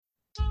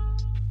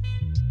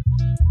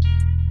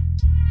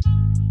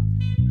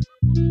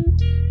Welcome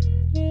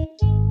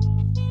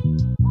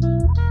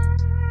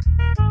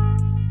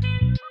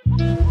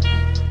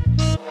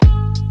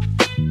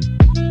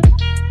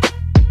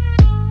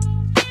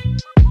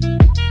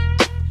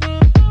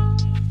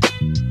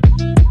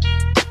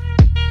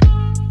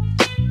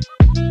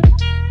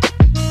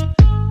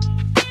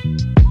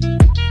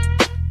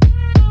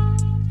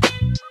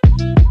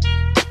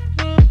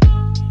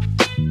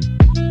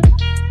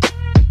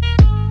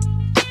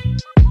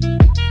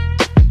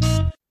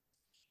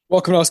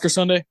to Oscar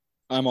Sunday.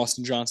 I'm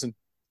Austin Johnson,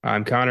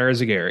 I'm Connor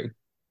Ezagari.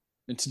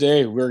 and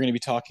today we're going to be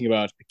talking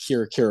about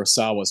Akira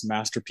Kurosawa's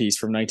masterpiece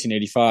from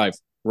 1985,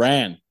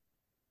 Ran,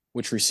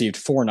 which received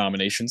four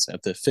nominations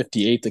at the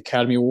 58th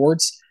Academy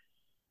Awards.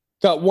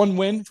 Got one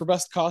win for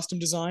Best Costume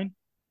Design.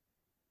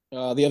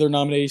 The other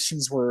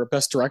nominations were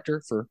Best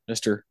Director for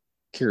Mr.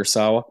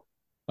 Kurosawa,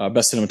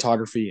 Best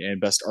Cinematography,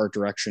 and Best Art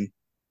Direction.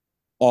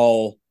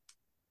 All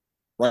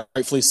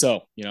rightfully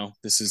so. You know,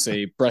 this is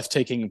a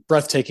breathtaking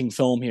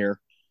film here.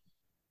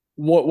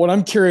 What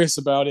I'm curious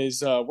about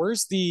is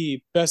where's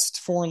the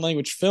best foreign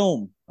language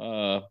film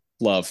love?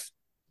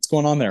 What's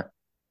going on there?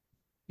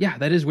 Yeah,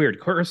 that is weird.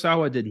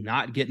 Kurosawa did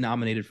not get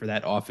nominated for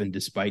that often,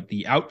 despite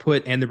the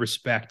output and the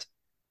respect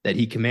that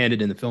he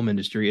commanded in the film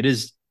industry. It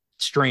is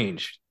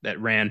strange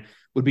that Ran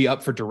would be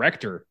up for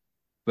director,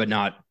 but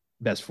not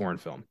best foreign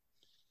film.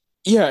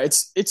 Yeah,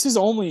 it's his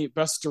only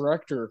best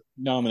director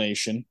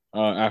nomination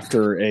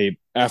after a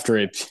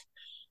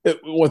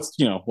let's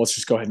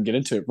just go ahead and get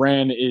into it.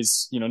 Ran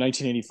is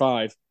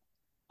 1985.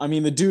 I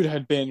mean, the dude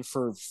had been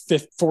for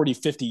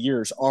 50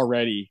 years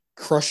already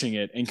crushing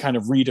it and kind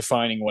of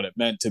redefining what it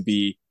meant to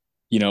be,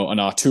 an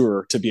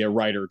auteur, to be a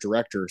writer,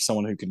 director,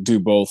 someone who can do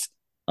both,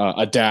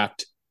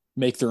 adapt,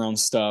 make their own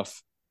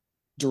stuff,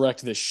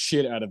 direct the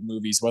shit out of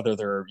movies, whether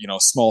they're,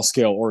 small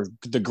scale or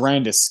the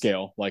grandest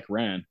scale like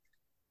Ran.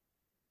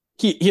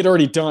 He had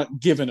already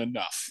given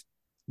enough,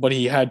 but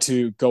he had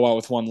to go out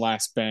with one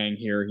last bang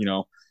here.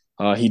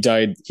 He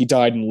died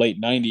in the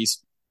late '90s,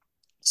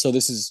 so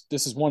this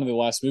is one of the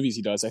last movies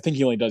he does. I think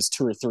he only does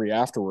two or three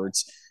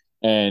afterwards,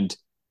 and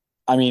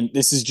I mean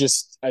this is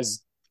just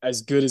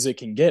as good as it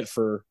can get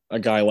for a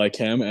guy like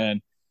him.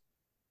 And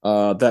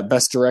that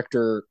best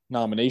director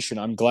nomination,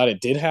 I'm glad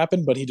it did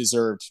happen, but he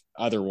deserved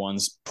other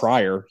ones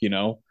prior.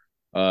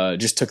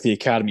 Just took the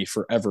Academy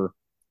forever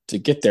to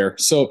get there.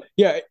 So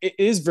yeah, it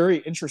is very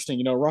interesting.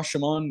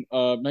 Rashomon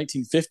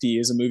 1950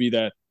 is a movie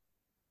that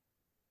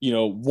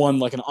won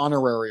like an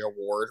honorary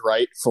award,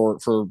 right,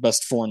 for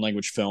best foreign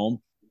language film.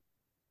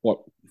 What,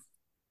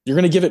 you're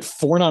going to give it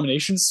four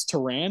nominations to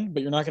Rand,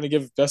 but you're not going to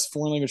give best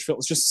foreign language film?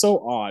 It's just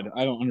so odd.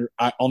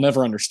 I'll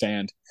never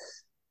understand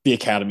the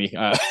Academy.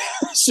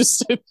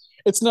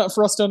 It's not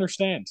for us to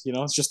understand.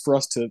 It's just for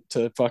us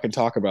to fucking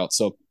talk about.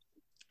 So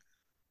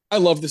I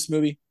love this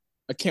movie.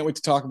 I can't wait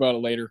to talk about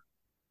it later.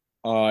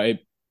 Uh,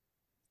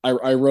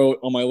 I wrote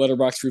on my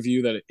letterbox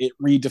review that it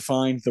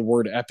redefined the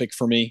word epic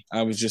for me.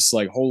 I was just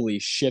like, holy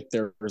shit,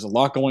 there's a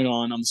lot going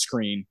on the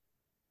screen.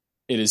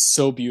 It is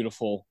so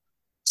beautiful,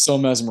 so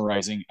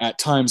mesmerizing. At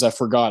times I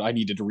forgot I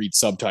needed to read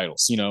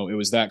subtitles. It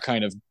was that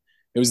kind of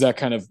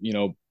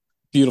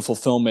beautiful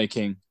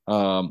filmmaking,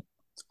 all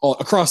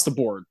across the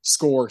board.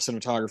 Score,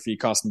 cinematography,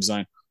 costume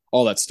design,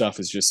 all that stuff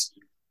is just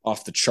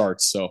off the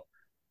charts. So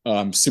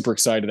I'm super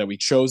excited that we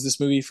chose this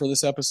movie for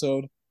this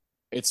episode.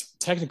 It's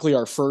technically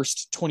our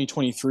first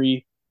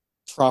 2023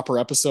 proper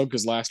episode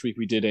because last week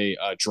we did a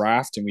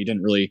draft and we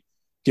didn't really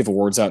give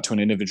awards out to an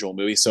individual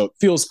movie. So it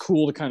feels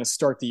cool to kind of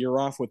start the year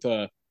off with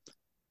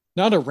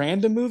not a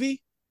random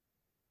movie,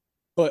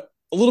 but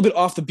a little bit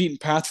off the beaten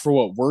path for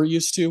what we're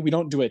used to. We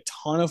don't do a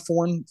ton of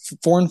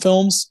foreign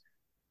films,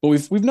 but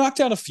we've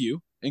knocked out a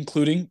few,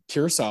 including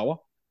Kurosawa,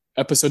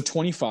 episode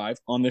 25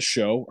 on this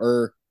show,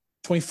 or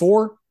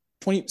 24,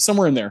 20,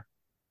 somewhere in there.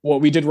 Well,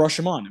 we did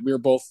Rashomon. We were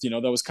both,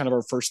 that was kind of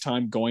our first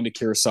time going to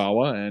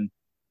Kurosawa and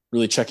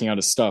really checking out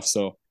his stuff.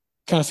 So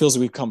kind of feels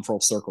like we've come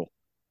full circle.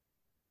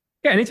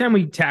 Yeah, anytime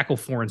we tackle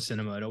foreign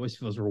cinema, it always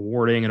feels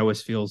rewarding. It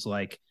always feels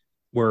like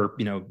we're,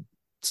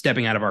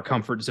 stepping out of our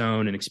comfort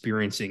zone and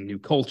experiencing new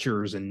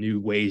cultures and new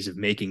ways of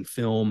making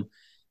film.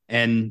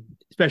 And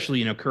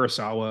especially,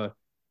 Kurosawa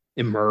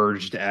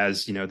emerged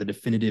as, the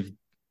definitive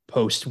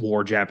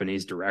post-war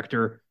Japanese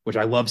director, which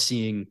I love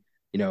seeing,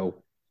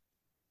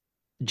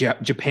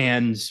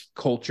 Japan's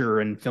culture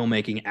and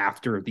filmmaking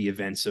after the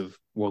events of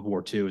World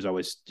War II is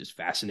always just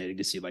fascinating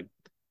to see. Like,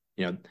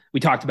 we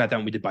talked about that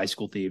when we did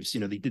Bicycle Thieves,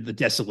 they did the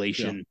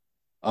desolation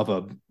of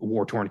a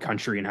war-torn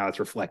country and how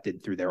it's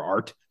reflected through their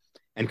art.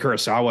 And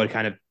Kurosawa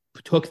kind of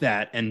took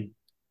that and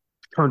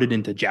turned it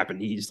into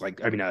Japanese,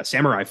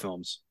 samurai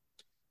films,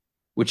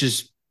 which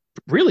is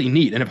really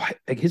neat. And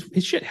his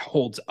shit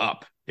holds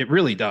up. It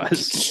really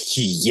does.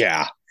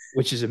 Yeah.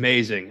 Which is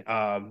amazing.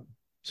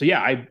 So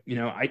yeah, I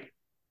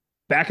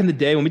back in the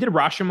day when we did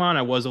Rashomon,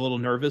 I was a little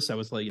nervous. I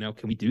was like,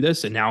 can we do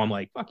this? And now I'm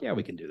like, fuck yeah,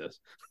 we can do this.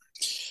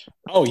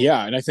 Oh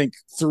yeah, and I think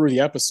through the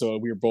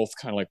episode we were both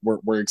kind of like,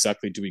 where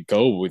exactly do we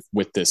go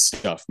with this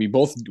stuff? We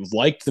both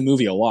liked the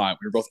movie a lot.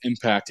 We were both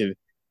impacted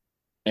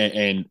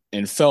and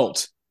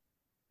felt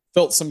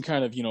felt some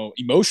kind of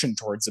emotion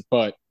towards it,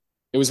 but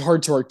it was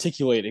hard to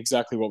articulate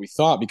exactly what we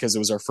thought because it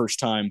was our first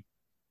time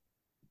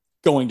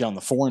going down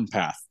the foreign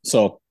path.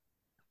 So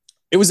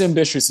it was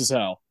ambitious as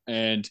hell,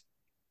 and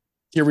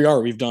here we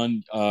are. We've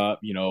done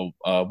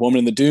Woman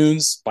in the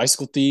Dunes,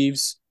 Bicycle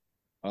Thieves.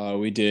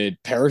 We did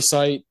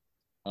Parasite.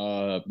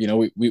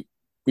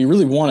 We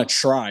really want to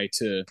try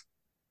to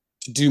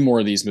do more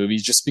of these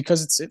movies just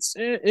because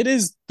it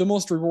is the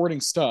most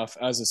rewarding stuff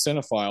as a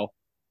cinephile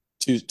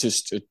to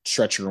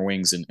stretch your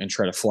wings and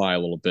try to fly a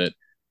little bit,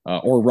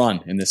 or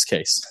run in this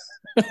case.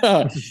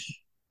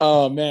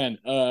 Oh man.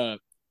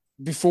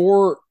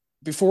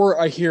 Before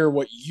I hear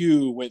what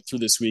you went through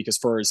this week as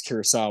far as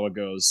Kurosawa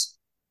goes,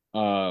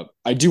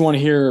 I do want to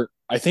hear.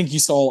 I think you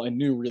saw a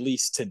new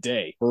release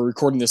today. We're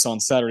recording this on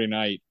Saturday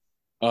night.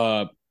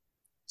 Uh,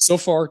 so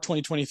far,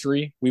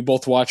 2023, we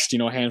both watched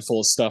a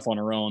handful of stuff on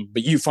our own,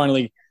 but you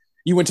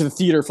went to the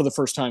theater for the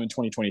first time in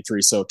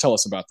 2023. So tell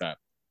us about that.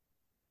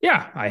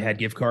 Yeah, I had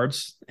gift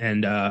cards,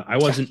 and I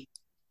wasn't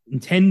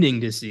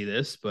intending to see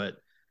this, but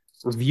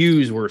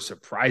reviews were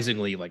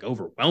surprisingly, like,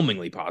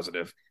 overwhelmingly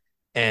positive.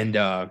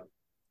 And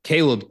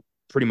Caleb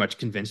pretty much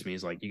convinced me.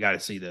 He's like, "You got to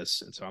see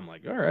this," and so I'm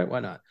like, "All right, why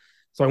not?"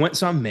 So I went and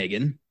saw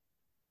Megan,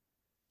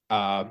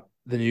 the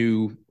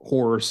new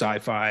horror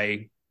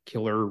sci-fi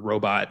killer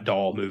robot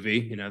doll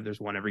movie. There's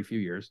one every few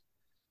years.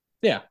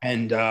 Yeah.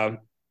 And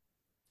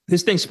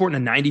this thing's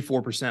sporting a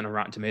 94% on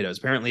Rotten Tomatoes.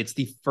 Apparently, it's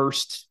the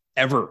first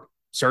ever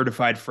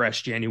certified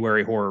fresh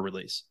January horror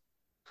release.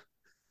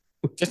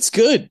 That's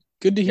good.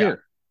 Good to hear. Yeah,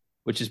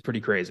 which is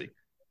pretty crazy.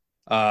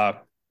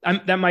 That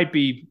might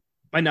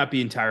not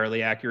be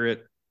entirely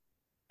accurate.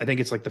 I think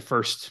it's like the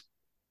first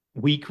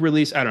week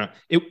release. I don't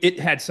know. It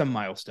had some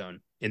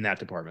milestone in that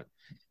department,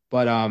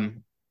 but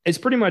it's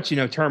pretty much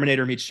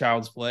Terminator meets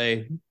Child's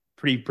Play.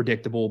 Pretty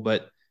predictable,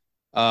 but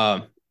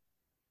the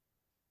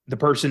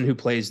person who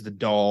plays the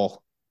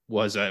doll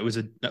was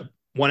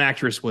one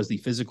actress was the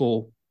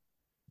physical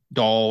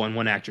doll and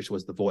one actress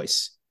was the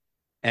voice,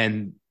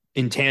 and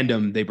in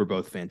tandem they were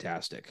both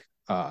fantastic.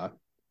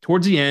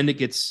 Towards the end it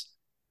gets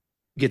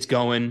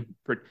going.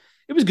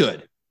 It was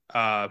good.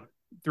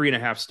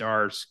 3.5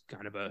 stars,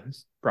 kind of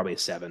probably a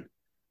 7,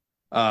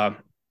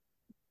 but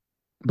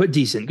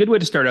decent. Good way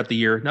to start out the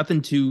year.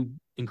 Nothing too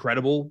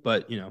incredible,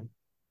 but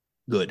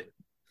good.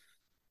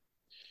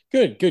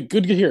 Good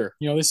to hear.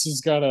 This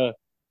has got a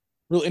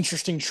real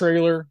interesting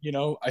trailer.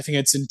 I think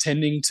it's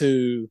intending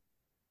to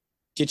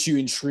get you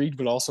intrigued,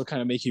 but also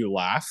kind of make you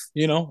laugh.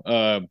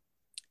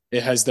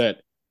 It has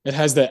that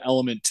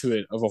element to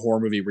it of a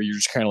horror movie where you're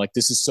just kind of like,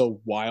 this is so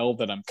wild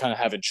that I'm kind of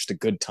having just a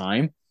good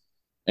time.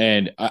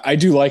 And I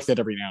do like that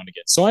every now and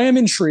again. So I am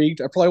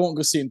intrigued. I probably won't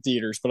go see it in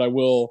theaters, but I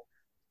will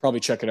probably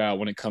check it out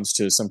when it comes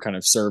to some kind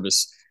of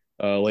service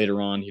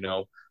later on.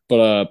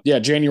 But yeah,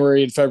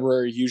 January and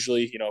February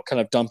usually, kind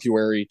of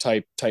dumpuary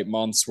type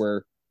months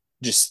where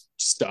just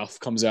stuff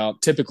comes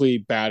out. Typically,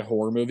 bad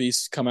horror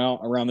movies come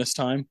out around this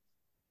time.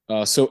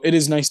 So it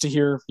is nice to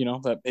hear,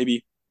 that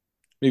maybe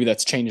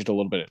that's changed a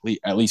little bit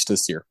at least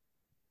this year.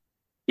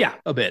 Yeah,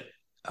 a bit.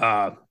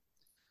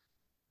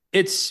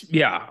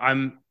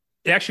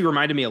 It actually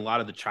reminded me a lot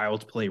of the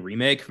Child's Play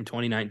remake from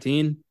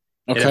 2019.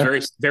 Okay. It had a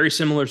very, very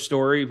similar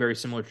story, very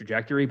similar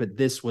trajectory, but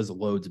this was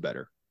loads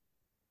better.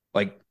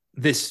 Like,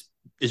 this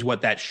is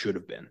what that should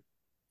have been.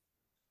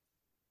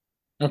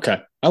 Okay.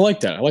 I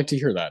like that. I like to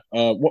hear that.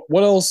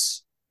 What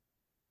else?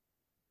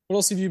 What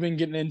else have you been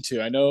getting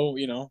into? I know,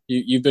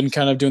 you've been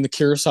kind of doing the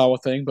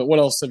Kurosawa thing, but what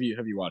else have you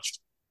watched?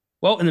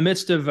 Well, in the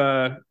midst of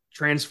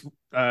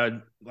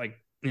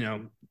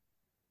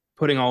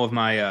putting all of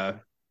my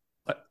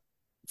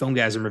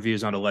Filmgasm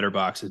reviews onto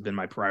Letterboxd has been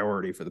my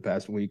priority for the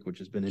past week, which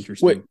has been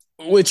interesting.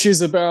 Which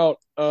is about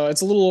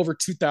it's a little over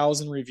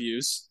 2,000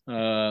 reviews.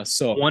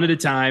 So one at a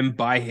time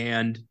by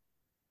hand,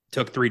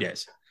 took 3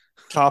 days.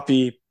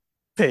 Copy,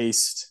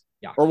 paste.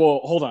 Yeah. Or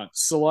well, hold on.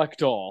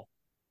 Select all.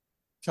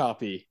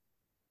 Copy,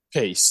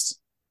 paste.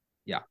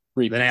 Yeah.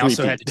 Then I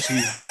also had to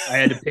choose. I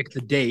had to pick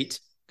the date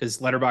because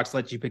Letterboxd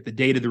lets you pick the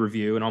date of the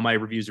review, and all my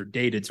reviews are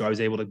dated, so I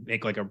was able to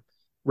make like a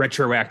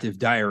retroactive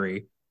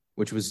diary,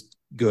 which was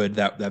good.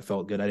 That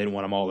felt good. I didn't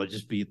want them all to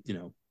just be,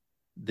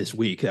 this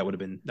week. That would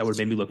have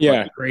made me look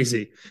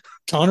crazy.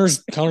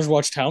 Connor's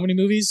watched how many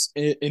movies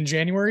in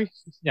January?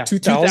 Yeah,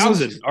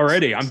 2,000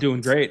 already. I'm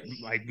doing great.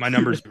 Like, my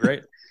numbers are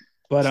great.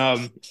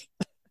 But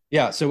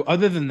yeah. So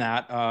other than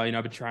that,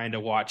 I've been trying to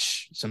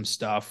watch some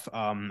stuff.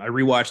 I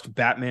rewatched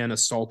Batman: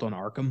 Assault on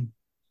Arkham,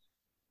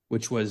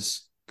 which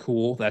was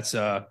cool. That's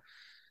a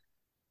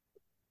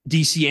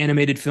DC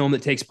animated film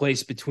that takes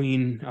place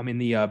between,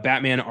 the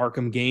Batman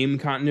Arkham game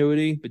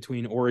continuity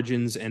between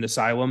Origins and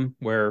Asylum,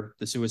 where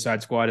the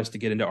Suicide Squad has to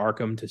get into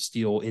Arkham to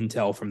steal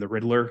intel from the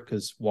Riddler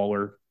because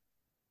Waller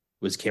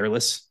was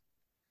careless.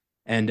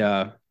 And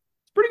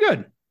it's pretty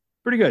good.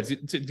 Pretty good.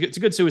 It's a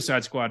good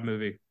Suicide Squad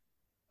movie.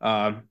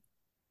 One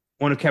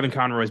of Kevin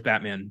Conroy's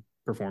Batman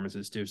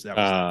performances, too. So that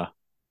was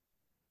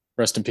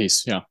rest in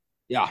peace. Yeah.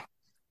 Yeah.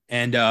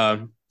 And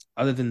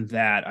other than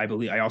that, I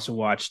believe I also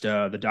watched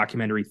the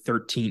documentary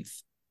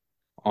 13th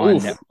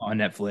Oof. on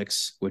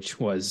Netflix, which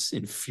was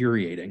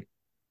infuriating.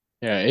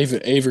 Yeah,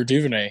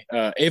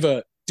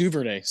 Ava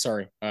DuVernay,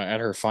 sorry, at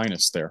her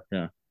finest there.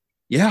 Yeah.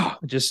 Yeah,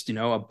 just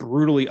a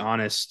brutally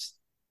honest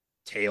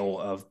tale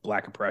of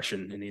Black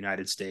oppression in the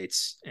United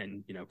States,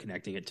 and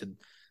connecting it to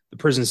the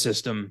prison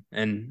system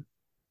and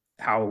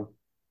how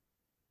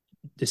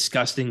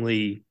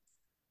disgustingly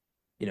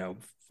you know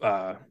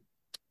uh,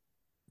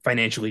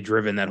 financially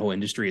driven that whole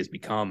industry has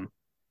become.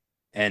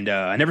 And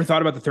I never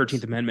thought about the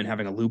 13th Amendment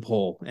having a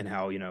loophole, and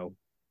how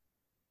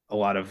a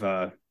lot of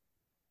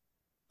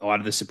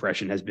the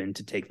suppression has been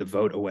to take the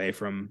vote away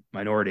from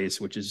minorities,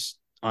 which is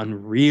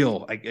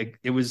unreal.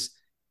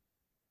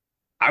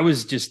 I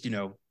was just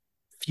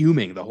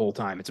fuming the whole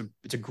time.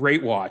 It's a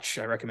great watch.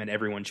 I recommend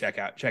everyone check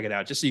it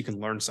out, just so you can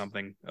learn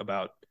something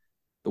about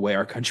the way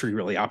our country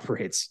really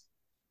operates.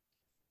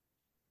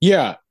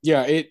 Yeah,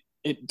 yeah,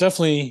 it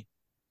definitely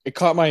it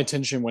caught my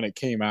attention when it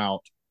came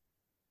out.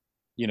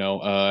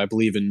 I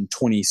believe in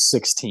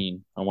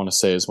 2016, I want to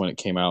say is when it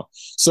came out.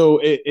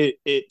 So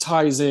it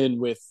ties in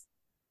with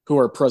who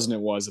our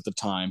president was at the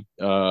time.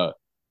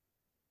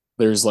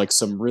 There's like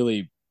some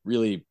really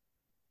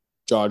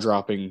jaw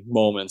dropping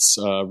moments.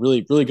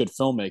 Really good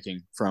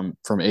filmmaking from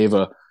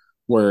Ava,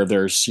 where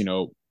there's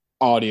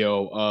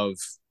audio of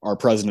our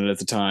president at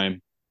the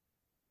time,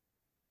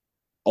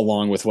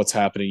 along with what's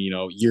happening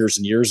years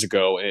and years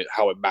ago.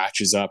 How it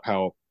matches up,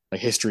 how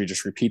like history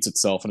just repeats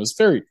itself, and it's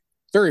very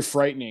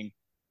frightening,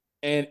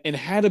 and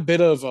had a bit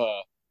of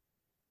a,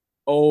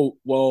 oh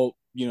well,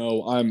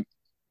 I'm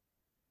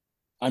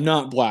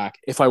not black.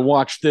 If I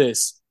watch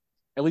this,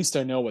 at least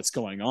I know what's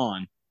going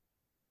on.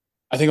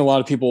 I think a lot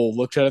of people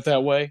looked at it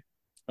that way.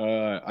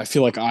 I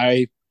feel like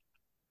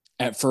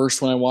at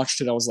first when I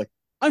watched it, I was like,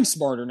 I'm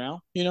smarter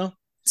now.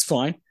 It's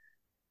fine.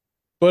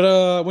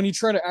 But when you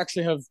try to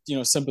actually have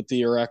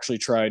sympathy, or actually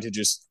try to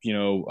just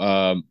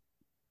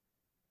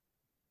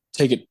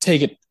take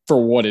it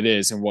for what it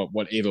is and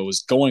what Ava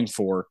was going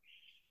for,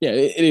 yeah,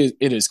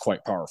 it is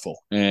quite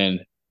powerful,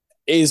 and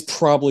is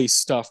probably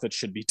stuff that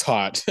should be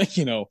taught,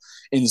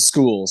 in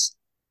schools.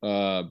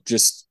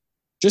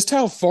 Just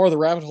how far the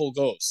rabbit hole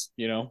goes.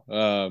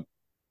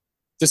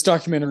 This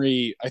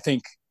documentary, I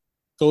think,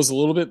 goes a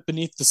little bit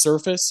beneath the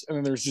surface, and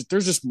then there's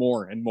just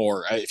more and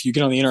more. If you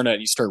get on the internet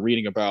and you start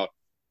reading about,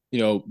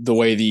 the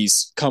way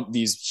these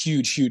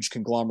huge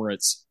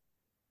conglomerates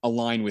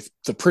align with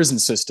the prison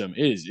system,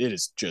 it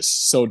is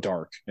just so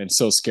dark and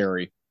so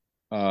scary.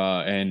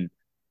 And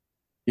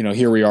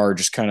here we are,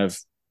 just kind of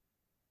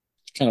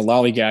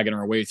lollygagging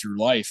our way through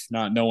life,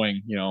 not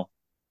knowing,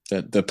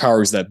 that the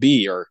powers that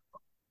be are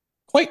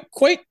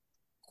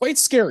quite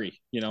scary.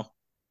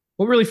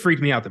 What really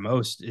freaked me out the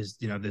most is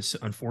this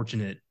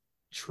unfortunate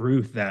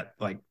truth that,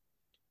 like,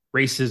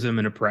 racism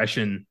and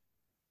oppression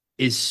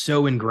is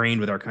so ingrained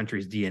with our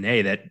country's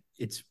DNA that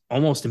it's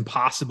almost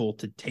impossible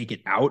to take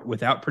it out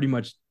without pretty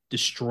much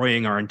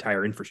destroying our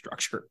entire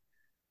infrastructure,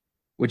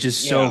 which is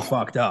so Yeah.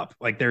 fucked up.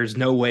 Like, there's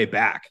no way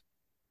back.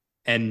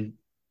 And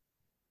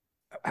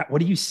what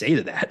do you say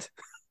to that?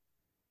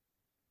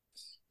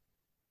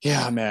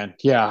 Yeah, man.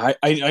 Yeah,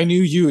 I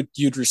knew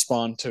you'd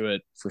respond to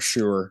it for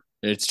sure.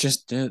 It's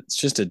just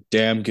a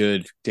damn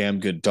good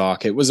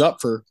doc. It was up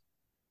for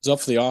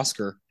the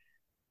Oscar,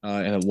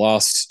 and it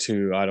lost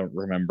to, I don't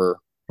remember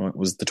what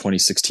was the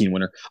 2016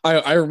 winner.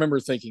 I remember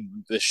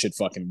thinking this should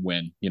fucking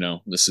win.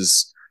 This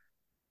is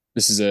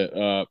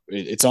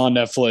it's on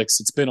Netflix.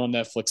 It's been on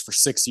Netflix for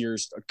 6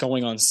 years,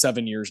 going on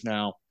 7 years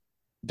now.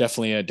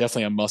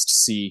 Definitely a must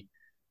see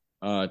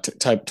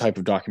type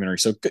of documentary.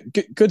 So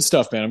good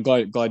stuff, man. I'm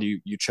glad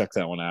you checked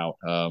that one out.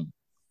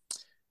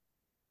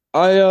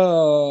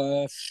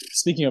 I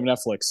Speaking of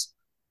Netflix,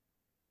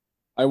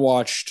 I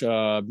watched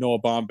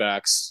Noah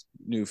Baumbach's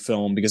new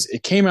film because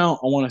it came out,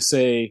 I want to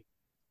say,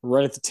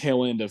 right at the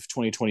tail end of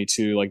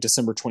 2022, like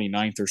December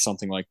 29th or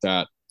something like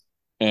that.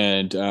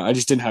 And I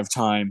just didn't have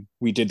time.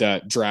 We did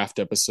that draft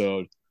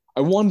episode.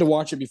 I wanted to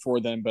watch it before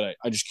then, but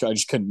I just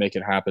couldn't make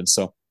it happen.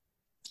 So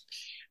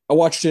I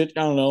watched it,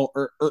 I don't know,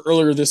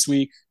 earlier this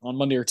week on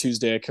Monday or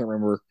Tuesday. I can't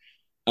remember.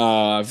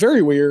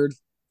 Very weird,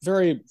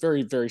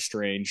 very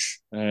strange,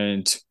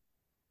 and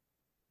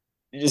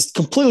it's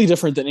completely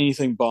different than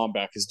anything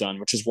Baumbach has done,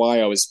 which is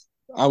why I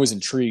was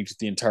intrigued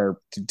the entire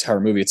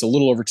movie. It's a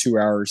little over 2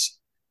 hours.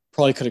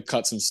 Probably could have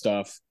cut some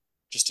stuff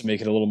just to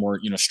make it a little more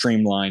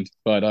streamlined,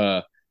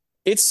 but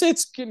it's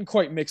getting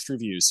quite mixed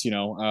reviews.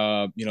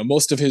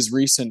 Most of his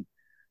recent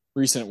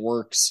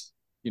works,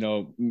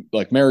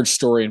 like Marriage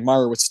Story and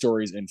Meyerowitz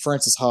Stories and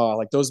Francis Ha,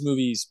 like those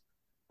movies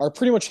are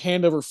pretty much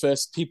hand over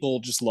fist.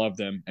 People just love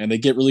them, and they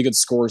get really good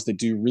scores. They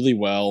do really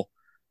well.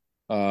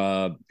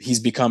 He's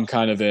become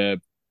kind of an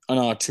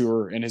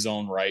auteur in his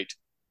own right,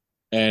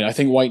 and I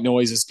think White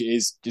Noise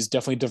is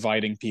definitely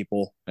dividing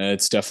people.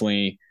 It's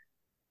definitely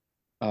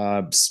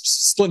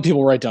splitting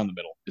people right down the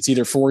middle. It's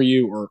either for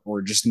you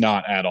or just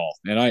not at all.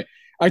 And I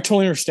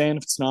totally understand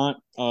if it's not.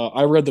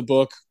 I read the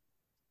book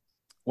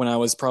when I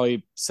was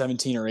probably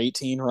 17 or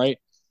 18, right?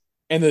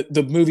 And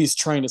the movie's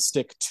trying to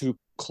stick too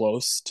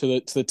close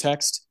to the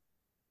text.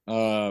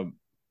 Uh,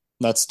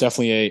 That's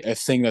definitely a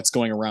thing that's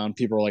going around.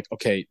 People are like,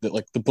 okay,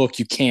 like the book,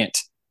 you can't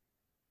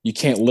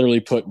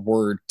literally put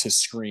word to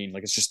screen.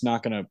 Like it's just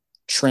not going to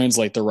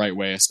translate the right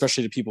way,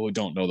 especially to people who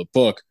don't know the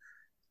book.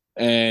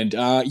 And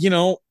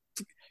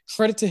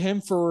credit to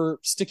him for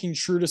sticking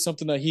true to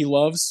something that he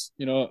loves.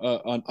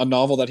 A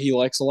novel that he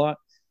likes a lot.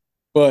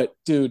 But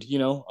dude,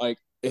 like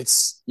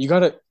it's you got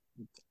to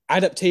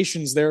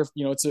adaptations there.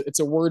 It's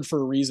a word for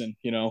a reason.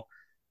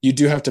 You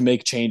do have to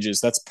make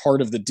changes. That's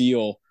part of the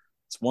deal.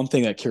 It's one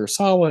thing that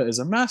Kurosawa is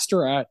a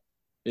master at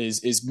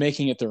is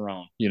making it their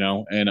own.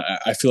 And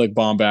I feel like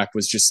Bomback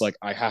was just like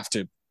I have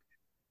to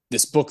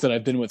this book that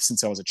I've been with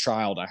since I was a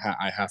child.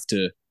 I have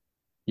to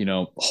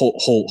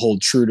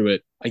hold true to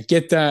it. I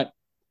get that,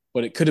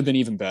 but it could have been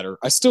even better.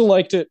 I still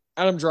liked it.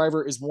 Adam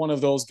Driver is one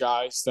of those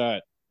guys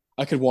that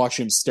I could watch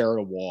him stare at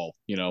a wall.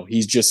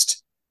 He's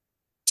just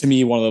to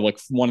me one of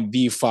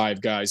the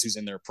five guys who's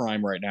in their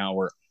prime right now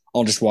where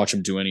I'll just watch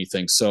him do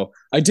anything. So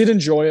I did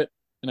enjoy it,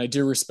 and I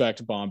do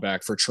respect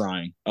Bomback for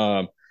trying.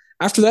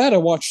 After that, I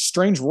watched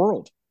Strange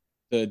World,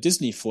 the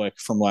Disney flick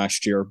from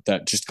last year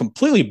that just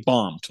completely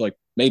bombed, like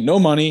made no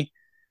money.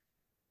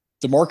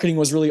 The marketing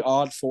was really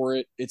odd for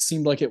it. It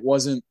seemed like it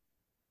wasn't,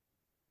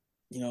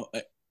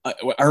 I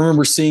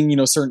remember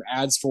seeing, certain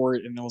ads for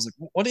it, and I was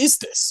like, what is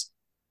this?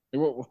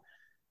 Like,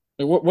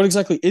 what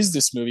exactly is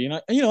this movie? And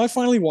I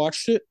finally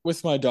watched it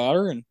with my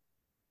daughter, and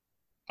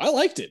I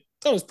liked it.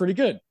 Thought it was pretty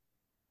good.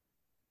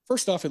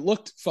 First off, it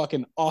looked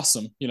fucking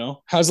awesome.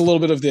 Has a little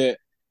bit of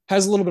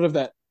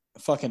that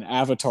fucking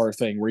Avatar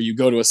thing where you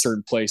go to a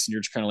certain place and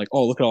you're just kind of like,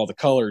 oh, look at all the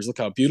colors, look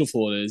how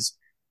beautiful it is,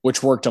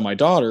 which worked on my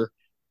daughter.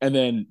 And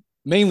then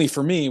mainly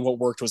for me, what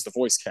worked was the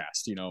voice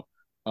cast.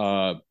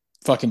 Uh,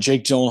 fucking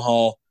Jake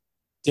Gyllenhaal,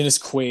 Dennis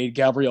Quaid,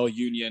 Gabrielle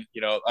Union,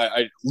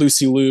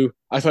 Lucy Liu.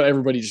 I thought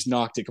everybody just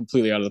knocked it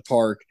completely out of the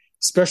park,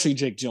 especially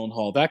Jake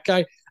Gyllenhaal. That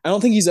guy, I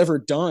don't think he's ever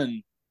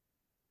done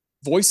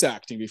voice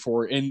acting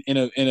before in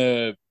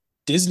a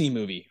Disney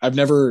movie. I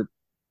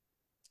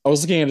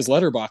was looking at his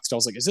letterbox. I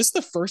was like, is this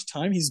the first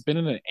time he's been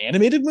in an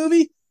animated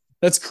movie?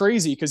 That's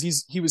crazy because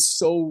he was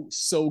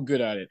so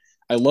good at it.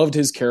 I loved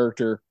his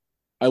character.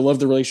 I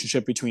loved the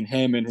relationship between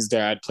him and his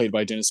dad, played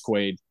by Dennis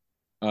Quaid.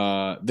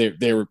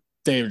 They were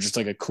just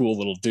like a cool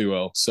little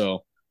duo. So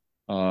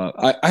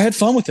I had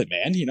fun with it,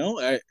 man.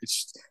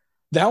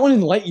 That one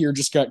in Lightyear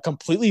just got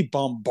completely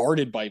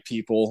bombarded by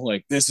people.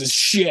 Like this is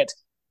shit,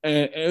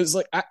 and it was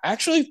like I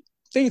actually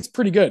think it's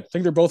pretty good. I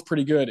think they're both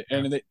pretty good, Yeah.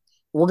 and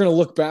we're gonna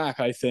look back,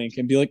 I think,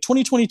 and be like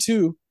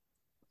 2022,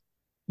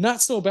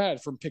 not so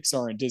bad from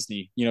Pixar and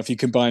Disney. If you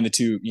combine the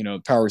two,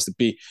 powers that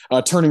be.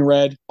 Turning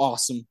Red,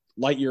 awesome.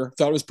 Lightyear,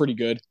 thought it was pretty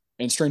good,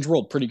 and Strange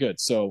World, pretty good.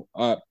 So,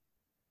 I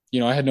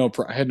had no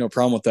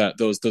problem with that.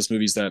 Those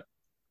movies that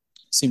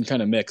seemed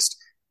kind of mixed.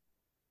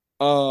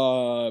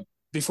 Before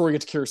we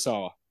get to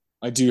Kurosawa,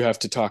 I do have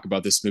to talk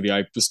about this movie.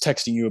 I was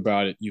texting you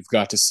about it. You've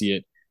got to see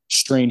it.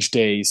 Strange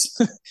Days,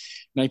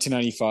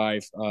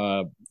 1995,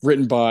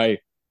 written by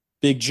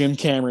Big Jim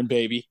Cameron,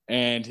 baby,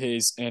 and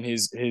his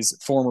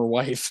former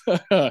wife,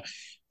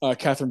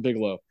 Catherine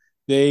Bigelow.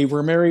 They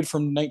were married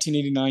from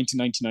 1989 to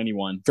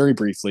 1991, very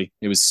briefly.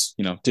 It was,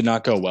 did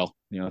not go well.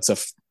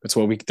 That's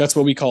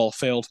what we call a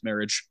failed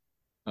marriage.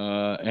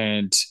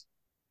 And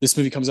this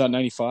movie comes out in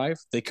 95.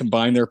 They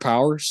combine their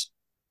powers.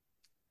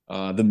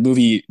 The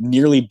movie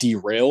nearly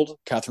derailed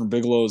Catherine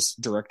Bigelow's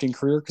directing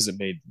career because it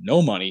made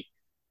no money.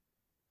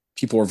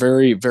 People were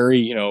very,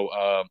 very,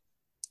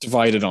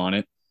 divided on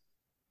it.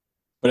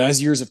 But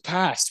as years have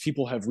passed,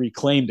 people have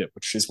reclaimed it,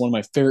 which is one of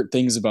my favorite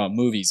things about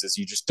movies is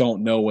you just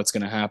don't know what's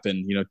going to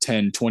happen,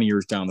 10, 20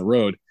 years down the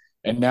road.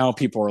 And now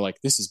people are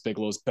like, this is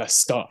Bigelow's best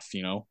stuff.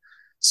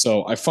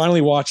 So I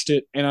finally watched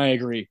it, and I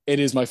agree. It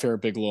is my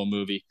favorite Bigelow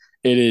movie.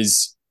 It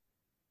is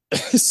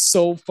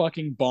so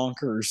fucking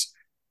bonkers,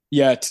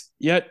 yet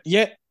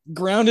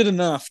grounded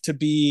enough to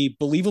be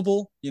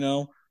believable.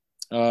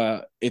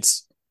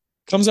 It's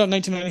comes out in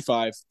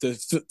 1995.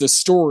 The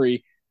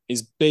story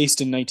is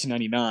based in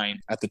 1999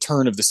 at the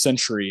turn of the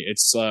century.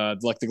 It's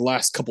like the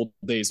last couple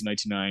days of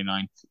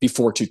 1999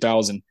 before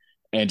 2000,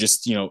 and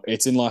just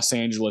it's in Los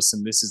Angeles,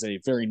 and this is a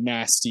very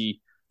nasty.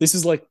 This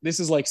is like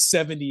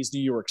 70s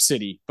New York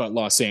City, but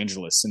Los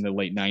Angeles in the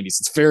late 90s.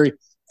 It's very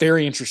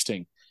very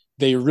interesting.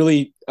 They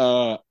really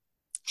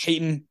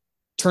Hayton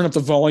turn up the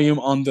volume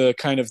on the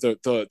kind of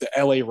the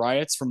LA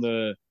riots from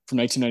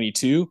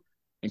 1992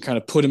 and kind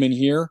of put them in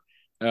here.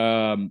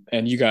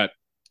 And you got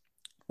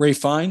Ray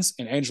Fiennes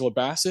and Angela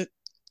Bassett,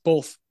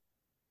 both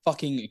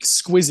fucking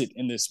exquisite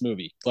in this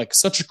movie. Like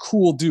such a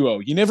cool duo.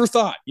 You never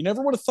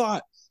would have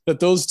thought that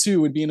those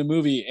two would be in a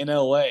movie in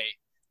LA,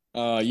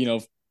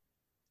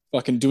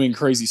 fucking doing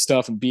crazy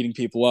stuff and beating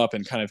people up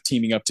and kind of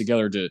teaming up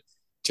together to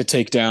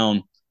take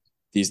down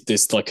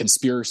this like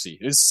conspiracy.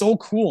 It's so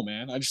cool,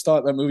 man. I just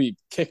thought that movie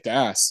kicked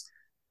ass.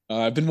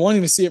 I've been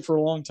wanting to see it for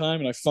a long time,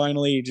 and I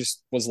finally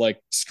just was like,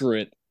 screw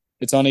it.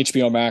 It's on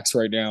HBO Max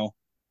right now.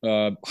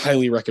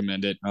 Highly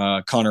recommend it.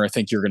 Connor, I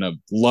think you're gonna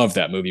love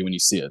that movie when you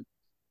see it.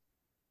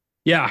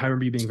 Yeah, I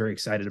remember you being very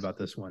excited about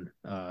this one.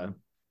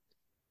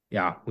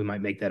 Yeah, we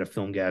might make that a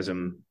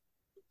Filmgasm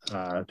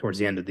towards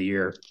the end of the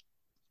year.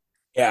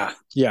 Yeah,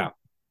 yeah. Uh,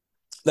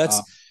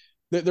 That's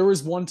there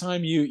was one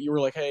time you were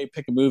like, "Hey,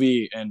 pick a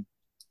movie," and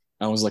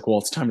I was like, "Well,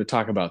 it's time to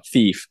talk about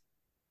Thief."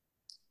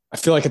 I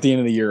feel like at the end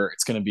of the year,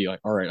 it's going to be like,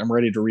 "All right, I'm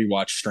ready to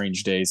rewatch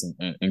Strange Days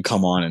and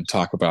come on and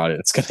talk about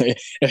it."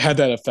 It had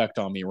that effect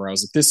on me where I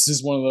was like, "This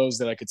is one of those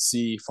that I could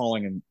see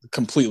falling in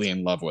completely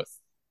in love with."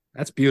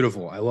 that's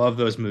beautiful. I love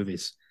those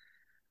movies.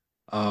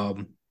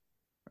 Um,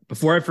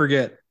 Before I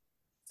forget,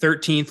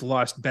 13th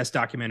lost best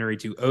documentary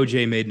to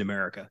OJ Made in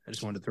America. I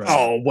just wanted to throw that out.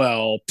 Oh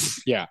well,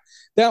 yeah,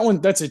 that one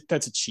that's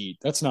a cheat.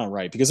 That's not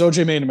right because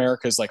OJ Made in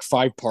America is like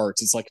 5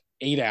 parts. It's like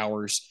 8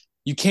 hours.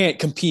 You can't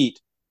compete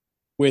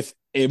with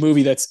a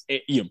movie that's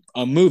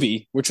a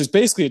movie which is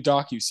basically a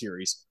docu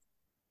series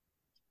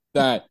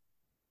that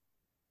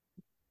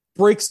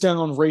breaks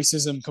down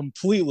racism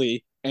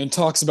completely and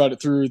talks about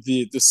it through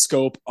the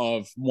scope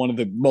of one of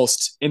the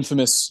most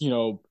infamous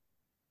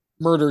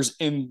murders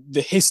in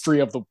the history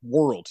of the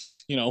world.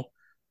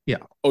 Yeah.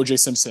 OJ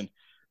Simpson.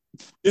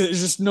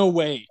 There's just no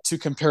way to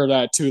compare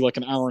that to like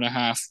an hour and a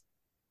half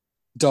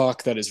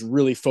doc that is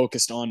really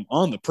focused on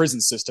the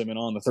prison system and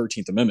on the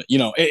 13th Amendment.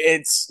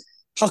 It's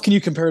how can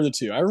you compare the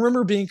two? I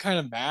remember being kind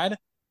of mad.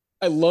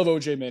 I love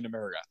OJ Made in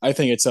America. I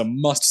think it's a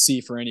must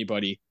see for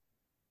anybody.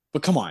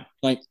 But come on,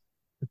 like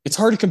it's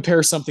hard to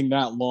compare something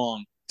that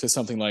long to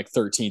something like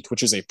 13th,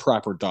 which is a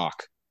proper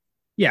doc.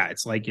 Yeah.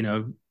 It's like,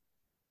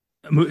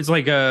 it's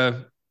like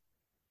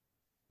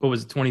what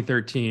was it,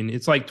 2013?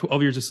 It's like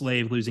 12 Years a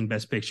Slave losing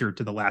Best Picture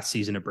to the last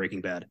season of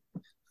Breaking Bad.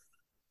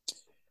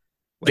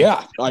 Like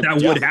Yeah,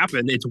 that yeah. would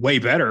happen. It's way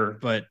better,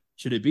 but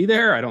should it be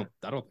there? I don't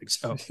think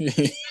so.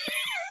 it's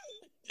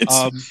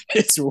Um,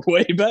 it's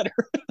way better.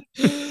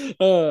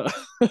 uh,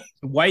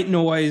 White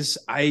Noise.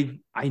 I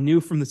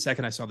knew from the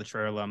second I saw the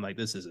trailer, I'm like,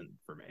 this isn't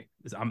for me.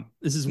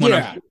 This is when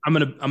yeah, I'm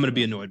gonna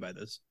be annoyed by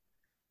this.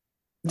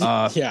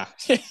 Uh, yeah,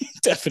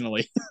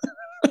 definitely.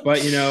 but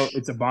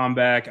it's a bomb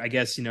back. I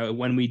guess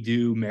when we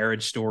do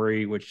Marriage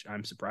Story, which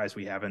I'm surprised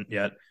we haven't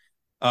yet.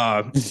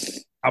 I'll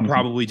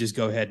probably just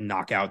go ahead and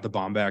knock out the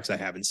bomb backs I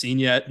haven't seen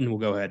yet, and we'll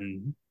go ahead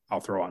and I'll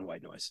throw on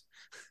White Noise.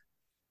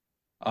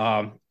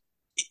 Um,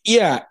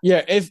 Yeah,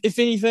 yeah. If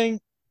anything,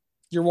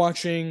 you're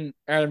watching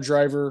Adam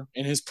Driver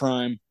in his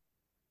prime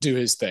do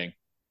his thing,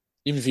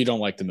 even if you don't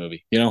like the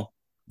movie.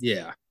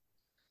 yeah.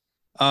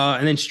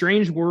 And then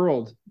Strange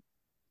World.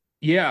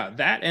 Yeah,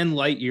 that and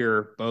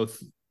Lightyear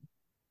both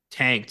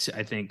tanked,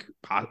 I think,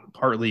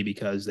 partly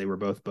because they were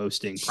both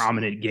boasting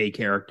prominent gay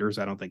characters.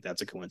 I don't think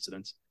that's a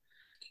coincidence.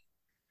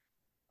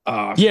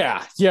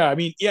 Yeah, yeah. I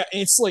mean, yeah.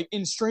 It's like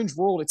in Strange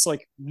World, it's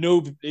like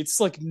no, it's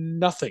like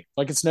nothing.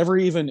 Like it's never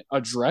even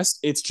addressed.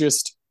 It's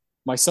just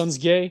my son's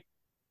gay.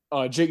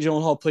 Jake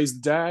Gyllenhaal plays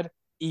the dad.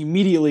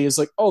 Immediately is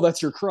like, oh,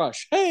 that's your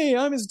crush. Hey,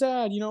 I'm his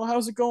dad.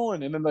 How's it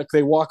going? And then like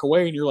they walk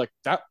away, and you're like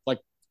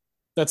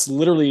that's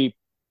literally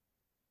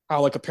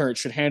how like a parent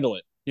should handle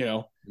it.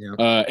 Yeah.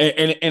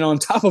 And on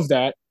top of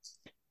that,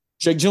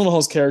 Jake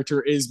Gyllenhaal's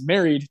character is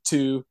married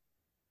to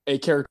a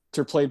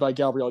character played by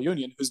Gabrielle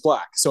Union who's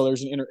black. So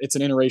it's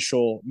an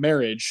interracial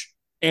marriage,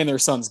 and their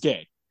son's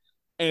gay.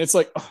 And it's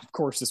like, oh, of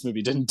course, this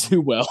movie didn't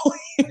do well.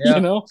 you Yeah.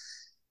 know?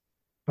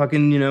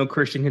 Fucking,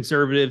 Christian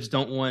conservatives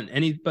don't want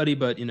anybody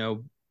but,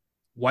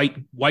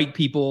 white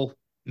people,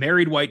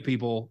 married white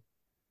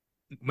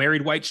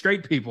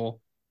straight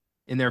people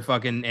in their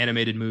fucking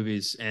animated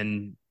movies,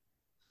 and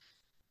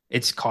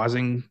it's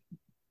causing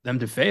them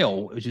to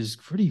fail, which is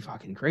pretty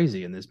fucking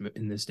crazy in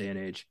this day and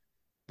age.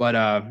 But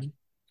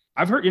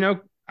I've heard,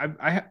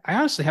 I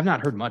honestly have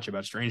not heard much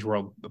about Strange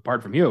World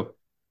apart from you.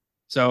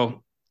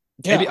 So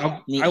maybe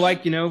Yeah. I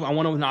like, I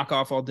want to knock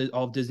off all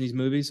of Disney's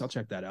movies. I'll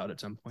check that out at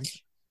some point.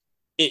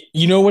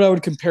 You know what I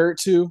would compare it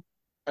to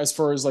as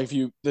far as like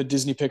the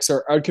Disney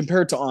Pixar? I would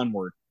compare it to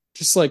Onward.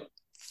 Just like,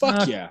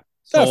 fuck yeah.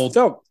 Sold.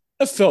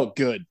 That felt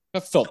good.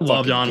 That felt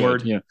Loved fucking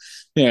Onward. good.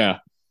 Yeah.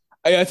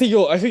 I think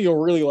you'll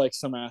really like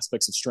some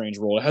aspects of Strange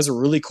World. It has a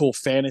really cool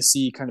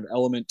fantasy kind of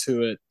element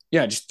to it.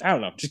 Yeah, just I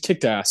don't know, just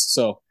kicked ass.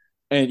 So,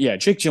 and yeah,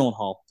 Jake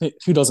Gyllenhaal.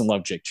 Who doesn't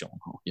love Jake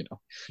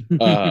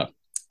Gyllenhaal?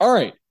 All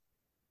right,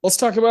 let's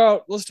talk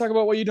about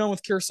what you've done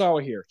with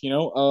Kurosawa here.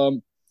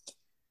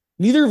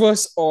 Neither of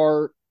us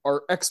are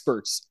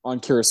experts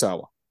on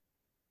Kurosawa.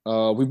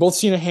 We've both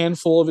seen a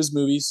handful of his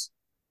movies.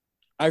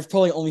 I've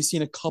probably only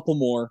seen a couple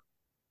more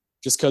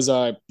just because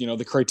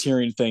the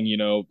Criterion thing,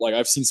 like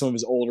I've seen some of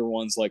his older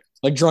ones, like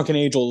Drunken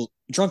Angels.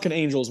 Drunken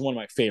Angel is one of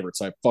my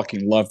favorites. I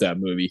fucking love that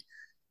movie.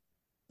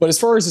 But as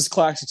far as his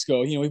classics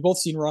go, we've both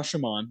seen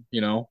Rashomon.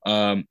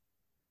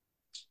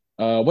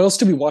 What else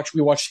did we watch?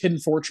 We watched Hidden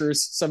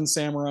Fortress, Seven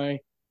Samurai.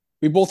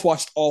 We both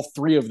watched all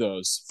three of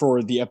those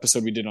for the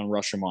episode we did on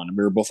Rashomon, and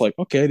we were both like,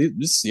 okay,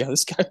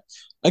 this guy,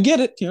 I get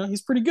it.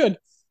 He's pretty good.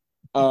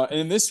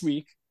 And this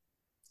week,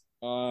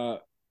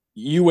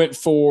 you went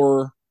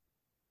for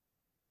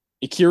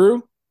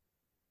Ikiru,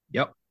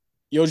 Yep.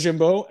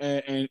 Yojimbo,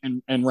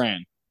 and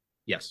Ran.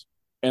 Yes.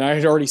 And I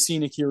had already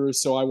seen Ikiru,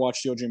 so I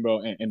watched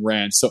Yojimbo and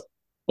Ran. So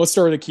let's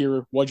start with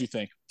Ikiru. What'd you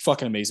think?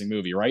 Fucking amazing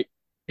movie, right?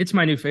 It's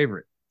my new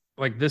favorite.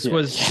 Like this Yeah.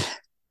 was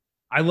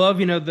I love,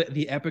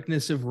 the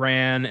epicness of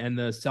Ran and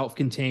the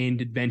self-contained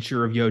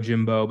adventure of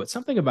Yojimbo, but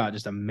something about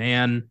just a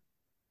man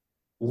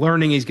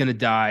learning he's going to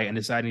die and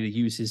deciding to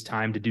use his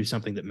time to do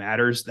something that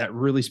matters, that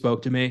really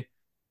spoke to me.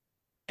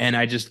 And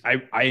I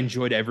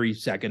enjoyed every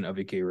second of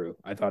Ikiru.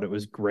 I thought it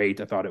was great.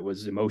 I thought it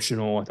was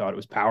emotional. I thought it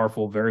was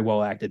powerful, very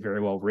well acted,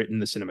 very well written.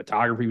 The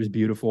cinematography was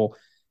beautiful.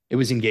 It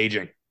was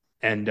engaging.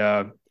 And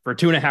for a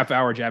 2.5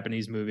 hour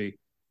Japanese movie,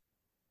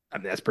 I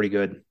mean, that's pretty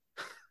good.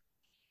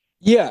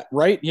 Yeah,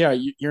 right. Yeah,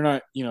 you're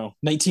not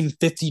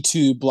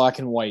 1952 black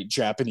and white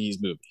Japanese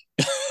movie.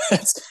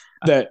 That's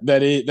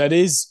that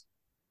is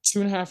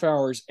 2.5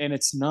 hours, and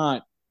it's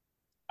not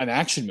an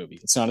action movie.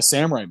 It's not a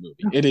samurai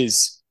movie. It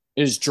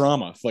is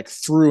drama like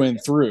through and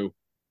through.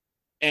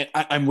 And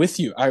I'm with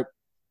you.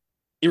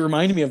 It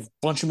reminded me of a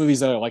bunch of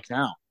movies that I like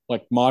now,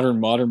 like modern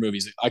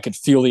movies. I could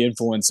feel the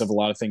influence of a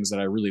lot of things that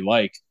I really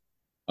like.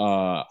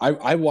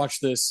 I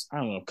watched this, I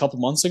don't know, a couple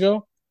months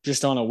ago,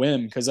 just on a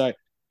whim, because I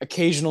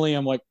occasionally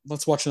I'm like,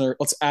 let's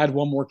add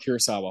one more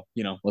Kurosawa.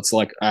 Let's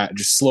like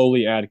just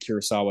slowly add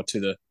Kurosawa to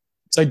the.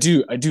 So I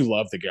do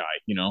love the guy.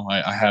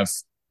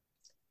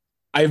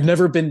 I've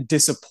never been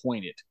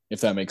disappointed,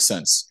 if that makes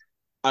sense.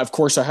 Of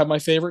course, I have my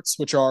favorites,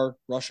 which are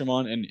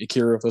Rashomon and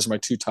Akira. Those are my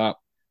two top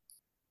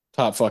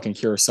fucking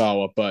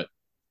Kurosawa, but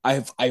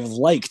I've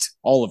liked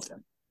all of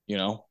them. You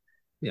know,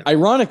 Yeah.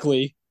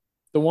 Ironically,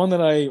 the one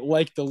that I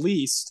like the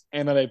least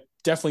and that I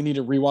definitely need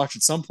to rewatch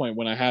at some point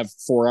when I have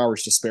 4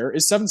 hours to spare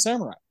is Seven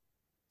Samurai.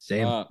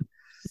 Same. Uh,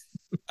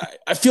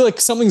 I feel like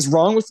something's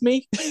wrong with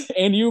me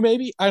and you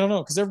maybe, I don't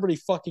know, because everybody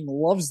fucking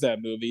loves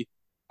that movie.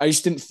 I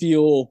just didn't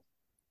feel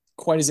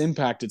quite as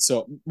impacted.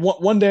 So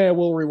one day I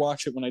will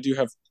rewatch it when I do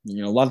have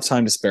a lot of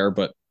time to spare.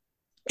 But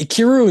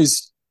Ikiru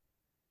is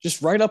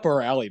just right up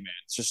our alley, man.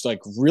 It's just like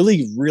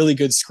really, really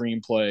good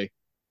screenplay,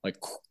 like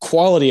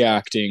quality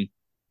acting.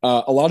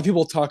 A lot of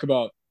people talk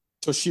about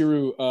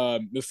Toshiro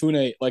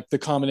Mifune, like the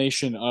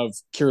combination of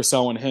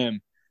Kurosawa and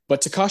him,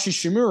 but Takashi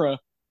Shimura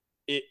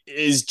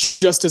is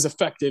just as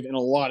effective in a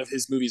lot of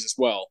his movies as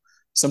well.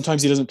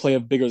 Sometimes he doesn't play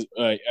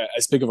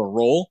as big of a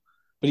role,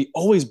 but he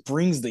always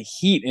brings the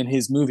heat in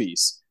his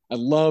movies. I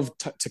love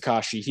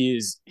Takashi.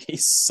 He's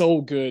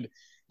so good.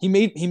 He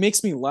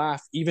makes me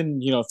laugh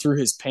even through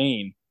his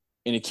pain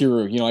in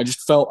Akira. I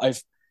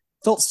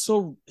felt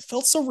so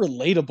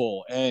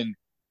relatable and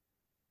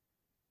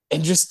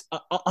just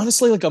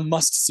honestly like a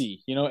must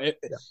see.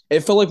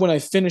 It felt like when I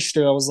finished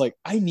it, I was like,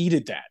 I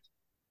needed that.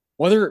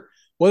 Whether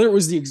it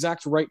was the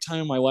exact right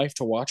time in my life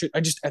to watch it,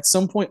 I just at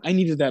some point I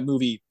needed that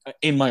movie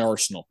in my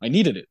arsenal. I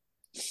needed it.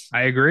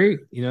 I agree.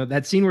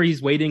 That scene where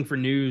he's waiting for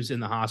news in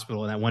the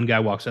hospital and that one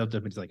guy walks up to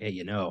him and he's like, hey,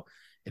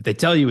 if they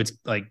tell you it's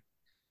like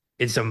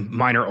it's a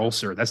minor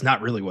ulcer, that's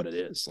not really what it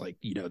is. Like,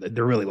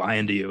 they're really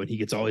lying to you. And he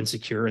gets all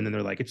insecure and then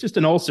they're like, it's just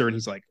an ulcer. And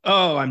he's like,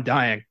 oh, I'm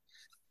dying.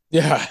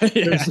 Yeah.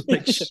 Yeah.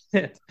 Like,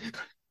 shit.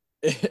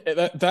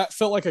 That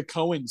felt like a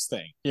Cohen's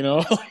thing,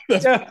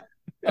 Yeah.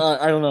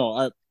 I don't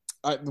know.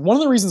 One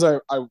of the reasons I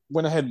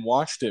went ahead and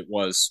watched it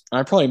was, and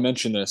I probably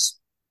mentioned this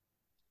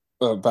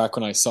back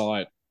when I saw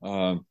it,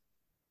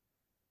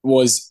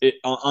 was it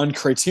on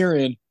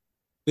Criterion.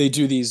 They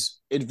do these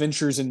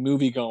adventures in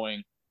movie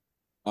going,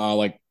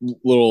 like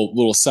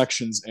little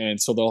sections, and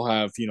so they'll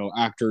have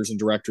actors and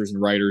directors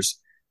and writers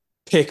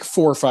pick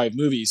 4 or 5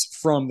 movies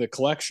from the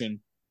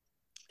collection,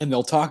 and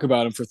they'll talk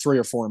about them for 3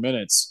 or 4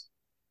 minutes,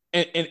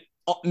 and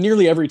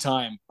nearly every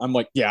time I'm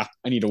like, yeah,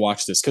 I need to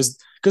watch this because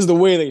the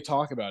way they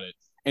talk about it.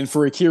 And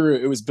for Akira,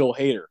 it was Bill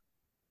Hader.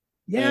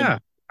 Yeah.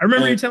 And I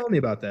remember you and telling me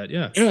about that.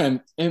 Yeah. yeah,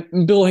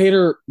 and Bill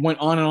Hader went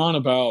on and on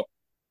about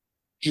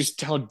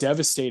just how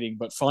devastating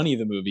but funny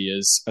the movie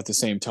is at the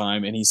same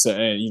time. And he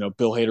said,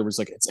 Bill Hader was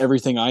like, "It's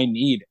everything I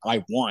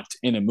want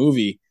in a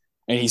movie."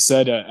 And he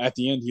said at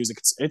the end, he was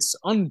like, "It's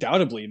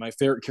undoubtedly my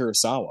favorite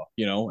Kurosawa."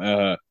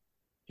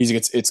 He's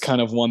like, "It's kind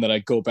of one that I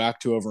go back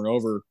to over and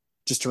over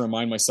just to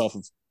remind myself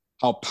of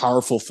how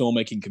powerful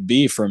filmmaking can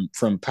be from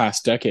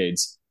past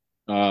decades."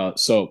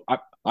 So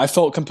I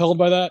felt compelled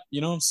by that,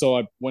 So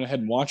I went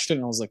ahead and watched it,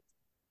 and I was like,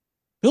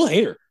 Bill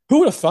Hader, who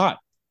would have thought?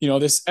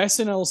 This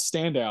SNL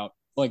standout,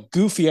 like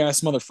goofy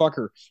ass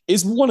motherfucker,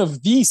 is one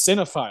of the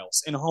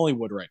cinephiles in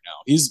Hollywood right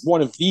now. He's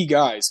one of the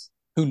guys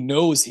who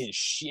knows his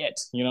shit.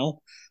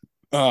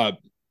 Uh,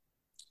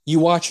 you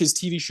watch his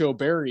TV show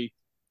Barry,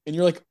 and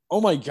you're like,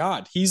 oh my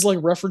god, he's like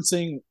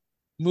referencing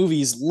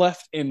movies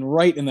left and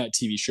right in that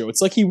TV show.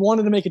 It's like he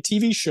wanted to make a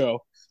TV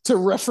show to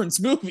reference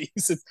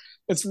movies.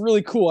 It's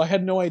really cool. I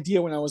had no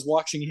idea when I was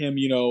watching him,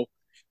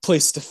 play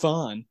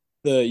Stefan,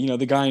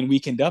 the guy in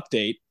Weekend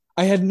Update.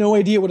 I had no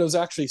idea what I was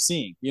actually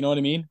seeing. You know what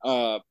I mean?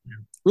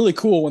 Really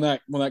cool when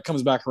that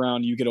comes back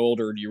around. You get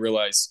older and you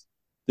realize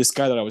this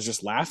guy that I was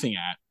just laughing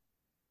at,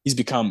 he's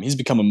become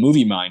a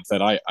movie mind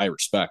that I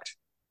respect.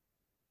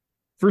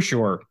 For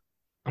sure.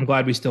 I'm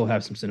glad we still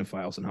have some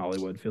cinephiles in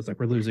Hollywood. Feels like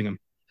we're losing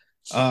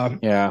them.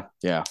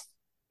 Yeah.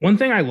 One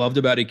thing I loved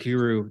about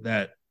Ikiru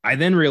that I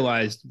then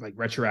realized, like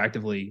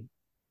retroactively,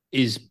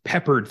 is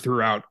peppered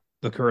throughout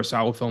the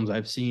Kurosawa films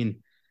I've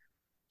seen.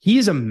 He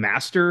is a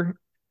master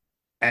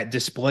at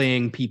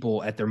displaying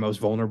people at their most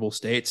vulnerable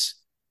states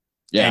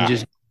and Yeah.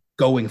 just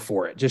going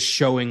for it, just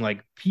showing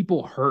like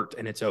people hurt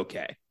and it's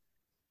okay.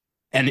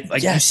 And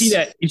like Yes.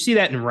 you see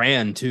that in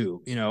Rand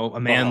too, you know, a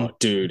man Oh,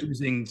 dude.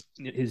 losing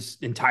his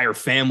entire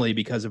family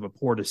because of a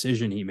poor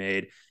decision he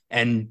made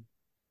and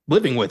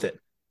living with it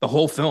the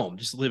whole film,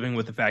 just living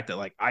with the fact that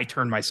like I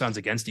turned my sons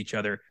against each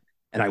other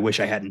and I wish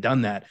I hadn't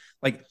done that.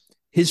 Like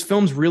his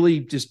films really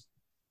just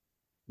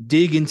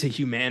dig into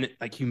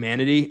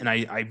humanity, and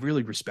I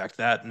really respect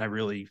that, and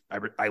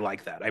I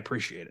like that. I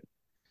appreciate it.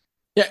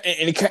 Yeah,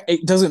 and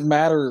it doesn't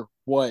matter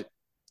what,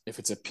 if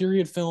it's a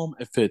period film,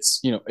 if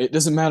it's, it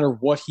doesn't matter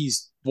what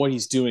he's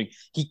doing.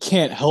 He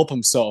can't help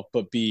himself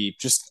but be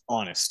just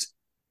honest.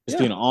 Just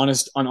Yeah. being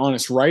an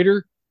honest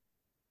writer,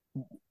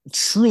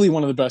 truly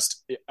one of the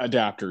best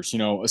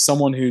adapters.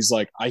 Someone who's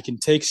like, I can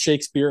take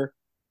Shakespeare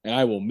and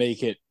I will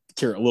make it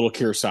a little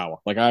Kurosawa.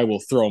 Like I will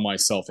throw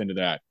myself into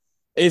that.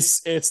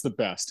 It's the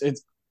best.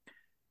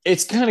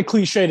 It's kind of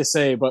cliche to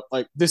say, but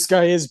like this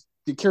guy is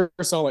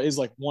Kurosawa is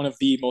like one of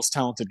the most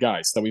talented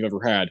guys that we've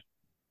ever had,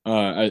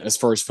 as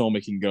far as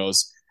filmmaking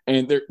goes.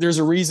 And there's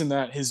a reason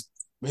that his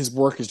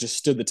work has just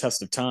stood the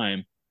test of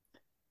time.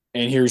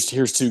 And here's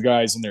two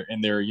guys in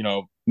their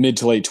mid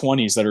to late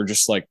 20s that are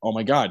just like, oh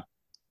my god,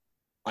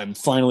 I'm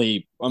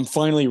finally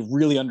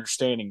really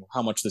understanding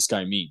how much this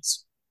guy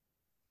means.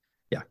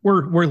 Yeah,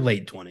 we're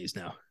late 20s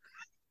now.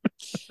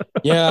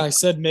 Yeah, I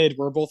said mid.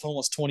 We're both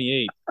almost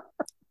 28.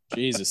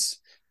 Jesus,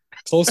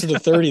 closer to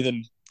 30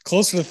 than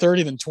closer to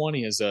 30 than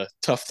 20 is a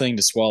tough thing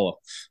to swallow.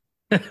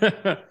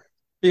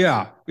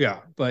 Yeah, yeah,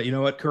 but you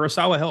know what?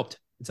 Kurosawa helped.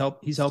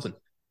 He's helping.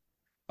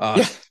 Uh,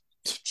 Yeah,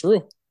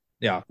 true.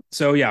 yeah.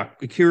 So yeah,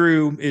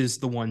 Akira is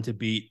the one to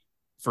beat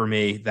for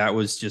me. That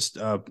was just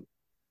an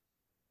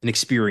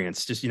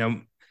experience. Just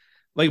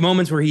like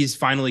moments where he's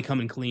finally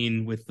coming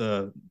clean with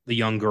the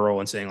young girl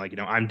and saying like,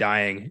 I'm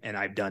dying and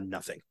I've done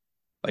nothing.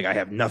 Like I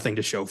have nothing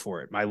to show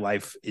for it. My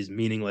life is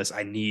meaningless.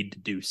 I need to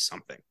do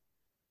something.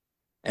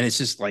 And it's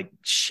just like,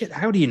 shit,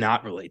 how do you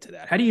not relate to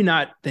that? How do you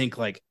not think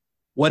like,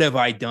 what have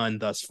I done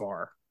thus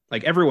far?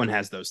 Like everyone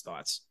has those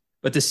thoughts.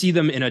 But to see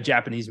them in a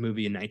Japanese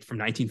movie from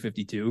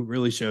 1952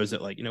 really shows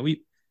that like,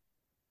 we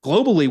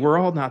globally, we're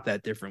all not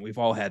that different. We've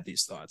all had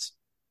these thoughts.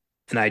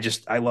 And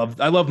I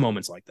love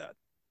moments like that.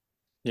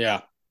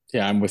 Yeah,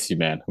 yeah, I'm with you,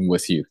 man. I'm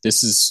with you.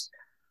 This is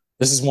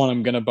one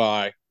I'm gonna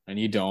buy. I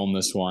need to own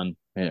this one.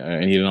 I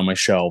need it on my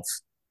shelf,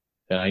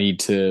 and I need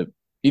to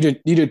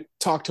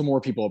talk to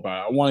more people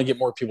about it. I want to get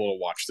more people to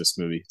watch this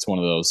movie. It's one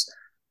of those.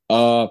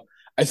 Uh,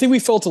 I think we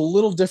felt a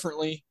little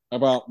differently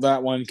about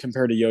that one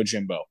compared to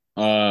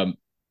Yojimbo.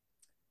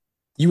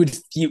 You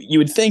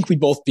would think we'd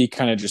both be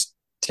kind of just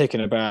taken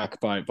aback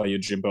by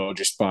Yojimbo,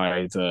 just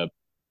by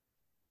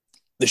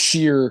the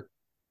sheer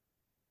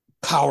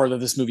power that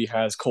this movie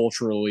has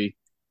culturally.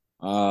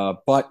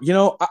 But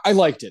I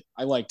liked it.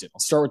 I liked it. I'll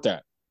start with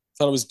that.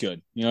 Thought it was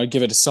good. I'd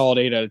give it a solid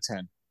 8 out of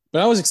 10.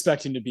 But I was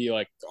expecting to be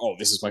like, oh,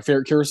 this is my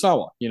favorite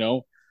Kurosawa.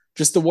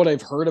 Just what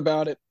I've heard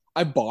about it.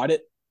 I bought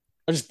it.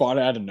 I just bought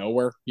it out of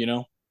nowhere.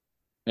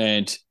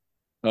 And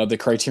the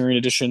Criterion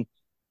edition,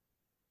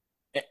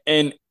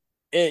 and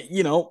I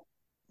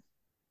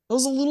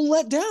was a little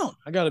let down.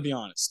 I got to be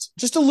honest,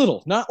 just a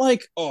little. Not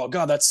like, oh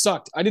god, that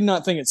sucked. I did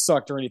not think it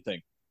sucked or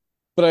anything.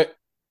 But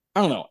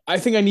I don't know. I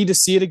think I need to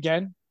see it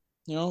again.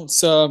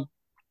 It's a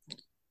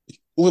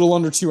little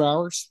under 2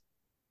 hours.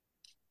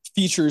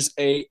 Features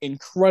a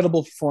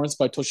incredible performance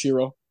by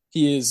Toshiro.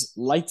 He is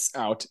lights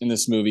out in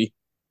this movie.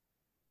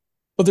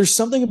 But there's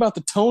something about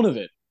the tone of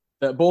it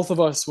that both of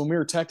us, when we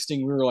were texting,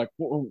 we were like,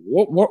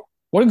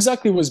 what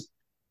exactly was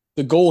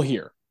the goal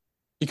here?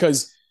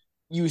 Because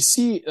you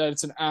see that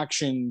it's an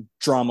action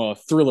drama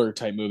thriller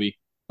type movie,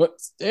 but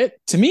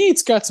to me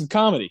it's got some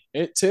comedy.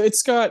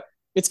 It's got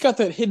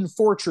that hidden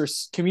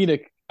fortress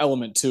comedic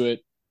element to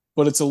it,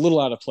 but it's a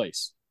little out of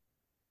place.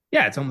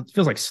 Yeah, it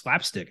feels like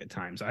slapstick at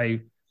times.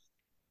 I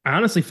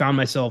honestly found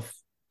myself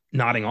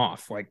nodding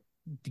off, like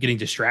getting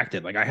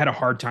distracted. Like I had a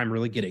hard time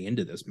really getting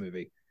into this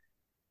movie.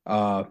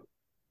 Uh,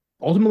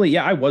 Ultimately,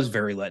 yeah, I was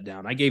very let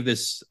down. I gave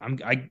this,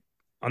 I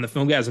on the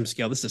Filmgasm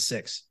scale, this is a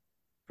 6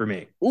 for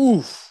me.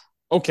 Oof.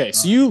 Okay,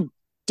 so you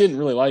didn't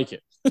really like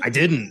it. I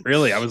didn't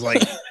really. I was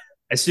like,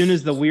 as soon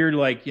as the weird,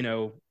 like,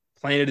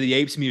 Planet of the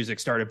Apes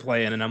music started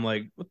playing, and I'm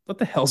like, what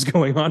the hell's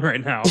going on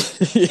right now?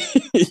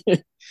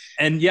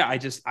 And yeah,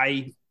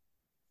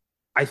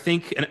 I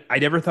think, and I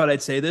never thought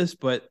I'd say this,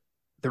 but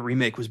the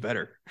remake was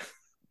better.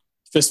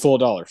 Fistful of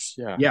dollars.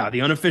 Yeah. Yeah,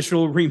 the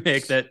unofficial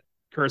remake that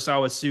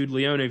Kurosawa sued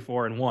Leone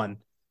for and won.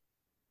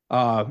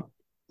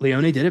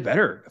 Leone did it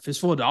better. A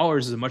Fistful of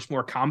Dollars is a much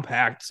more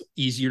compact,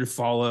 easier to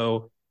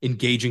follow,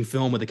 engaging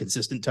film with a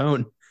consistent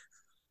tone.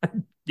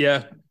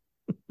 Yeah.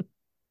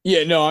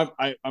 Yeah, no,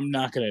 I'm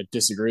not going to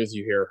disagree with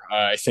you here.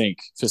 I think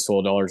Fistful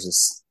of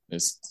Dollars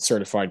is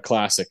certified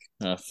classic.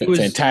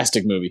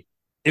 Fantastic movie.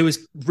 It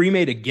was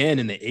remade again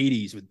in the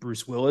 80s with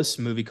Bruce Willis,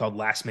 a movie called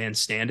Last Man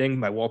Standing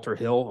by Walter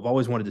Hill. I've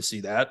always wanted to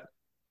see that.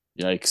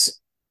 Yikes.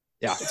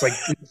 Yeah, it's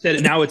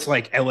like now it's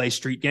like LA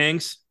street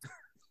gangs.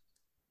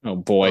 Oh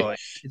boy.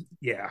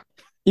 Yeah.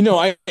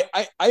 I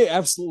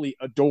absolutely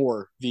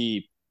adore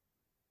the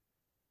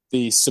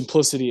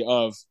simplicity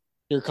of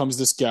here comes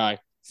this guy,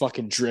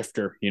 fucking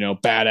drifter,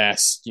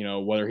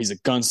 badass, whether he's a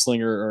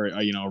gunslinger or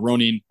a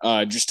Ronin,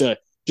 just a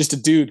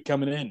dude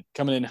coming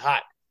in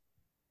hot.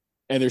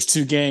 And there's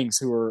two gangs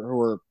who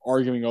are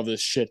arguing over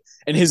this shit,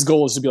 and his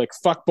goal is to be like,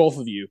 fuck both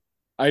of you.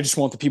 I just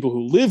want the people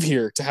who live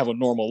here to have a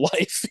normal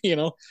life.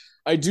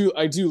 I do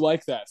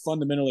like that.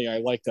 Fundamentally, I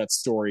like that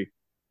story.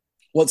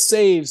 What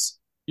saves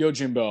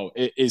Yojimbo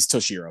is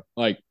Toshiro.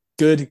 Like,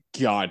 good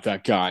God,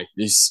 that guy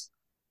is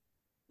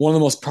one of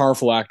the most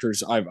powerful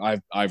actors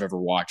I've ever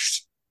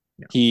watched.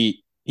 Yeah.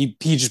 He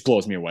just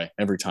blows me away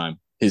every time.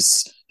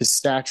 His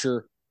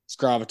stature, his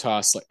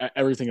gravitas, like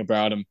everything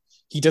about him.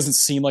 He doesn't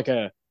seem like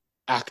a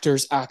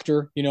actor's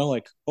actor,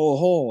 like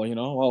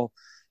well,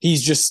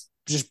 he's just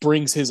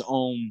brings his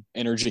own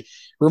energy.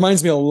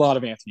 Reminds me a lot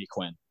of Anthony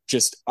Quinn.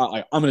 Just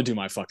I'm gonna do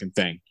my fucking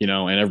thing,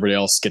 and everybody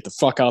else get the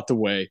fuck out the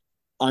way.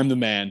 I'm the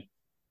man.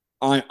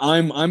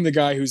 I'm the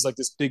guy who's like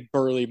this big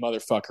burly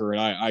motherfucker, and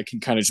I can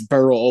kind of just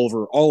barrel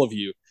over all of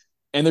you.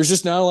 And there's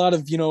just not a lot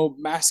of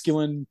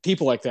masculine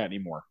people like that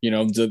anymore.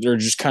 They're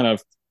just kind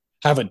of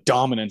have a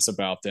dominance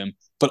about them,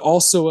 but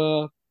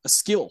also a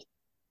skill,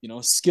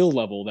 a skill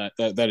level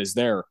that is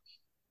there.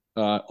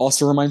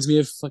 Also reminds me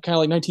of kind of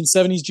like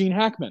 1970s Gene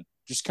Hackman,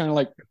 just kind of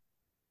like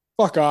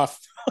fuck off.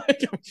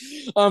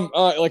 I'm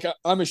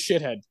a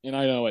shithead and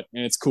I know it,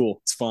 and it's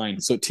cool. It's fine.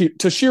 So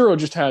Toshiro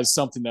just has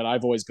something that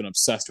I've always been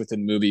obsessed with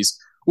in movies,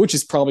 which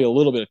is probably a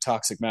little bit of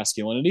toxic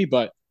masculinity,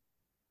 but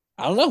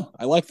I don't know.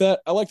 I like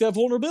that. I like that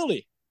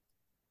vulnerability.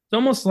 It's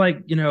almost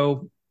like, they're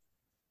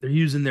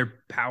using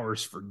their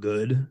powers for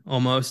good,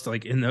 almost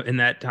like in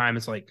that time.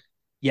 It's like,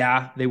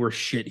 yeah, they were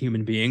shit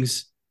human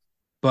beings,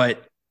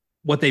 but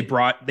what they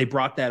brought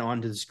that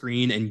onto the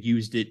screen and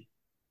used it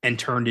and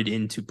turned it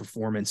into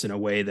performance in a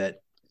way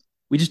that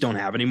we just don't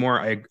have anymore.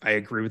 I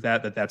agree with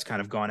that's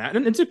kind of gone out,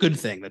 and it's a good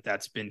thing that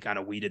that's been kind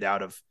of weeded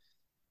out of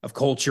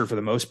culture for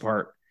the most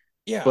part.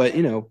 Yeah. But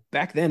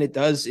back then it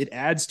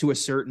adds to a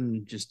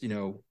certain just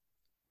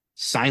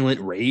silent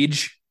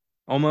rage,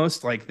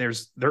 almost like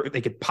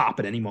they could pop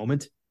at any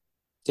moment.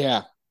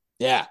 Yeah.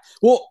 Yeah.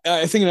 Well,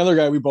 I think another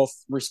guy we both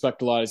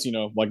respect a lot is,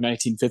 like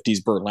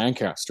 1950s Burt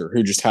Lancaster,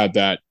 who just had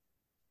that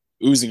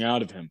oozing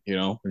out of him,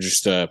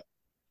 just at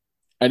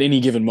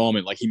any given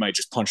moment, like he might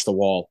just punch the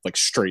wall like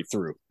straight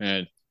through.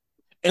 And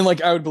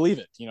like I would believe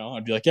it,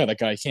 I'd be like, yeah, that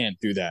guy can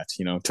do that.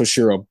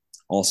 Toshiro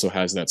also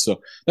has that.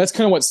 So that's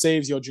kind of what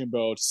saves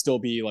Yojimbo to still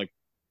be like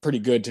pretty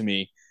good to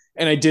me.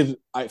 And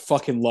I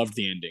fucking loved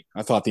the ending.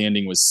 I thought the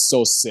ending was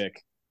so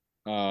sick.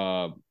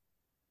 Uh,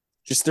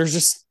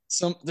 there's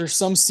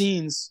some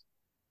scenes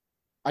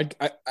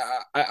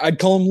I'd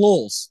call them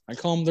lulls. I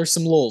call them there's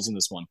some lulls in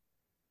this one.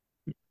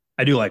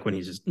 I do like when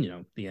he's just,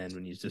 the end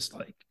when he's just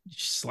like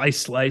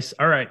slice.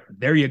 All right,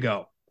 there you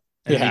go.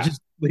 And yeah. he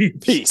just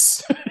leaves.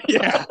 Peace.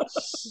 Yeah.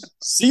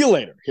 See you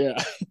later.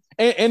 Yeah.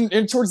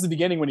 And towards the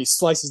beginning when he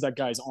slices that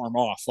guy's arm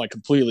off like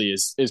completely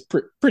is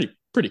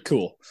pretty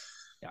cool.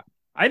 Yeah.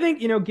 I think,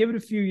 give it a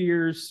few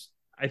years.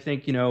 I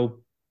think,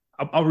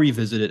 I'll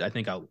revisit it. I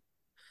think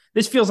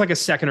this feels like a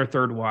second or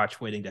third watch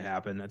waiting to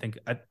happen. I think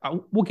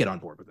we'll get on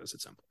board with this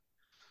at some point.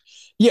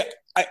 Yeah,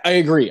 I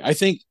agree. I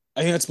think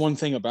that's one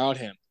thing about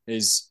him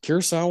is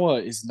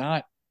Kurosawa is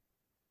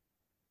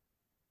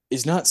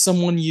not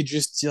someone you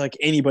just like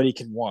anybody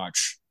can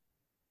watch.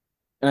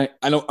 And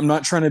I'm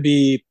not trying to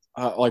be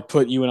like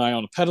put you and I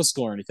on a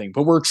pedestal or anything,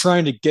 but we're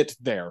trying to get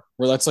there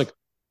where that's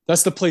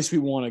the place we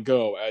want to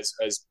go as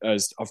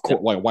of course,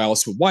 like why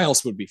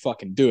else would we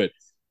fucking do it?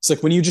 It's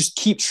like when you just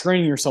keep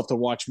training yourself to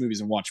watch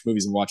movies and watch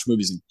movies and watch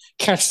movies and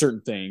catch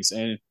certain things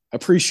and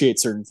appreciate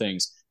certain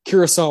things.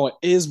 Kurosawa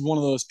is one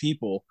of those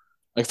people.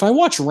 Like if I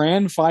watch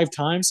Ran 5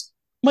 times,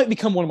 it might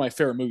become one of my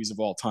favorite movies of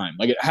all time.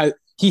 Like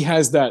he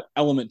has that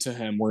element to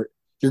him where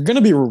you're going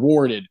to be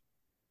rewarded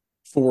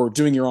for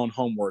doing your own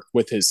homework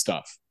with his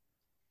stuff.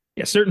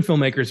 Yeah, certain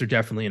filmmakers are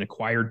definitely an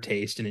acquired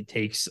taste, and it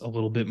takes a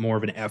little bit more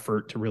of an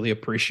effort to really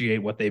appreciate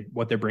what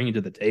they're bringing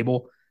to the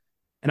table.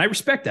 And I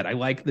respect that. I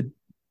like the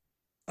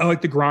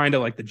grind. I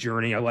like the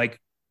journey. I like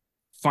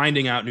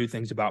finding out new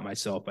things about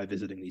myself by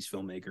visiting these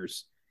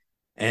filmmakers.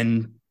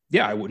 And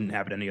yeah, I wouldn't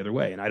have it any other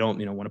way. And I don't,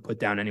 want to put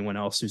down anyone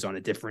else who's on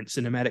a different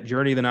cinematic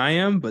journey than I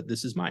am, but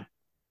this is mine.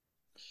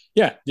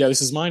 Yeah,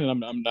 this is mine,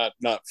 and I'm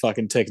not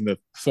fucking taking the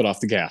foot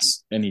off the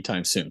gas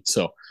anytime soon.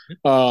 So,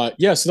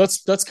 yeah, so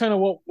that's kind of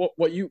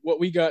what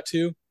we got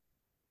to.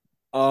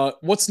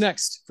 What's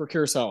next for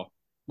Kurosawa?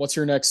 What's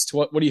your next?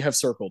 What do you have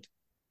circled?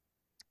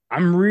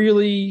 I'm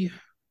really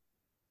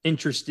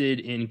interested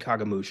in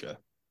Kagemusha.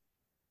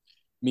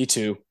 Me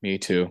too.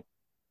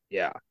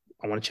 Yeah,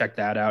 I want to check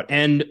that out.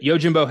 And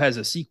Yojimbo has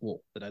a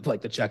sequel that I'd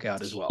like to check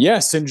out as well. Yeah,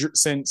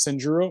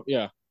 Senjuro.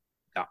 Yeah.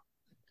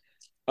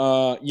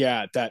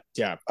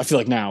 Yeah. I feel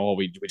like now, well,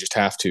 we just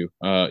have to. You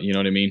know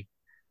what I mean?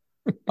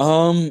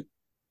 um,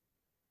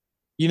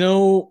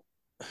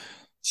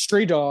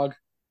 Stray Dog.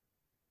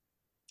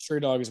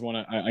 Stray Dog is one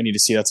I need to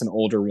see. That's an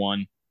older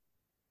one.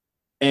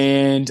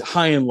 And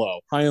High and Low.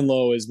 High and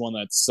Low is one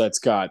that's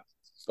got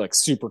like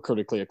super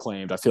critically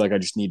acclaimed. I feel like I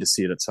just need to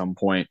see it at some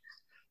point.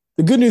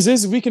 The good news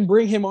is we can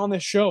bring him on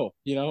this show,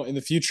 in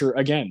the future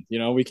again.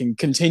 We can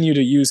continue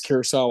to use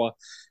Kurosawa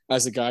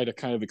as a guy to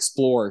kind of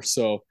explore.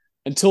 So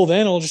until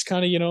then, I'll just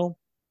kind of,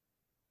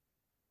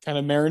 kind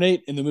of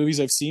marinate in the movies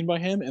I've seen by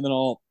him, and then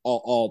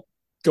I'll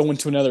go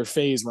into another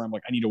phase where I'm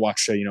like, I need to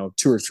watch,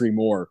 two or three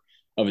more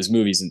of his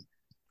movies, and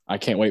I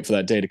can't wait for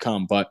that day to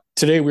come. But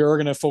today we are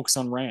going to focus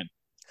on Ran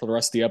for the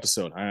rest of the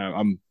episode.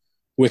 I'm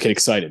wicked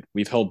excited.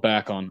 We've held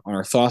back on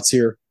our thoughts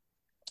here.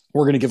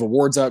 We're going to give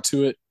awards out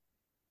to it.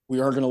 We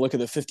are going to look at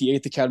the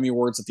 58th Academy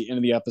Awards at the end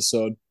of the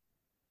episode.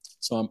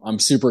 So I'm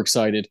super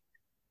excited.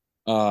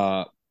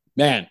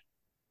 Man,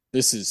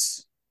 this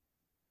is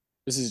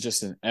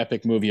just an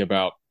epic movie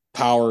about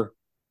power,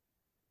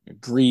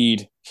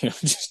 greed,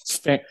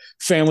 just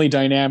family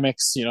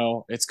dynamics.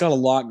 It's got a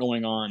lot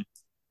going on.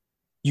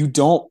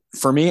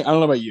 For me, I don't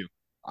know about you.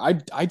 I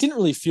didn't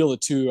really feel the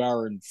 2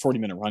 hour and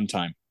 40-minute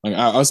runtime. Like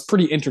I was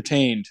pretty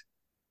entertained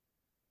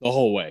the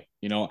whole way.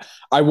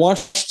 I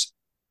watched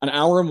an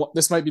hour, and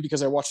this might be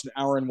because I watched an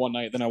hour in one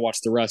night, then I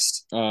watched the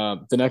rest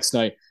the next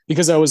night,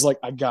 because I was like,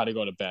 I gotta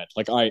go to bed.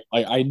 Like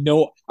I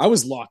know I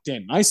was locked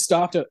in. I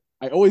stopped at.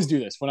 I always do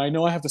this when I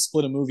know I have to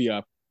split a movie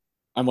up.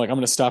 I'm like, I'm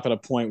gonna stop at a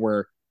point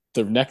where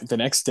the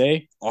next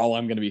day, all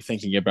I'm gonna be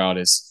thinking about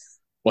is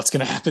what's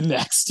gonna happen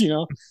next.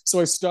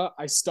 So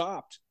I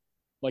stopped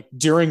like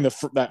during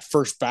that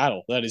first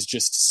battle that is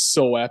just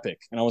so epic,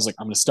 and I was like,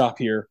 I'm gonna stop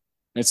here.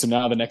 And so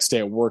now the next day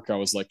at work, I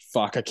was like,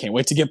 fuck, I can't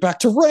wait to get back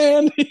to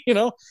Rand,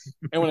 And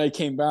when I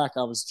came back,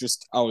 I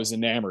was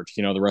enamored,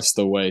 the rest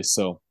of the way.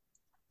 So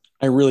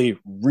I really,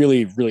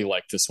 really, really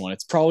like this one.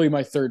 It's probably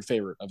my third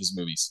favorite of his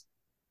movies.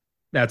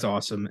 That's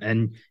awesome.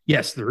 And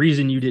yes, the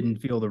reason you didn't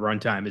feel the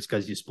runtime is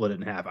because you split it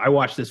in half. I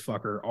watched this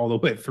fucker all the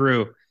way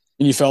through.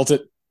 And you felt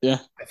it? Yeah.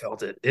 I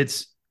felt it.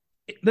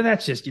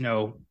 That's just,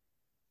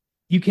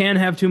 you can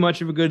have too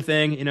much of a good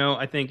thing.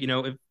 I think,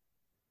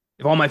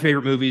 if all my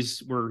favorite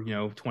movies were,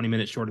 20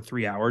 minutes short of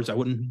 3 hours, I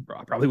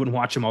probably wouldn't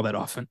watch them all that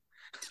often.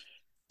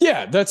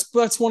 Yeah, that's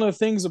one of the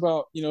things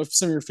about, if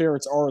some of your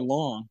favorites are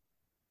long,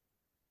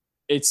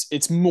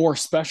 it's more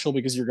special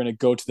because you're going to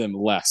go to them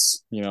less,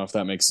 if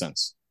that makes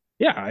sense.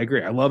 Yeah, I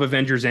agree. I love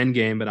Avengers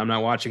Endgame, but I'm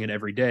not watching it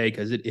every day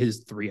because it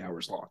is 3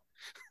 hours long.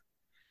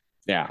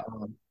 Yeah,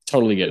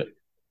 totally get it.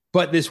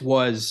 But this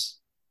was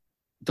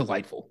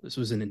delightful. This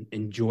was an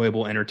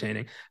enjoyable,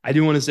 entertaining. I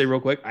do want to say real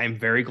quick, I am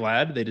very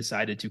glad they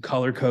decided to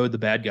color code the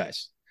bad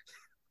guys.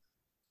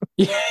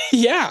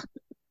 Yeah.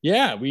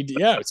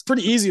 It's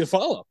pretty easy to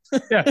follow.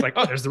 Yeah, it's like,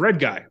 oh, there's the red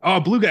guy. Oh,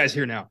 blue guy's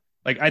here now.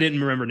 Like I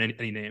didn't remember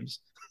any names.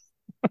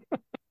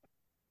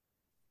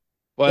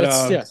 But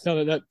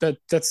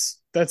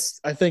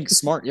that's I think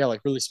smart. Yeah, like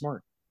really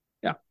smart.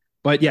 Yeah,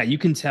 but yeah, you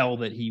can tell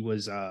that he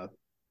was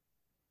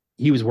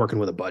working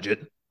with a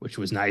budget, which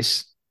was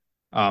nice.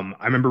 I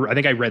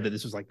think I read that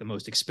this was like the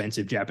most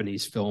expensive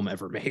Japanese film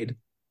ever made.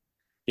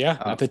 Yeah,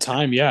 at the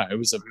time, yeah, it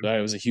was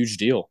a huge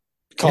deal.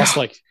 It cost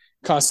like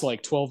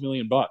 $12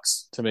 million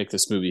to make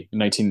this movie in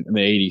the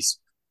 80s.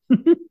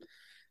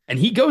 And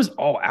he goes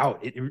all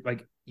out.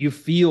 Like you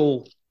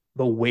feel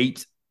the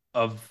weight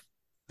of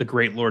the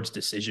Great Lord's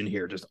decision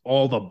here, just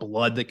all the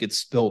blood that gets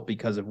spilt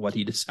because of what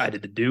he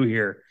decided to do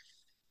here.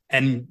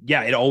 And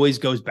yeah, it always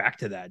goes back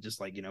to that. Just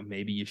like,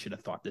 maybe you should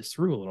have thought this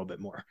through a little bit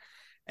more.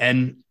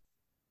 And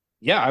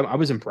yeah, I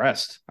was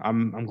impressed.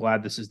 I'm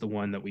glad this is the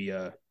one that we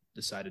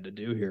decided to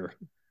do here.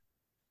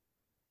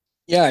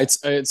 Yeah,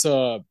 it's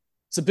a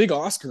big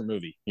Oscar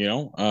movie,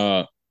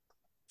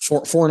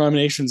 four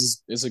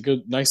nominations is a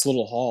good, nice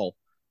little haul.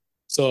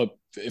 So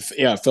it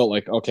felt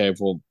like, okay,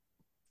 well,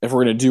 if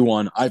we're gonna do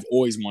one, I've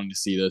always wanted to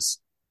see this.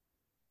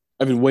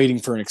 I've been waiting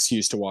for an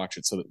excuse to watch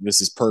it, so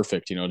this is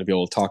perfect, to be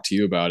able to talk to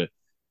you about it.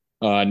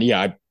 And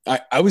yeah,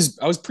 I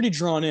was pretty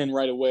drawn in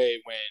right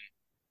away when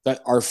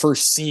that our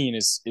first scene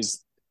is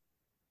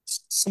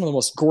some of the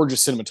most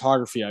gorgeous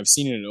cinematography I've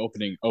seen in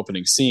an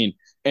opening scene,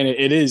 and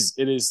it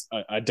is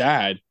a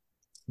dad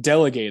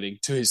delegating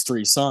to his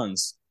three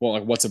sons, well,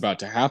 like what's about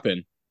to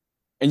happen,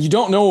 and you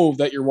don't know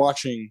that you're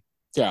watching,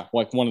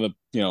 like one of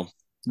the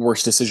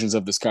worst decisions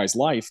of this guy's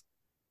life.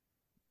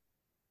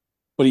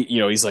 But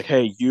he's like,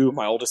 hey, you,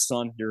 my oldest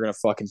son, you're gonna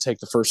fucking take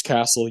the first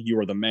castle. You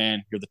are the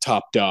man. You're the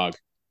top dog.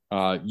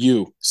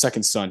 You,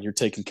 second son, you're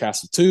taking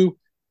castle two.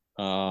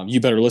 You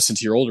better listen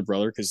to your older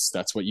brother because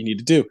that's what you need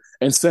to do.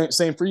 And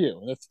same for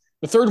you.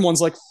 The third one's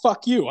like,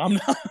 fuck you. I'm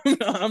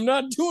I'm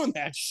not doing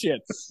that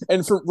shit.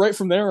 And right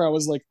from there, I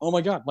was like, oh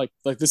my god, like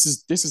this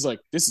is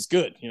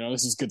good.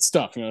 This is good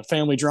stuff.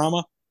 Family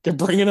drama, can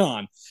bring it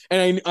on.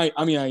 And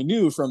I mean, I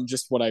knew from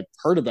just what I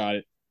heard about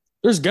it,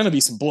 there's gonna be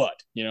some blood.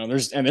 There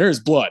is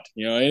blood.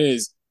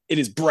 It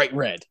is bright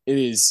red. It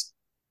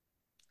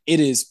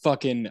is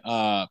fucking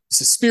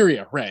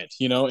Suspiria red.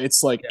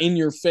 It's like in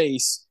your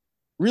face,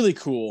 really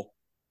cool.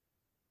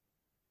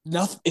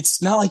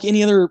 It's not like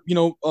any other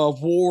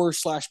war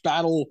 /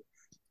 battle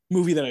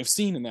movie that I've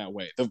seen in that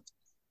way.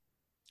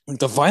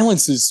 The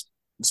violence is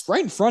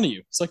right in front of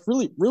you. It's like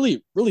really,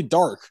 really, really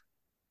dark,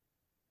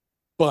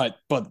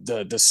 but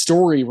the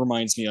story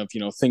reminds me of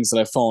things that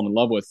I've fallen in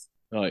love with,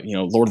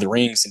 Lord of the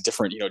Rings and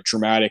different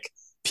dramatic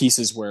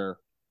pieces where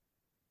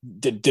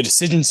the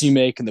decisions you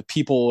make and the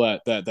people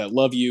that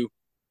love you,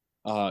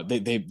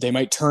 they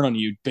might turn on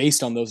you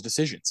based on those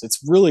decisions. It's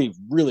really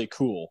really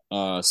cool.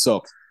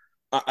 So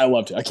I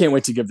loved it. I can't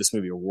wait to give this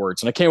movie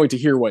awards, and I can't wait to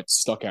hear what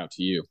stuck out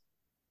to you.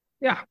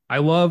 Yeah, I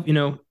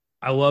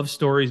love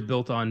stories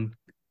built on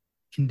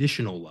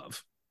conditional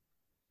love,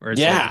 where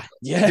it's like Yeah,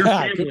 your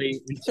yeah, good. family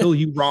until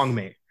you wrong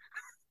me.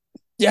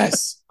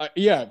 Yes,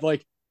 yeah.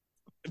 Like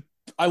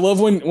I love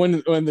when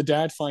the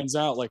dad finds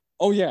out, like,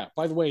 oh yeah,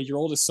 by the way, your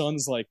oldest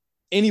son's like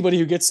anybody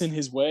who gets in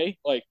his way,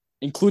 like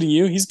including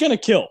you, he's gonna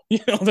kill.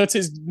 That's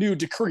his new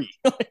decree.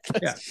 Like,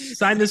 Yeah,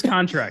 sign this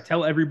contract.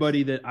 Tell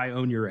everybody that I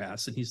own your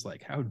ass. And he's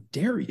like, "How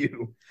dare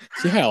you?"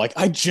 yeah, like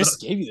I But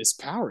just gave you this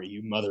power,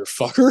 you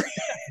motherfucker.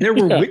 there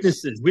were Yeah.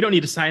 witnesses. We don't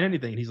need to sign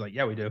anything. And he's like,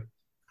 "Yeah, we do."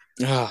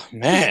 Oh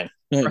man,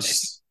 Right.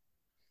 just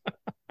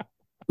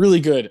really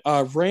good.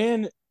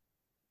 Ran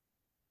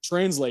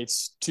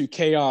translates to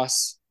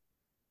chaos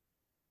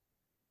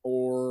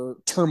or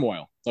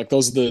turmoil. Like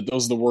those are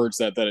the words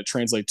that it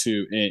translates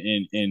to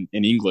in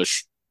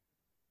English.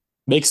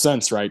 Makes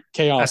sense, right? That's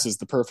Chaos is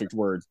the perfect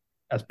word.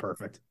 that's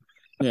perfect.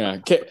 Yeah.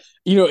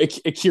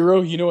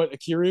 Akira, you know what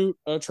Akira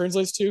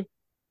translates to?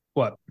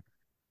 What?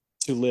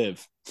 To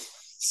live.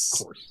 Of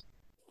course.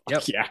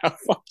 Fuck Yep. yeah.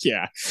 Fuck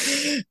yeah.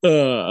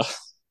 Uh,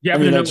 You I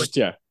happen mean, to know that what just,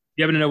 yeah.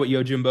 you happen to know what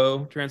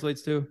Yojimbo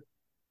translates to?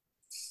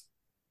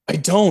 I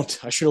don't.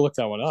 I should have looked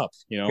that one up.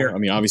 I Here,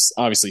 mean,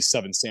 obviously,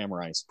 Seven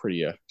Samurai is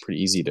pretty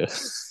easy to.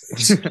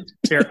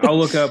 here. I'll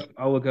look up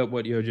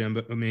what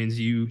Yojimbo means.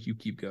 You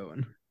keep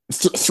going.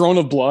 Throne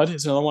of Blood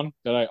is another one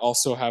that I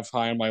also have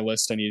high on my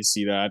list. I need to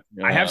see that.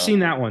 I have seen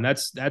that one.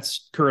 That's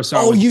Oh,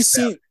 Kurosawa. you've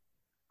seen.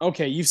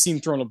 Okay, you've seen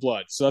Throne of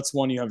Blood, so that's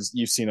one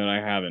you've seen that I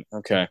haven't.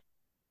 Okay.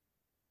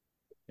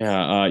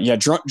 Yeah,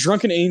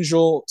 Drunken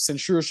Angel,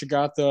 Senshuro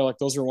Shigata, like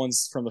those are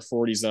ones from the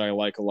 40s that I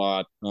like a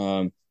lot.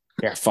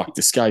 Yeah, fuck,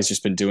 this guy's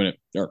just been doing it,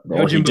 or he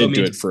Yojimbo did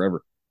do means it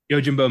forever.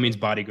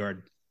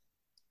 bodyguard.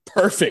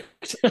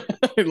 Perfect.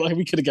 Like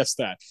we could have guessed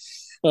that.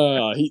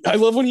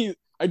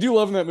 I do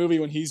love in that movie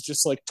when he's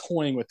just like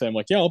toying with them,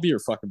 like, yeah, I'll be your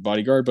fucking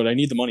bodyguard, but I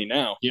need the money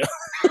now.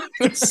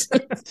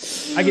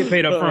 I get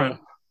paid up uh, front.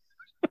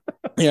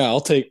 yeah,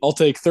 I'll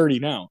take 30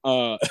 now.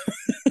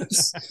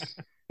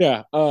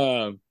 Yeah,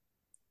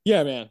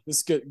 yeah, man,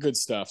 this is good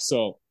stuff.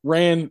 So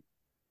Ran,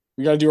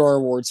 we got to do our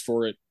awards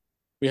for it.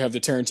 We have the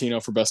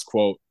Tarantino for best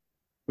quote.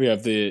 We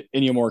have the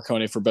Ennio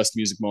Morricone for best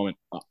music moment.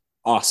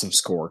 Awesome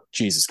score.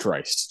 Jesus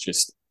Christ,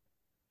 just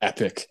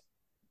epic.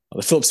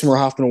 The Philip Seymour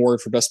Hoffman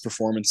Award for best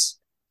performance.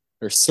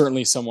 There's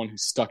certainly someone who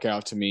stuck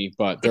out to me,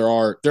 but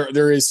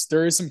there is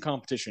some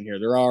competition here.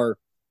 There are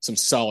some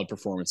solid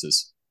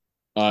performances,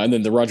 and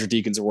then the Roger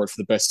Deakins Award for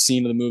the best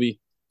scene of the movie,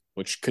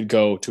 which could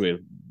go to a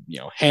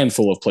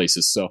handful of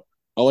places. So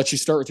I'll let you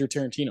start with your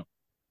Tarantino.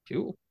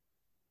 Cool.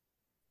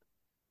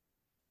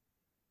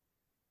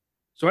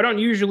 So I don't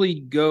usually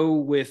go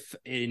with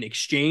an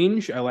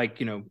exchange. I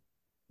like,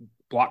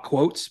 block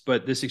quotes,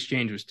 but this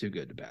exchange was too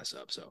good to pass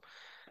up. So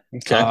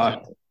Okay.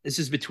 this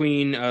is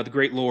between the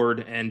Great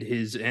Lord and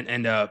his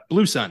and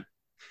Blue Sun.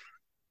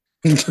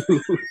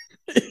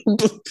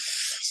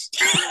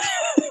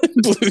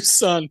 Blue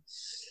Sun.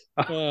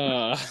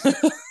 Uh,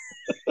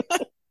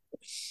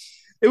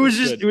 It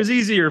was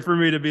easier for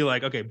me to be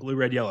like, okay, blue,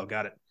 red, yellow,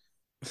 got it.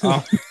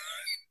 Um,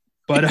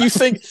 but you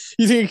think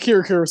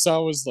Akira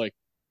Kurosawa was like,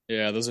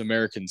 yeah, those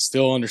Americans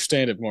still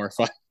understand it more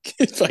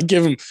if I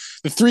give them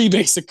the three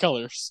basic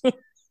colors.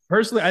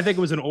 personally, I think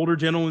it was an older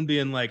gentleman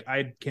being like,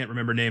 I can't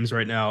remember names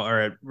right now. All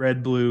right,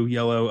 red, blue,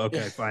 yellow.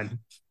 Okay, fine.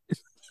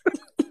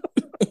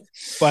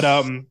 But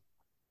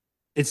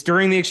it's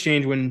during the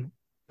exchange when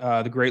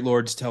the Great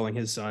Lord's telling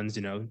his sons,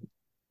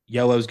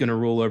 yellow's going to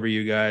rule over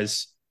you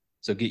guys,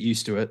 so get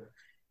used to it.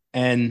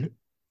 And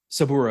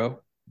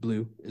Saburo,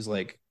 blue, is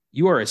like,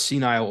 you are a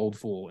senile old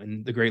fool.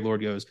 And the Great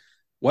Lord goes,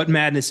 what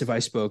madness have I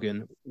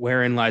spoken?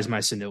 Wherein lies my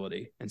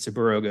senility? And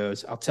Saburo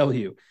goes, I'll tell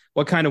you.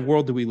 What kind of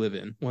world do we live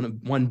in?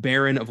 One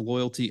barren of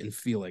loyalty and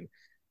feeling.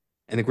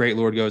 And the Great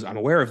Lord goes, I'm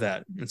aware of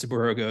that. And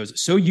Saburo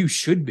goes, so you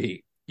should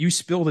be. You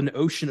spilled an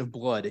ocean of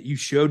blood. You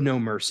showed no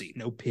mercy,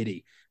 no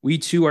pity. We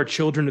too are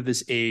children of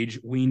this age,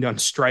 weaned on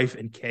strife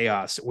and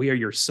chaos. We are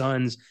your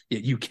sons,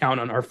 yet you count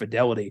on our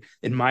fidelity.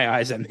 In my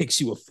eyes, that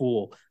makes you a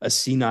fool, a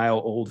senile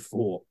old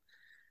fool.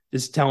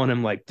 Just telling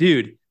him, like,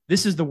 dude,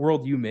 this is the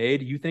world you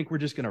made. You think we're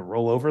just going to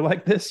roll over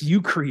like this?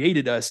 You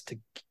created us to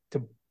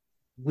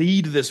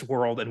lead this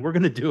world, and we're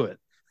going to do it.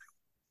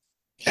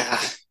 Yeah.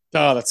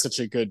 Oh, that's such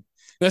a good.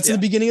 That's Yeah. in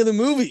the beginning of the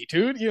movie,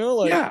 dude.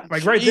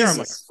 Like right there, I'm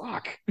like, Jesus.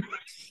 fuck.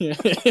 Yeah.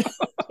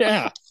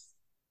 Yeah.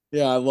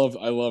 Yeah, I love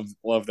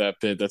that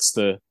bit. That's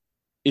the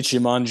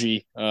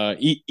Ichimonji,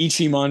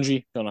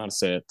 Ichimonji. Don't know how to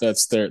say it.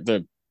 That's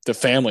the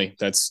family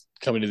that's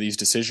coming to these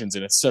decisions,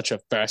 and it's such a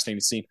fascinating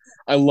scene.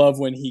 I love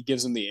when he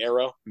gives them the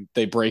arrow,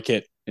 they break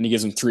it, and he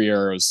gives them three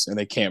arrows, and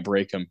they can't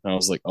break them. And I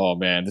was like, oh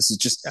man, this is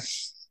just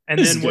And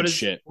this is then good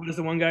shit. what does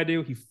the one guy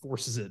do? He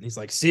forces it, and he's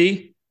like,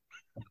 see,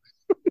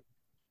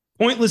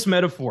 Pointless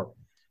metaphor.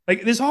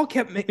 Like this all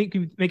kept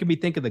making me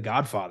think of The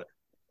Godfather.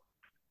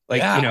 Like,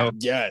 Yeah.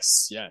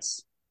 Yes.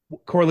 Yes.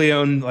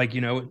 Corleone, like,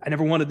 I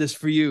never wanted this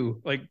for you.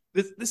 Like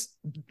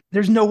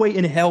there's no way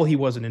in hell he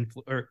wasn't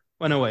or,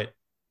 oh, no, wait.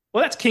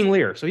 Well, that's King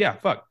Lear. So yeah,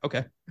 fuck. Okay.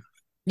 I was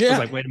Yeah.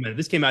 like, wait a minute.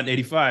 This came out in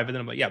 85. And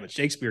then I'm like, yeah, but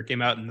Shakespeare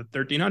came out in the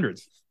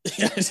 1300s.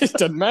 Yeah. It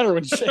doesn't matter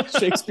when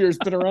Shakespeare's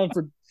been around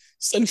for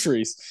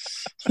centuries.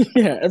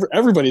 Yeah.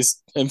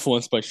 Everybody's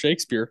influenced by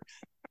Shakespeare.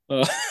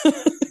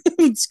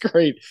 It's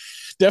great.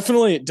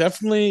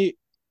 Definitely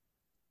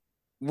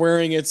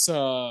wearing its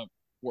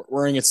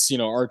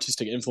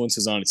artistic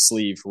influences on its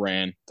sleeve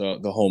ran the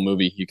whole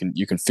movie. You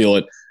can feel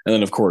it. And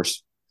then of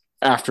course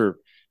after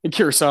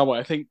Kurosawa,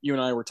 I think you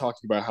and I were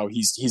talking about how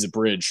he's a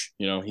bridge.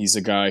 He's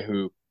a guy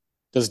who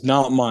does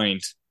not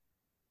mind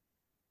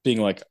being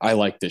like, I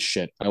like this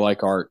shit. I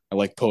like art. I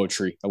like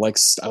poetry. I like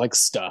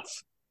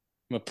stuff.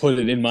 I'm gonna put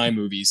it in my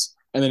movies.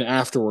 And then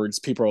afterwards,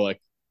 people are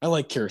like, I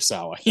like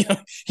Kurosawa. He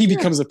Yeah.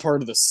 becomes a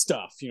part of the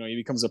stuff. He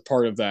becomes a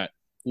part of that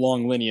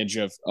long lineage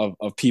of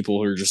people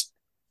who are just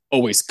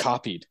always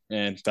copied,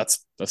 and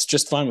that's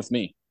just fine with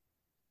me.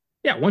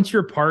 Yeah. Once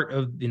you're part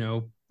of,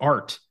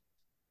 art,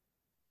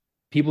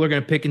 people are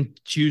going to pick and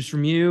choose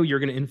from you. You're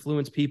going to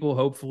influence people,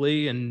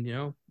 hopefully.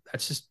 And,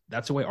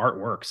 that's the way art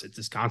works. It's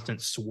this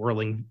constant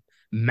swirling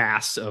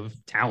mass of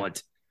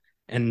talent.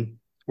 And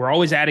we're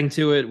always adding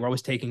to it. We're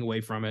always taking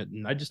away from it.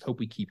 And I just hope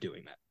we keep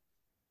doing that.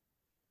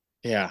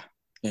 Yeah,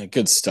 yeah,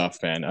 good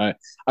stuff, man.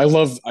 I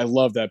love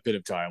that bit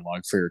of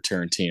dialogue for your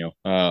Tarantino.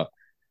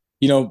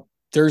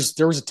 There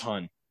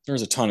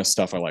was a ton of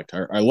stuff I liked.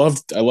 I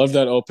loved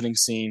that opening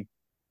scene.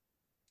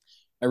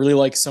 I really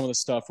like some of the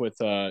stuff with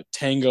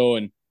Tango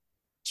and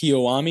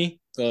Kiyoami,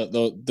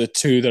 the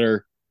two that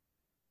are,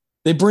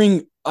 they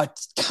bring a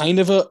kind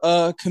of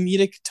a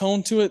comedic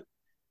tone to it,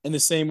 in the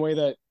same way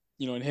that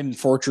in Hidden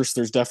Fortress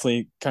there's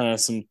definitely kind of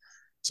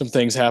some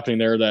things happening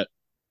there, that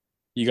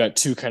you got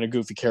two kind of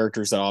goofy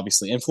characters that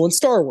obviously influenced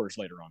Star Wars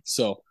later on.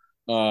 So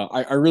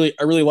I really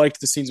liked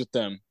the scenes with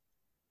them.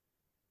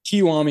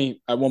 Kiyoami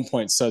at one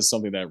point says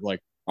something that, like,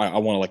 I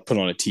want to like put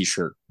on a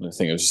T-shirt. I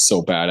think it was just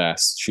so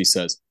badass. She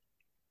says,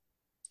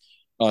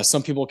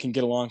 "Some people can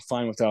get along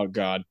fine without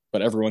God,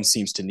 but everyone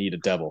seems to need a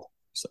devil."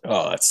 It's like,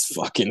 oh, that's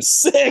fucking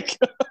sick.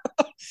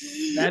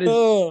 That is,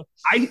 Oh,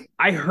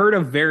 I heard a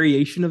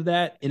variation of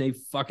that in a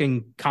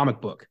fucking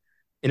comic book,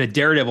 in a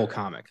Daredevil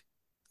comic.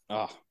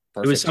 oh, It was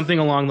perfect. something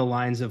along the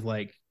lines of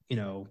like,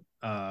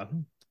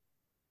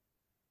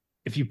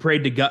 if you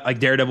prayed to God, like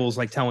Daredevil's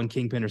like telling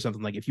Kingpin or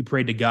something, like, if you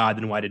prayed to God,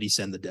 then why did he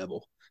send the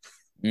devil?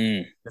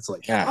 Mm, It's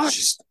like, yeah, it's fuck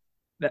just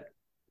that.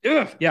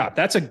 Ugh, yeah,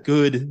 that's a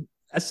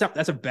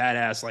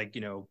badass, like,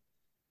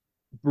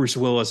 Bruce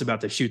Willis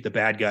about to shoot the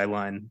bad guy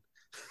line.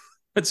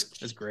 That's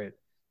great.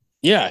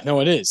 yeah,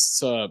 no, it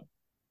is.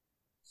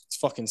 It's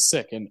fucking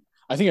sick. And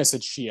I think I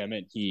said she, I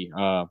meant he.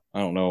 I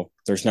don't know.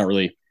 There's not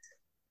really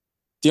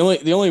the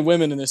only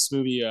women in this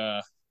movie.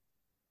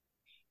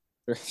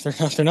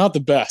 They're not the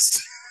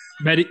best.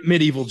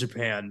 Medieval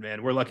Japan,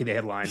 man. We're lucky they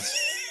had lines.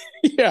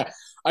 Yeah,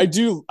 I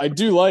do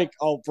like.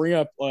 I'll bring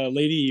up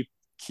Lady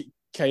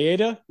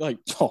Kaeda. Like,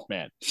 oh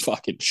man,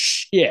 fucking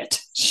shit.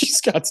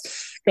 She's got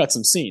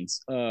some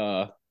scenes.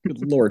 Good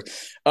lord.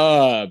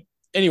 Uh,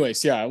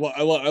 anyways, yeah, I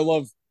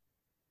love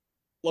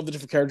the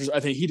different characters. I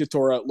think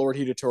Lord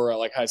Hidatora,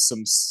 like, has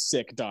some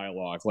sick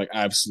dialogue, like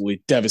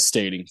absolutely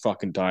devastating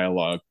fucking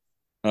dialogue.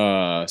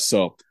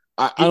 So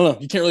I The, don't know.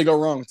 You can't really go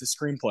wrong with the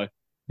screenplay.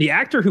 the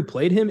actor who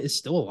played him is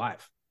still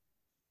alive.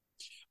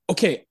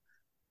 Okay,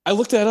 I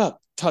looked that up.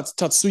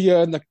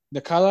 Tatsuya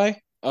Nakalai.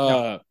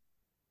 Yep.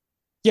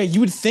 Yeah,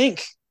 you'd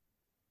think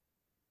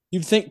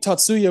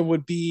Tatsuya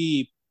would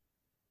be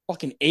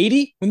fucking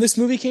 80 when this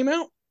movie came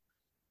out.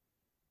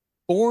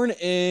 Born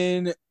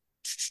in,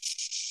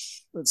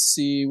 let's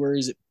see, where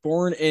is it?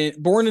 Born in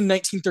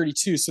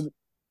 1932, so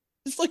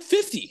it's like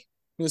 50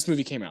 when this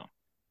movie came out.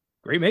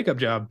 Great makeup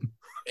job.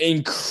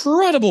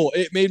 Incredible!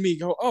 It made me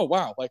go, oh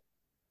wow, like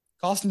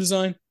costume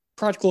design,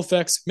 practical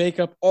effects,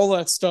 makeup, all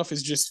that stuff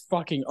is just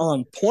fucking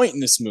on point in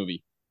this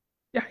movie.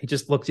 Yeah, he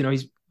just looks,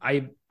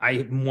 I'm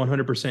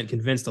 100%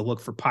 convinced the look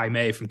for Pai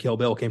Mei from Kill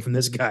Bill came from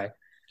this guy.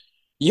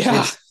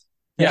 Yeah, It's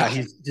Yeah, yeah,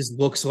 he just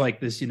looks like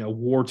this,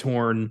 war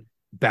torn,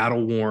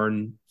 battle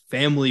worn,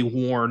 family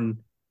worn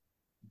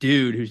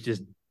dude who's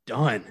just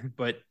done,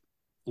 but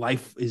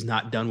life is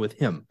not done with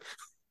him.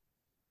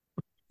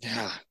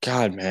 yeah.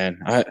 God, man,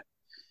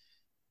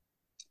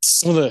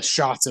 some of the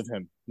shots of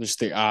him, just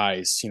the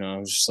eyes, I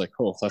was just like,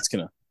 oh, it's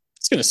gonna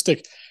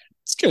stick,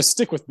 it's gonna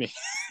stick with me.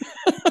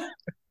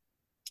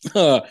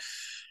 Uh,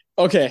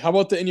 okay, how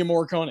about the Ennio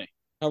Morricone?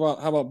 How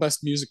about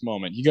best music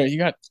moment? You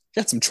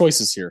got some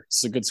choices here. This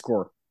is a good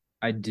score.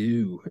 I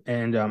do.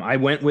 And I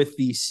went with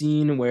the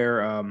scene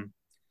where I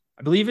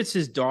believe it's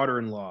his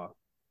daughter-in-law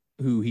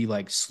who he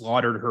like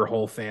slaughtered her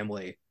whole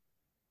family.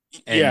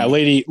 Yeah, And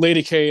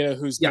Lady Kaya,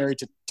 who's yeah, married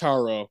to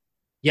Taro,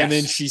 and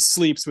then yes. she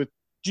sleeps with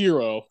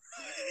Jiro.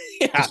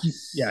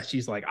 Yeah,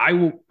 She's like,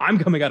 I'm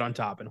coming out on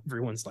top. And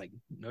everyone's like,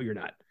 no, you're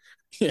not.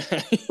 yeah,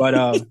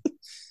 But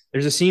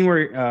there's a scene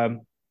where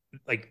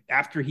like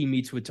after he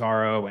meets with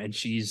Taro and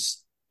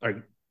she's like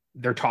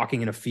they're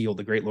talking in a field,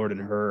 the Great Lord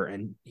and her,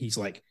 and he's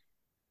like,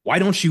 "Why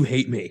don't you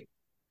hate me?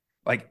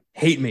 Like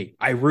hate me.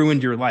 I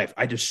ruined your life.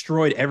 I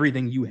destroyed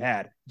everything you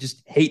had.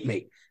 Just hate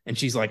me." And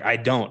she's like, "I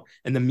don't."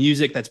 And the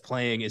music that's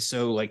playing is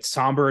so like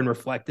somber and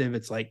reflective.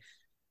 It's like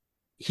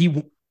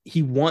he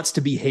he wants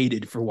to be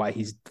hated for what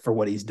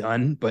he's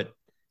done, but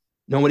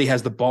nobody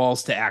has the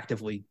balls to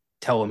actively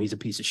tell him he's a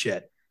piece of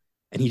shit.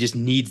 And he just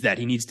needs that.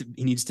 He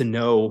needs to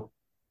know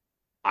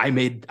I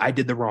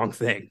did the wrong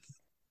thing.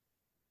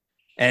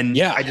 And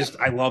Yeah,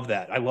 I love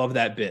that. I love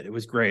that bit. It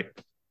was great.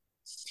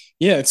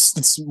 yeah,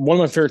 it's one of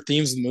my favorite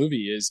themes of the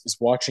movie is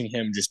watching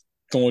him just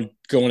going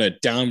a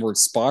downward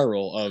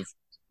spiral of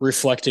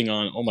reflecting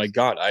on, oh my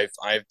god,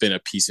 I've been a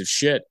piece of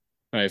shit.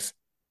 I've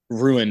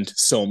ruined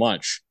so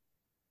much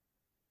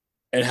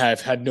and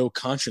have had no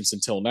conscience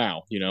until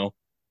now, Yeah.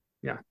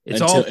 It's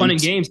all until fun and and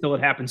games till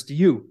it happens to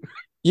you.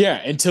 yeah,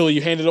 until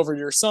you hand it over to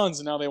your sons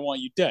and now they want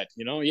you dead,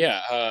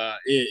 yeah,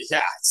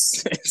 yeah,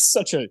 it's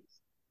such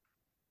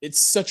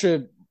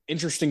a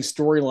interesting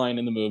storyline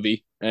in the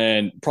movie,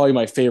 and probably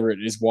my favorite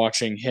is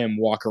watching him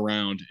walk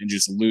around and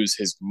just lose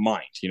his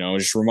mind. It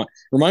just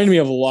reminded me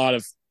of a lot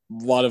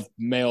of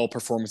male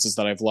performances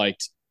that I've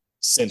liked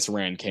since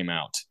Rand came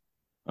out.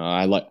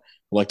 I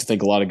like to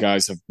think a lot of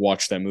guys have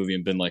watched that movie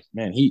and been like,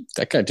 man,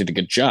 that guy did a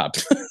good job.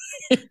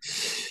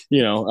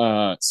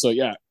 So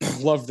yeah,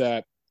 love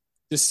that.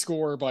 This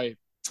score by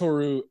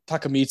Toru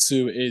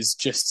Takamitsu is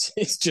just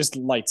it's just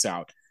lights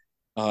out.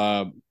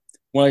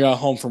 When I got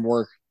home from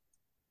work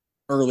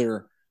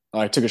earlier,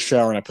 I took a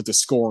shower and I put the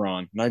score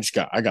on, and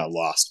I got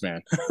lost,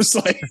 man. I was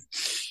like,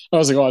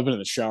 oh, I've been in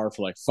the shower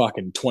for like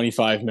fucking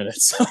 25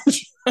 minutes.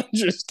 I'm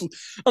just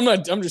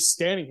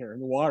standing here in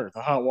the water.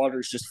 The hot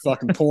water is just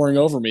fucking pouring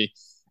over me,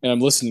 and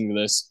I'm listening to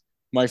this.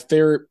 My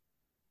favorite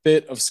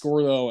bit of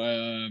score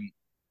though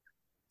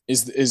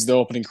is the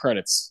opening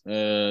credits.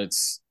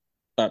 It's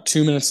about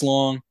 2 minutes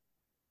long.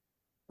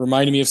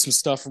 Reminded me of some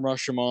stuff from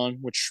Rashomon,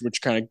 which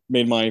kind of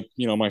made my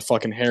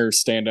fucking hair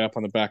stand up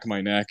on the back of my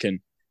neck,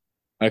 and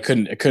I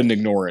couldn't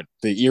ignore it.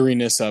 The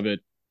eeriness of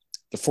it,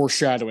 the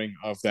foreshadowing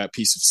of that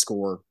piece of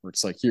score, where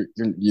it's like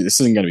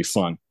this isn't gonna be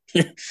fun.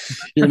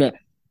 you're not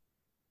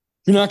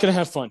you're not gonna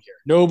have fun here.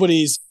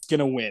 Nobody's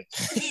gonna win.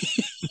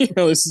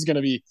 This is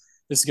gonna be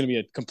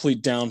a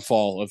complete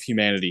downfall of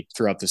humanity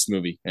throughout this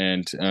movie.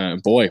 And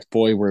boy,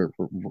 were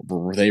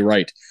they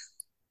right.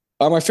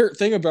 My favorite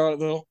thing about it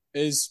though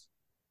is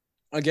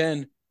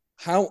again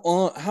how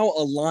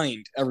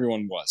aligned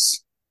everyone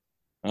was.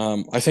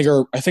 I think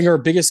our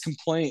biggest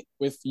complaint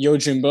with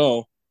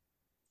Yojimbo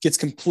gets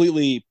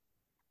completely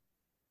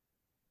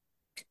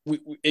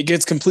it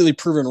gets completely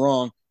proven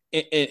wrong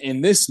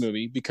in this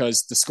movie,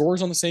 because the score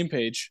is on the same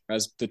page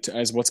as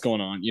what's going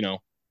on,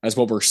 as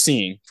what we're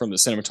seeing from the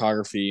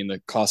cinematography and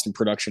the costume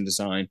production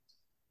design,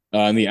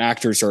 and the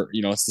actors are,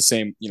 it's the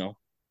same,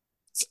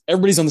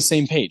 everybody's on the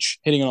same page,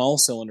 hitting on all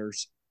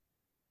cylinders,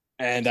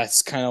 and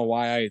that's kind of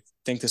why I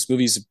think this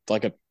movie's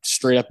like a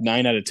straight up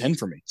 9 out of 10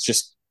 for me. It's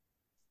just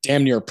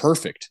damn near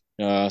perfect.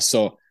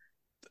 So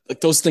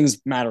like those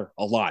things matter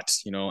a lot,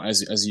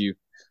 as you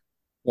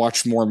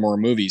watch more and more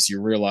movies,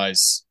 you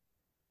realize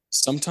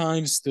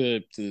sometimes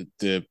the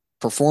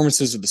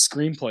performances of the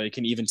screenplay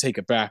can even take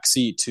a back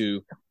seat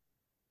to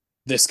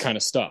this kind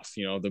of stuff.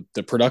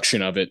 The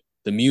production of it,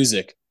 the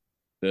music,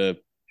 the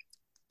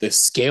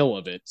scale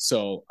of it.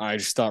 So I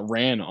just thought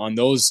Ran on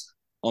those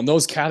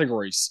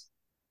categories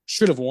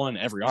should have won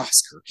every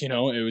Oscar.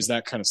 It was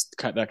that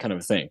kind of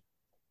a thing.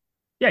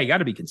 Yeah, you got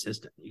to be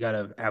consistent. You got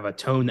to have a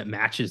tone that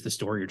matches the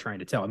story you're trying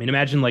to tell. I mean,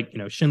 imagine like,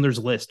 Schindler's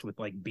List with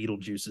like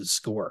Beetlejuice's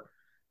score.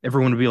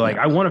 Everyone would be like,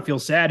 Yeah, I want to feel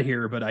sad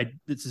here, but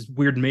this is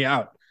weirding me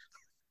out.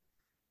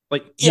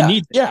 Like you yeah,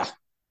 need yeah,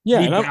 you yeah.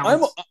 And need I'm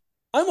balance.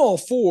 I'm all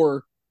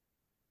for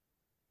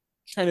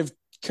kind of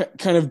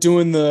kind of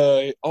doing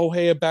the, oh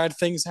hey, a bad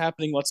thing's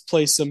happening, let's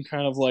play some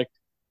kind of like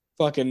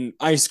fucking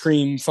ice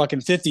cream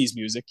fucking 50s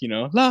music,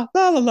 la la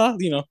la la,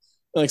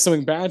 like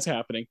something bad's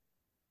happening.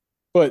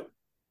 But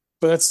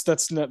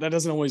that's not, that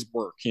doesn't always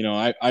work.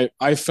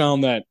 I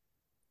found that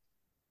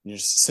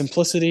just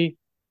simplicity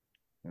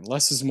and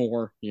less is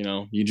more.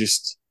 You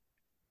just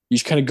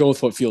kind of go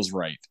with what feels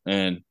right,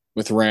 and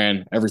with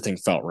Ran, everything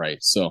felt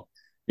right. So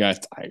yeah,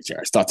 I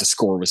thought the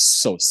score was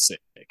so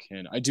sick,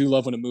 and I do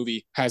love when a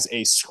movie has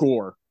a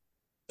score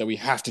that we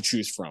have to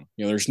choose from.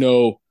 There's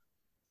no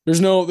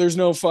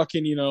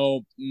fucking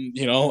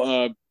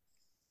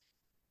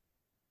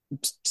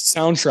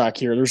soundtrack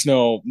here. There's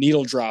no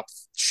needle drop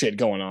shit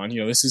going on.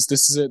 This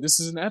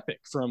is an epic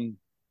from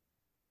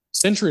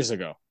centuries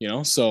ago.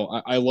 So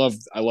I love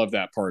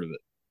that part of it.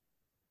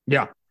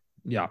 Yeah.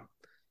 Yeah.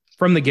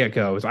 From the get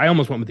go, I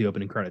almost went with the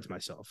opening credits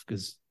myself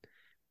because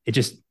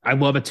I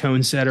love a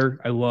tone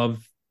setter. I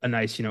love a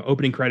nice,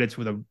 opening credits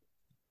with a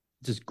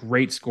just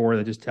great score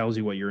that just tells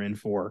you what you're in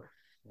for.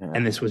 Yeah.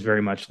 And this was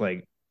very much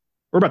like,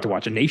 we're about to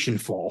watch a nation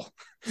fall.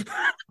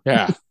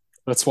 Yeah.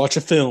 Let's watch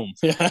a film.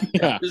 Yeah,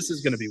 yeah. This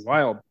is going to be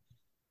wild.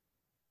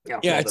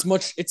 Yeah,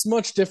 it's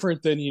much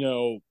different than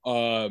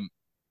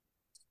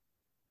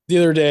the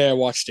other day I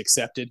watched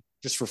Accepted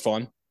just for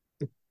fun.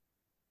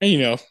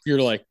 And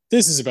you're like,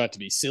 this is about to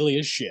be silly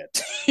as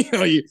shit.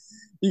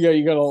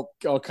 You got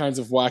all kinds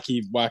of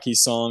wacky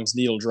songs,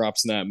 needle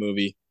drops in that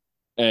movie.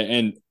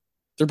 And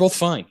they're both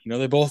fine.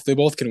 They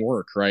both can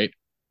work, right?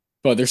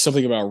 But there's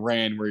something about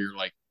Ran where you're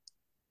like,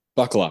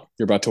 buckle up.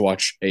 You're about to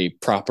watch a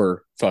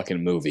proper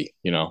fucking movie,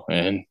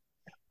 and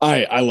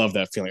I love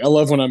that feeling. I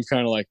love when I'm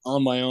kind of like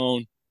on my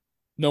own.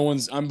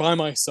 I'm by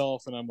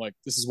myself and I'm like,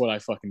 this is what I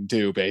fucking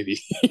do, baby.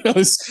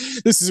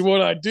 This is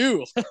what I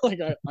do. Like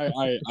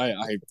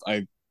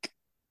I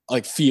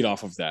like feed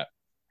off of that.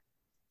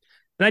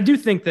 And I do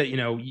think that,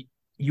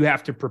 you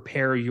have to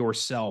prepare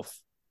yourself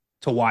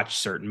to watch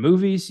certain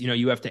movies.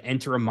 You have to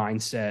enter a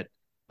mindset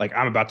like,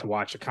 I'm about to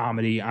watch a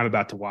comedy, I'm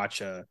about to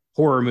watch a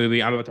horror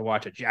movie, I'm about to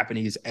watch a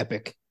Japanese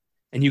epic.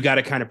 And you got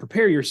to kind of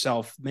prepare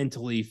yourself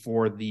mentally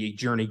for the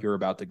journey you're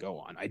about to go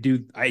on. I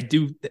do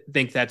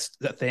think that's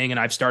the thing. And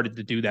I've started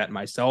to do that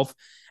myself.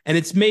 And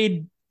it's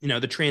made,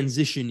 the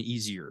transition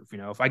easier.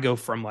 If I go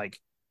from like,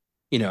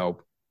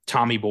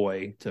 Tommy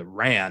Boy to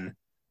Ran,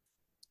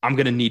 I'm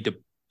going to need to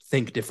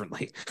think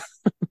differently.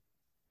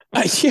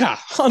 Yeah,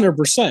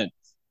 100%.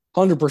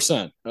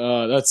 100%.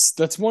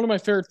 That's one of my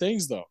favorite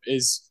things though,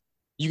 is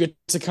you get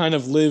to kind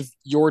of live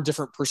your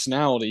different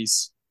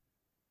personalities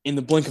in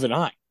the blink of an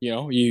eye.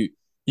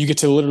 You get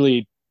to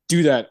literally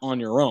do that on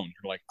your own.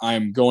 You're like,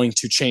 I'm going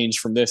to change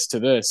from this to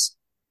this.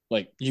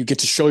 Like, you get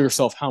to show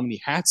yourself how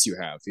many hats you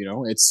have.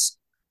 It's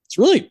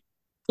really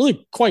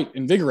really quite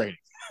invigorating.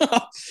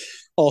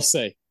 I'll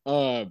say.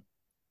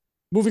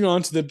 Moving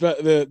on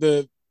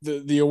to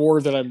the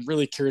award that I'm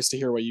really curious to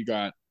hear what you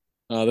got.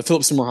 The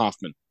Philip Seymour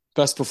Hoffman,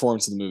 best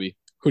performance of the movie.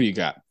 Who do you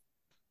got?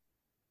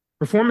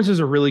 Performances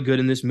are really good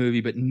in this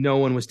movie, but no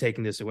one was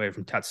taking this away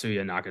from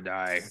Tatsuya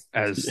Nakadai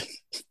as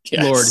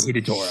Lord Yes.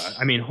 Hidatora.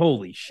 I mean,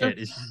 holy shit!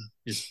 Is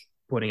just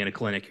putting in a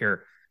clinic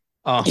here.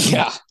 Um,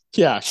 Yeah.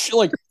 Yeah.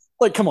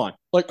 Like, come on.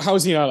 Like, how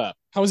is he not up?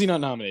 How is he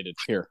not nominated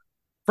here?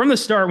 from the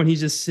start, when he's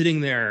just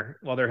sitting there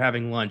while they're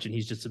having lunch and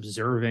he's just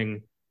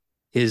observing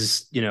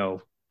his,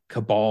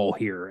 cabal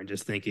here and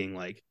just thinking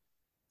like,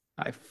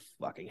 I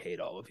fucking hate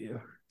all of you,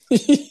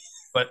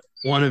 but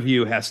one of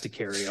you has to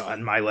carry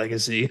on my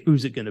legacy.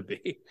 Who's it going to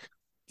be?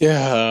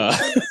 Yeah.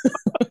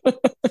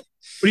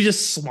 But he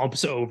just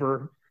slumps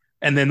over,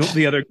 and then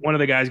the other one of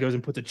the guys goes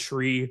and puts a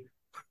tree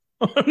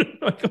on,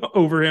 like,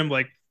 over him.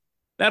 Like,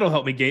 that'll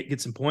help me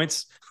get some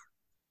points.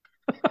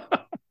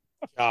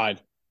 God.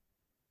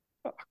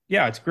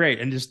 Yeah, it's great,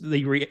 and just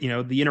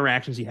the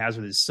interactions he has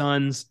with his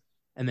sons,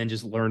 and then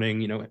just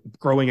learning,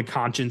 growing a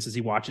conscience as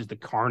he watches the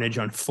carnage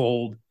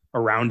unfold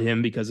around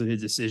him because of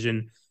his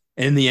decision,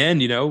 and in the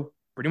end,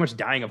 pretty much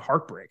dying of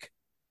heartbreak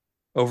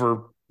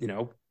over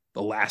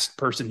the last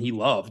person he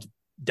loved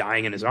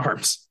dying in his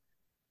arms.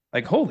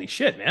 Like, holy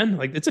shit, man!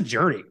 Like, it's a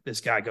journey this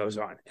guy goes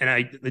on,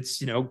 and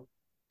it's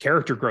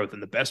character growth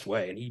in the best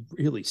way, and he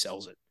really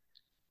sells it.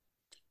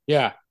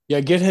 Yeah.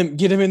 Yeah. Get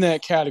him in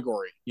that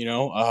category.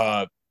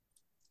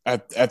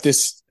 At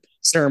this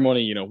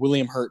ceremony,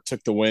 William Hurt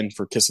took the win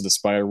for Kiss of the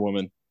Spider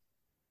Woman.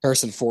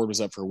 Harrison Ford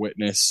was up for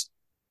Witness.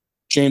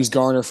 James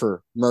Garner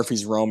for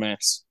Murphy's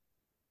Romance.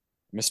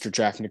 Mr.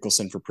 Jack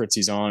Nicholson for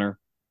Prizzi's Honor.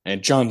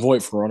 And John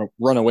Voight for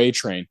Runaway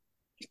Train.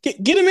 Get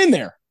him in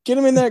there. Get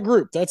him in that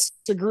group. That's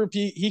the group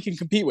he can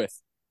compete with.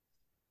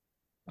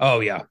 Oh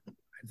yeah,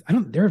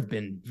 There have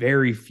been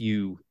very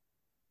few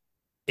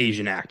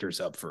Asian actors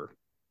up for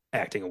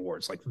acting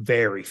awards. Like,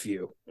 very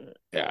few.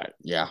 Yeah,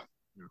 yeah.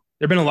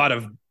 There've been a lot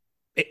of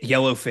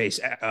yellow face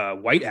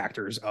white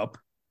actors up,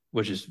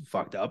 which is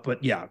fucked up.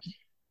 But yeah,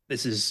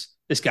 this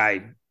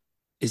guy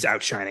is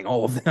outshining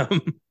all of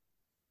them.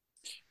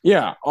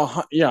 Yeah,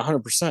 yeah,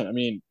 100%. I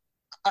mean,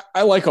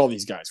 I like all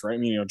these guys, right? I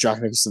mean, Jack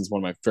Nicholson's one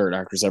of my favorite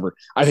actors ever.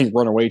 I think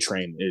Runaway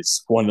Train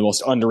is one of the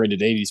most underrated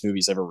 '80s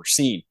movies I've ever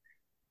seen.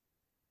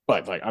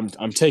 But like,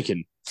 I'm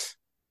taking,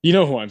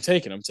 who I'm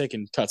taking? I'm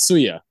taking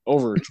Tatsuya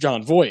over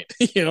John Voight.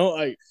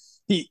 Like,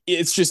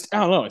 it's just, I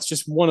don't know. It's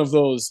just one of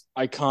those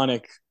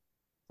iconic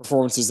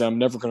performances that I'm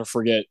never going to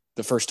forget.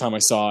 The first time I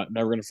saw it,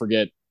 never going to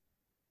forget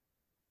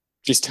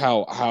just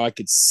how I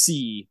could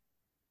see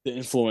the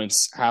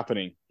influence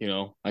happening.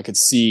 I could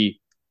see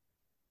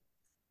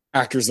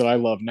actors that I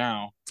love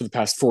now for the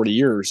past 40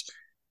 years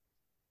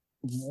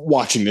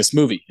watching this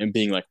movie and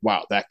being like,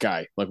 wow, that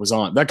guy was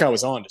on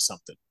to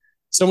something.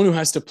 Someone who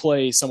has to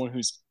play someone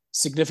who's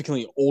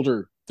significantly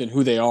older than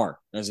who they are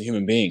as a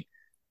human being.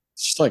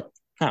 It's just like,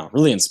 wow,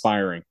 really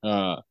inspiring.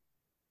 I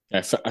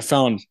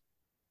found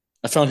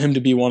him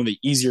to be one of the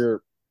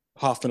easier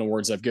Hoffman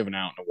Awards I've given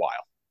out in a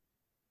while.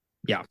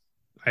 Yeah,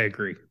 I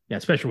agree. Yeah,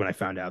 especially when I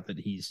found out that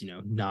he's,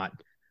 not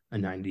a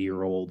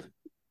 90-year-old,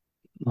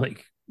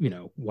 like,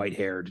 white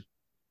haired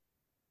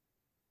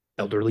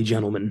elderly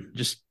gentleman,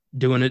 just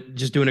doing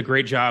a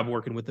great job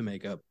working with the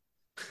makeup.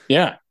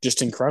 Yeah,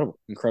 just incredible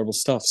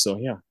stuff. So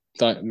yeah,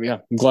 I'm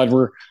glad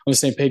we're on the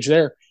same page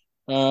there.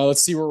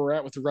 Let's see where we're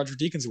at with the Roger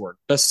Deakins Award,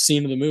 best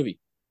scene of the movie.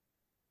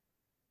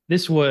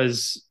 This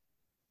was,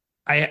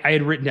 I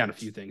had written down a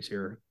few things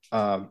here.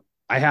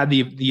 I had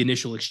the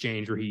initial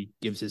exchange where he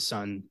gives his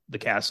son the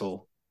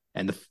castle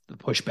and the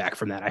pushback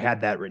from that. I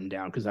had that written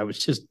down because I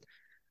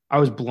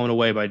was blown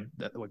away by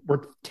like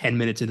we're 10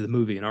 minutes into the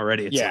movie and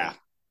already it's Yeah, like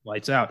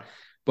lights out.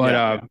 But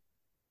yeah,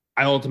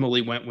 I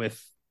ultimately went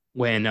with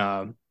when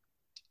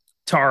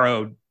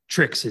Taro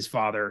tricks his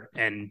father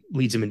and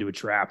leads him into a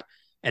trap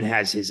and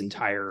has his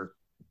entire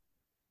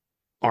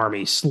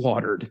army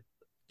slaughtered.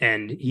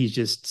 And he's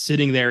just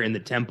sitting there in the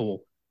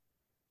temple,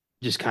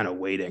 just kind of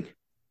waiting.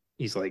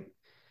 He's like,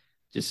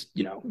 just,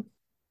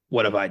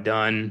 what have I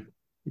done?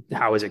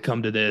 How has it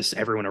come to this?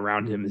 Everyone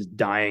around him is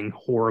dying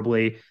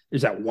horribly.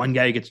 There's that one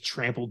guy who gets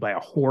trampled by a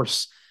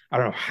horse. I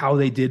don't know how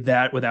they did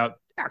that without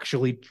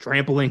actually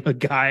trampling a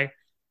guy.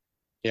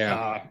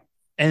 yeah,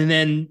 And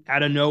then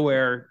out of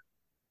nowhere,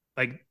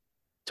 like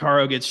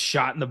Taro gets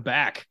shot in the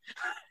back,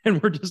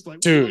 and we're just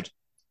like, dude.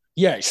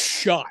 Yeah,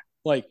 shot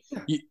like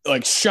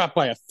shot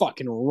by a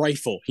fucking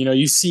rifle.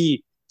 You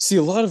see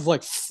a lot of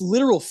like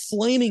literal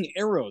flaming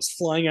arrows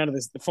flying out of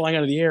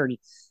the air, and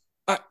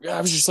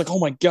I was just like, oh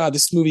my god,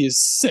 this movie is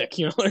sick.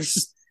 There's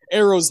just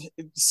arrows,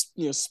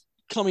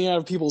 coming out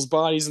of people's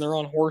bodies, and they're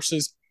on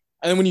horses.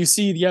 And then when you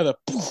see, the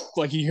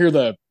like you hear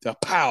the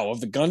pow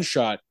of the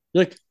gunshot,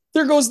 you're like,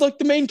 there goes like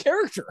the main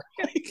character.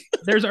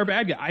 there's our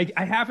bad guy.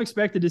 I half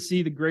expected to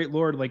see the Great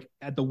Lord like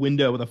at the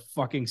window with a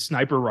fucking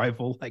sniper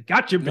rifle, like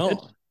gotcha, bitch.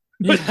 No,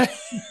 But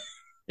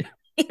yeah,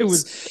 it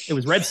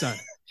was Red Sun.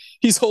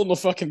 he's holding a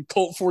fucking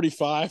Colt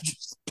 45,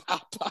 just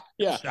pop, pop.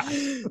 Yeah. Shot.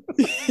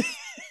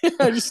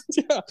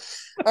 Yeah.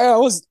 I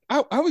was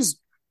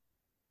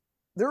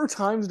there were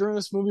times during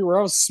this movie where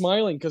I was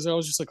smiling because I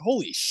was just like,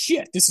 holy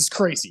shit, this is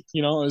crazy.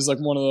 It was like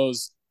one of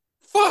those,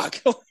 fuck.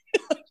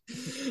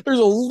 There's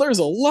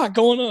a lot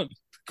going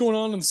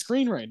on the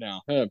screen right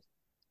now.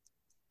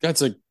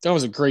 That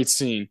was a great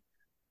scene.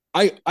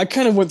 I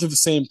kind of went through the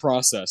same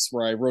process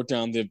where I wrote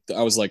down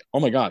I was like,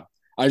 oh my god,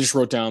 I just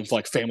wrote down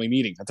like family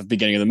meeting at the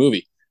beginning of the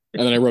movie,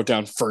 and then I wrote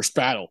down first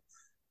battle,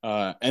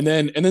 and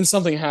then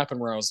something happened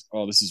where I was,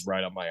 oh, this is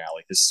right up my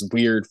alley. This is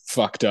weird,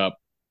 fucked up,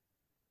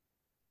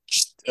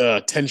 just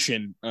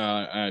tension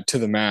to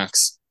the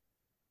max.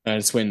 And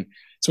it's when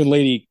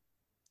Lady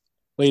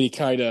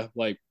Kaida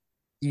like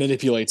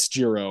manipulates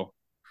Jiro,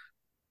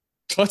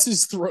 cuts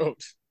his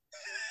throat,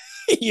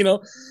 and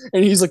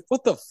he's like,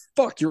 what the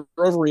fuck, you're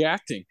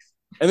overreacting.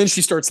 And then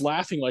she starts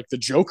laughing like the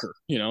Joker,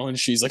 and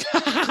she's like,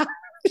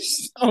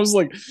 I was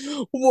like,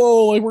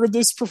 whoa, like where did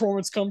this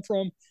performance come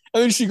from?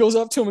 And then she goes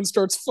up to him and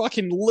starts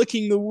fucking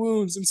licking the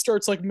wounds and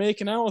starts like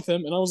making out with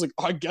him. And I was like,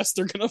 oh, I guess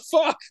they're gonna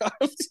fuck.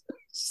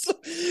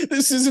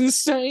 This is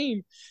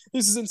insane.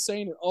 This is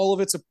insane. And all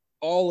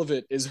of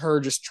it is her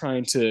just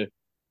trying to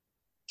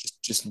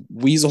just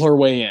weasel her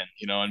way in,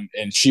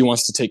 and she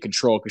wants to take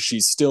control because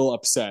she's still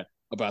upset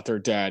about their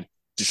dad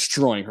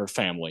destroying her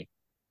family.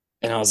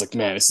 And I was like,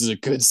 man, this is a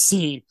good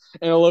scene.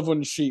 And I love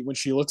when she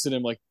looks at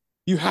him like,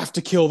 you have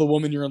to kill the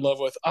woman you're in love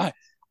with.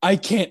 I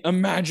can't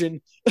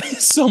imagine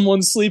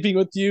someone sleeping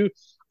with you,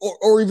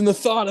 or even the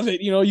thought of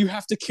it. You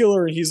have to kill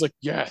her. And he's like,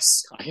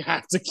 yes, I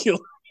have to kill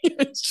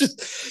her.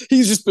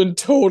 He's just been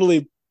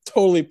totally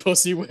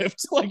pussy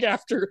whipped. Like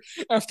after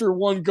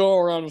one go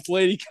around with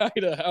Lady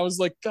Kaida, I was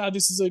like, God,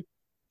 this is a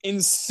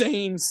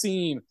insane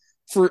scene.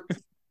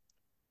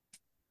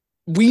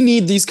 We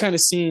need these kind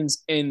of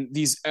scenes in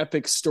these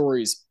epic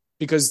stories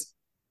because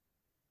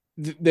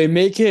they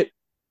make it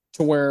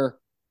to where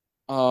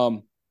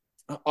I'm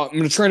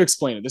going to try to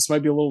explain it. This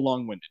might be a little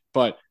long-winded,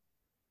 but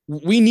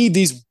we need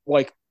these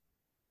like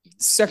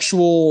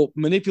sexual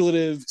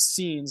manipulative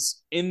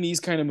scenes in these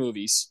kind of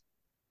movies,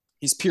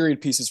 these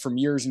period pieces from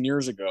years and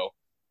years ago,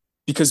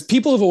 because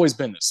people have always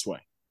been this way.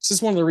 This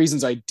is one of the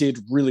reasons I did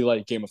really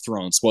like Game of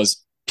Thrones,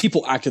 was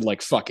people acted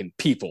like fucking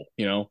people.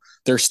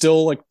 They're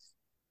still like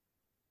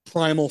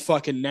primal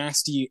fucking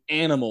nasty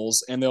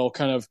animals, and they'll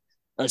kind of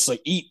just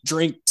like eat,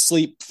 drink,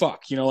 sleep,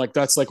 fuck. Like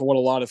that's like what a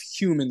lot of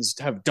humans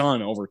have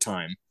done over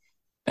time.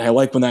 And I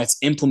like when that's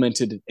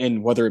implemented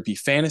in whether it be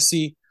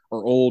fantasy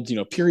or old,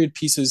 period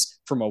pieces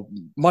from a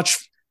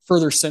much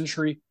further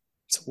century.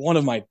 It's one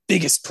of my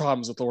biggest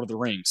problems with Lord of the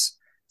Rings.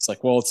 It's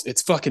like, well,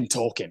 it's fucking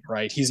Tolkien,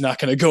 right? He's not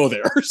going to go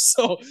there.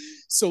 So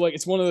like,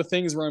 it's one of the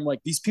things where I'm like,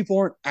 these people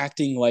aren't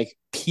acting like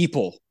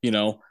people,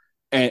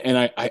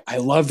 and I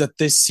love that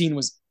this scene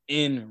was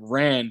in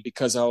Ran,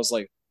 because I was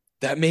like,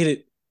 that made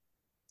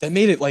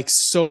it like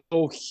so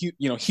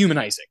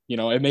humanizing.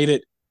 It made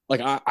it like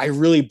I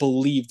really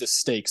believe the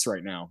stakes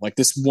right now. Like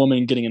this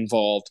woman getting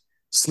involved,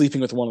 sleeping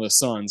with one of the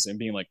sons, and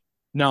being like,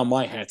 now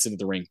my hat's into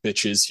the ring,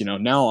 bitches.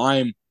 Now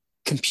I'm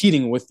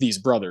competing with these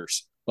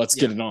brothers. Let's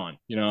get it on.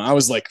 I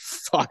was like,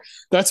 fuck.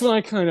 That's when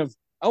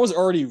I was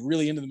already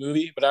really into the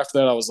movie, but after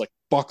that, I was like,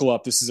 buckle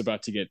up. This is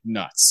about to get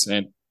nuts.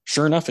 And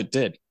sure enough, it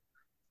did.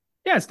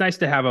 Yeah, it's nice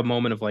to have a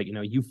moment of like,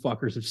 you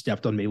fuckers have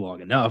stepped on me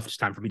long enough. It's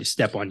time for me to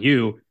step on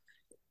you.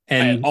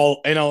 And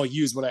I'll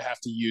use what I have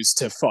to use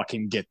to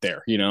fucking get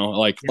there.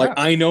 Like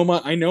I know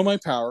my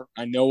power.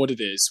 I know what it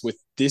is with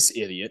this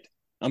idiot.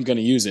 I'm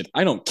gonna use it.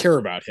 I don't care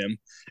about him,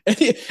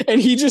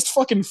 and he just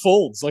fucking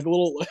folds like a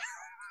little.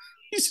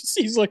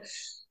 He's like,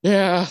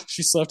 yeah,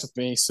 she slept with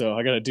me, so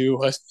I gotta do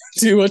what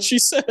do what she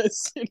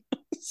says. You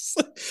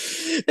know?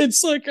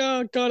 It's like,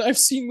 God, I've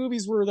seen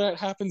movies where that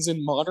happens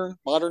in modern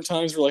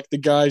times, where like the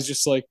guy's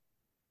just like,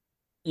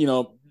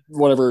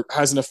 whatever,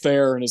 has an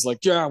affair and is like,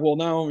 yeah, well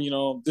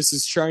now, this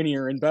is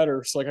shinier and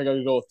better, so like I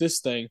gotta go with this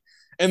thing,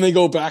 and they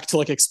go back to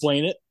like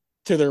explain it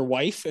to their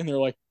wife, and they're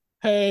like,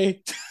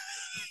 hey,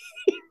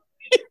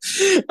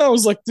 I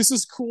was like, this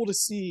is cool to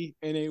see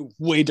in a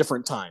way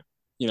different time,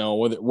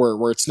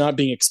 where it's not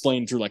being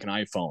explained through like an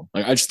iPhone.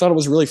 Like I just thought it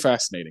was really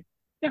fascinating.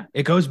 Yeah,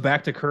 it goes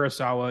back to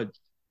Kurosawa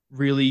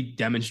really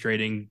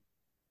demonstrating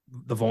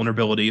the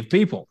vulnerability of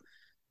people.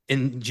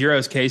 In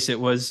Jiro's case, it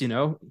was,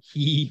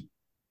 he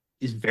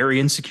is very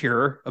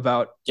insecure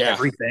about Yeah.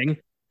 everything,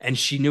 and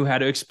she knew how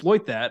to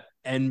exploit that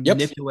and Yep.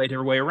 manipulate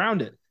her way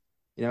around it.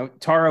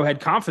 Taro had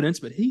confidence,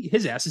 but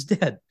his ass is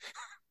dead.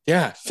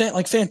 Yeah.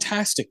 Like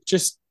fantastic.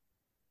 Just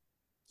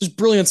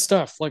brilliant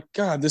stuff. Like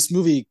God, this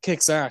movie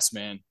kicks ass,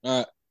 man.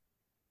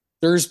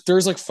 There's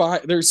like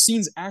there's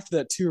scenes after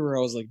that too where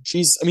I was like,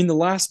 geez, I mean, the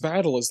last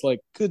battle is like,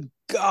 good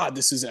God,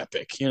 this is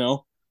epic, Yeah.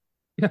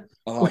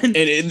 When and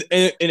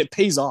it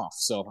pays off.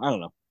 So I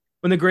don't know.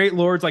 when the great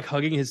lord's like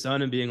hugging his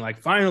son and being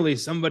like, finally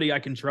somebody I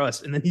can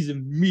trust, and then he's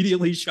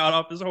immediately shot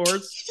off his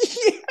horse.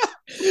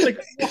 Like,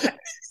 what?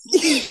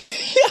 Yeah.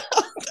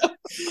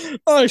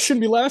 Oh, I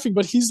shouldn't be laughing,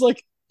 but he's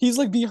like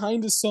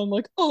behind his son,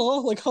 like,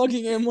 oh, like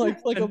hugging him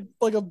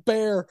like a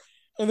bear,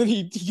 and then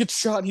he gets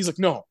shot, and he's like,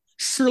 no,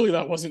 surely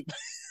that wasn't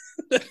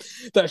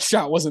that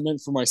shot wasn't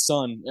meant for my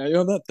son.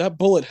 That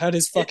bullet had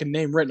his it, fucking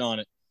name written on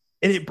it.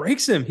 and it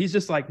breaks him. He's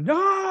just like,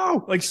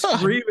 no, like God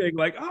screaming,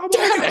 like, oh my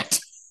damn God. it!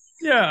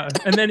 Yeah.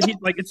 And then he's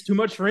like, it's too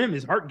much for him.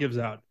 His heart gives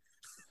out.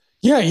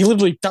 Yeah, he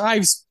literally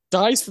dies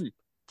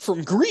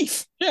from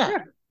grief. Yeah. Yeah.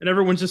 And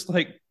everyone's just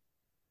like,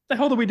 the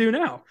hell do we do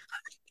now?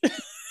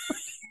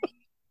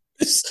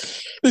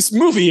 This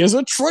movie is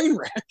a train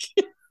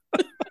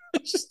wreck.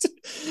 Just,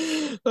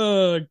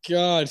 oh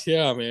God,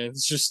 yeah, man.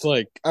 It's just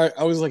like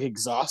I was like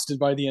exhausted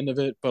by the end of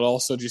it, but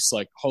also just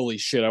like, holy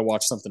shit, I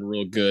watched something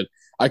real good.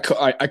 I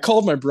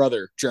called my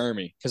brother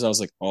Jeremy because I was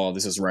like, oh,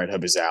 this is right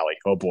up his alley.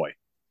 Oh boy.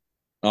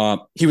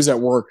 He was at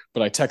work,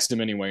 but I texted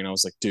him anyway, and I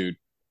was like, dude,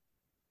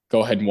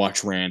 go ahead and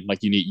watch Ran. Like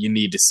you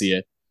need to see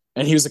it.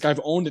 And he was like,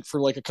 I've owned it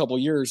for like a couple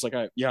years. Like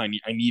I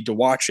need to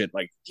watch it.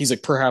 Like he's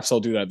like, perhaps I'll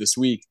do that this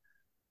week.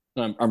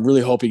 I'm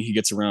really hoping he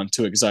gets around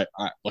to it because I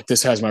like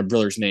this has my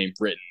brother's name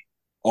written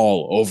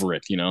all over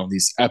it.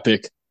 These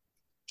epic,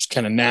 just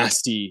kind of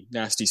nasty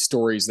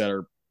stories that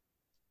are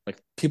like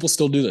people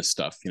still do this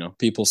stuff.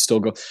 People still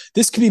go.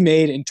 This could be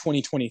made in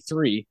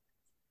 2023.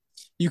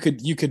 You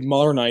could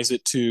modernize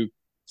it to,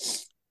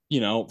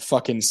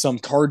 fucking some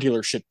car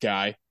dealership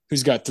guy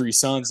who's got three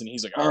sons, and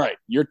he's like, all right,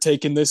 you're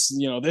taking this,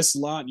 this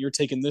lot, and you're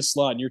taking this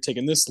lot, and you're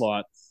taking this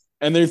lot,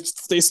 and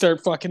they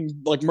start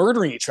fucking like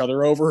murdering each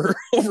other over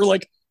over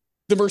like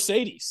the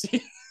Mercedes.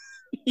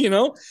 you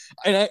know,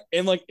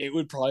 and like it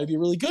would probably be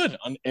really good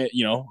on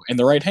in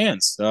the right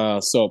hands.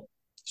 So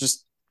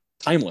just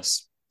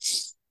timeless.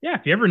 Yeah.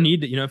 If you ever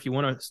need to, if you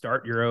want to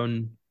start your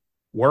own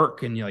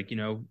work and you like,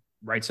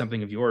 write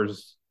something of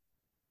yours,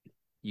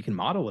 you can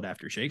model it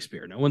after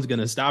Shakespeare. No one's going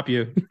to stop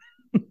you.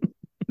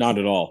 Not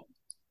at all.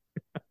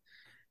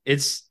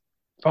 It's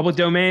public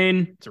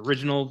domain. It's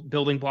original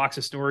building blocks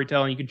of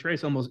storytelling. You can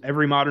trace almost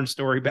every modern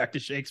story back to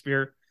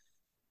Shakespeare.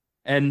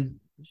 And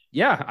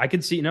yeah, I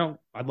could see,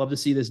 I'd love to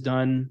see this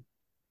done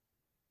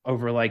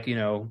over like, I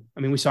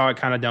mean, we saw it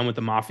kind of done with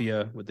the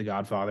mafia, with the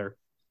Godfather.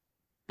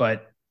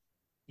 But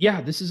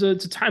yeah, it's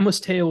a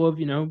timeless tale of,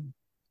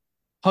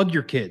 hug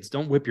your kids,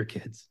 don't whip your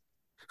kids.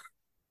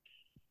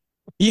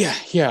 Yeah.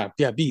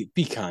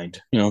 Be kind.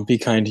 Be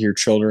kind to your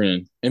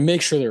children, and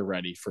make sure they're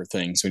ready for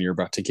things when you're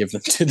about to give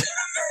them to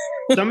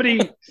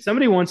them.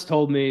 Somebody once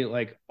told me,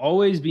 like,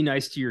 always be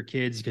nice to your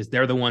kids because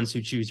they're the ones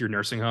who choose your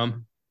nursing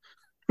home.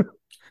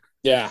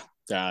 Yeah,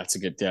 that's a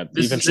good. Yeah,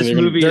 This eventually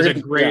movie is a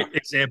gonna, great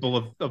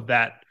example of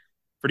that.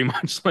 Pretty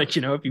much, like,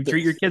 if you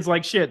treat your kids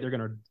like shit, they're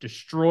gonna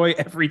destroy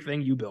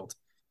everything you built.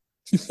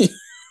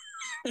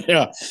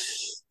 Yeah,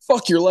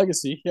 fuck your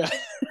legacy. Yeah,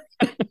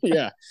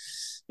 yeah,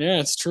 yeah.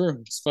 It's true.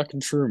 It's fucking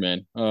true,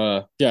 man.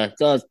 Yeah.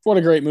 God, what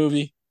a great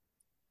movie.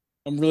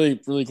 I'm really,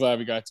 really glad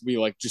we got to be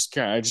like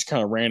I just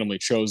kind of randomly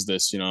chose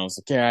this. I was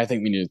like, yeah, I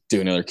think we need to do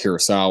another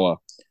Kurosawa.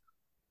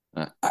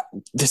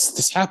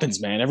 This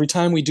happens, man. Every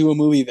time we do a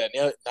movie that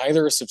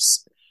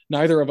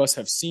neither of us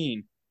have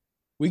seen,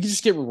 we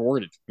just get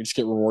rewarded. We just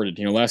get rewarded.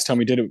 Last time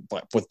we did it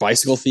with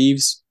Bicycle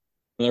Thieves,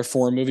 another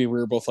foreign movie, we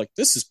were both like,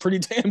 this is pretty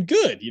damn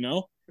good.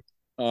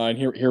 And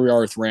here we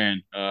are with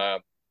Ran. I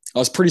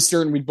was pretty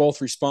certain we'd both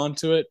respond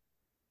to it,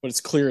 but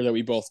it's clear that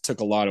we both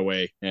took a lot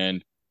away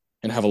and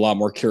have a lot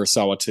more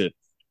Kurosawa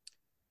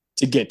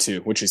to get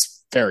to, which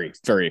is very,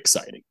 very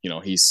exciting.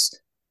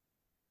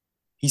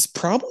 He's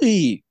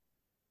probably,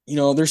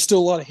 there's still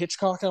a lot of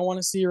Hitchcock I want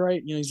to see,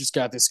 right? He's just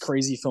got this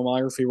crazy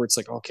filmography where it's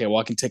like, okay, well,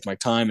 I can take my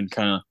time and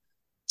kind of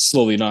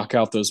slowly knock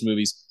out those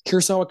movies.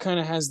 Kurosawa kind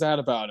of has that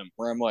about him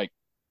where I'm like,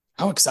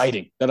 how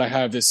exciting that I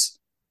have this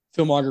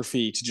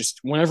filmography to just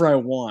whenever I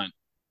want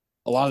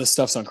a lot of the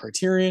stuff's on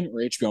Criterion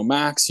or HBO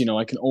Max.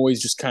 I can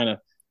always just kind of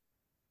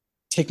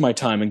take my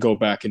time and go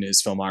back into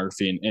his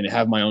filmography and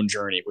have my own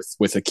journey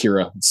with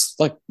Akira. It's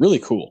like really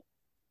cool.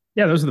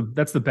 Yeah,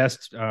 that's the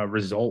best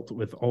result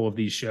with all of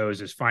these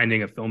shows is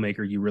finding a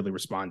filmmaker you really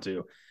respond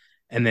to,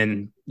 and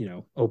then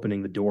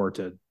opening the door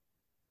to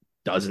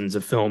dozens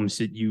of films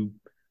that you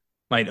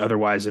might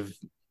otherwise have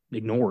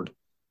ignored.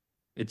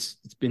 It's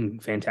been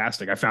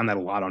fantastic. I found that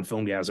a lot on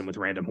Filmgasm with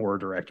random horror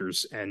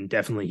directors, and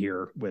definitely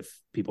here with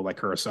people like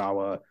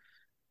Kurosawa,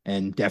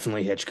 and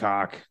definitely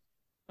Hitchcock.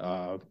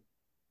 Fellini,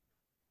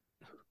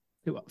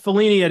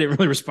 I didn't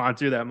really respond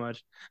to that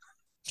much.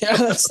 Yeah,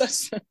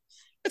 that's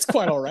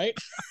quite all right.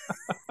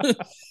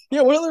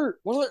 Yeah, what other?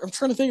 I'm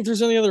trying to think if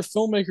there's any other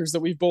filmmakers that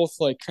we've both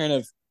like kind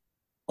of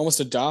almost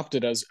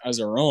adopted as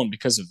our own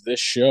because of this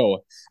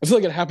show. I feel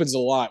like it happens a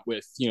lot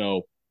with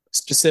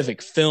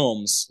specific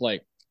films.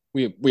 Like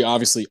we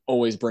obviously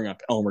always bring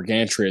up Elmer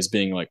Gantry as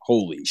being like,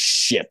 holy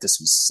shit, this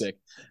was sick.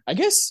 I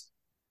guess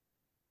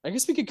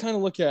we could kind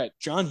of look at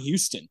John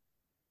Huston.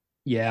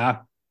 Yeah,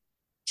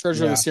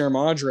 Treasure of the yeah, Sierra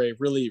Madre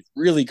really,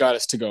 really got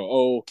us to go,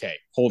 oh, okay,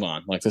 hold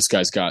on. Like this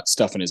guy's got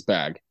stuff in his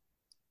bag.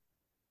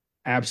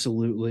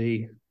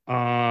 absolutely.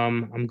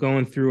 I'm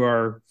going through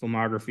our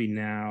filmography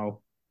now.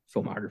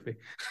 Filmography.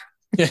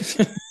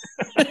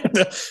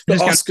 The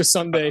Oscar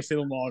Sunday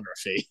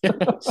filmography.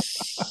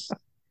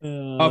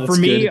 For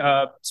me,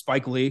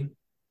 Spike Lee.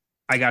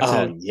 I got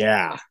to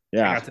yeah, I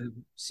got to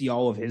see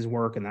all of his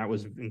work, and that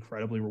was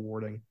incredibly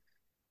rewarding.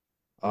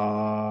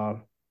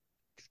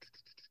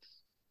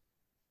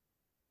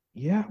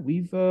 Yeah,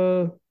 we've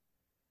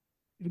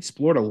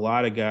explored a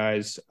lot of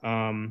guys.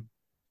 I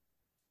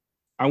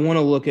want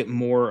to look at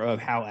more of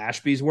Hal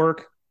Ashby's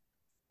work.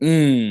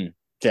 Yeah,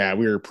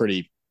 we were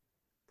pretty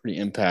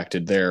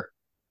impacted there.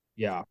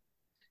 Yeah,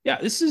 yeah.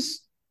 This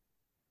is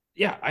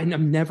yeah.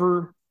 I'm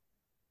never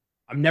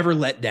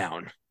let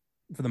down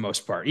for the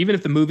most part. Even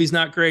if the movie's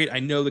not great, I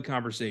know the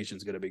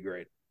conversation's going to be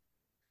great.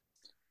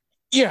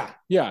 Yeah.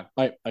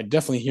 I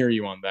definitely hear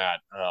you on that.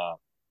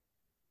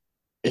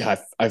 Yeah,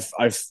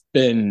 I've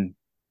been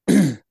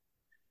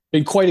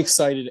been quite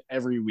excited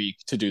every week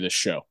to do this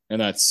show, and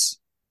that's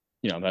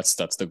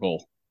the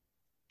goal.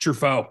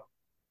 Truffaut.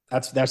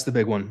 That's the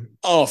big one.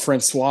 Oh,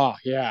 Francois,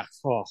 yeah.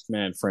 Oh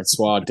man,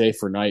 Francois, Day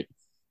for Night.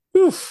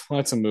 Whew,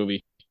 that's a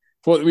movie.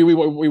 Well,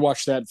 we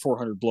watched that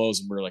 400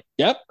 Blows, and we are like,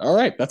 yep, all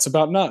right, that's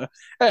about not.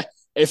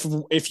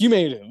 If you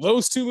made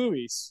those two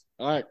movies,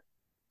 all right,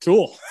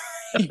 cool,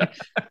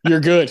 you're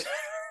good.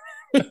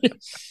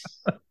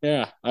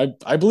 Yeah,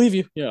 I believe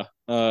you. Yeah,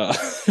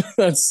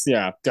 that's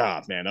yeah.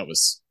 God, man, that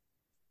was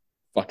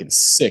fucking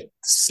sick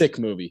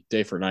movie.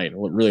 Day for Night. I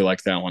really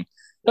like that one.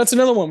 That's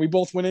another one we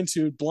both went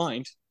into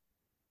blind.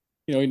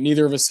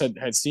 Neither of us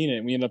had seen it.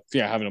 And we ended up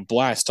having a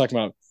blast talking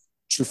about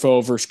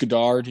Truffaut versus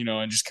Godard,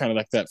 and just kind of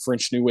like that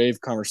French New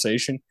Wave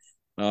conversation.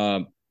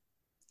 Yeah,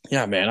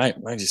 man, I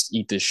just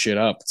eat this shit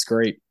up. It's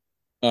great.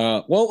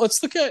 Well,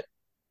 let's look at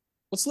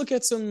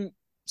some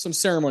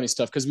ceremony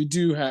stuff because we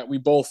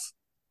both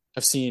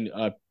have seen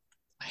a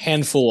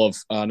handful of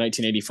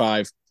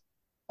 1985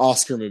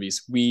 Oscar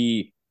movies.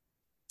 We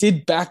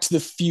did Back to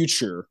the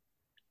Future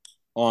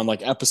on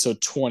like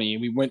episode 20.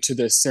 We went to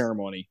the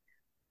ceremony,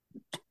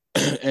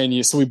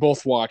 and so we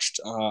both watched,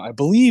 I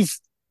believe,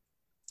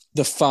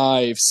 the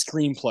 5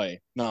 screenplay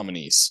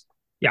nominees.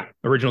 Yeah,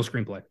 original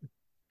screenplay.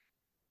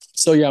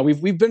 So yeah,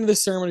 we've been to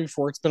this ceremony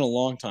before. It's been a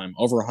long time,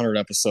 over 100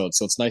 episodes.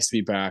 So it's nice to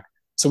be back.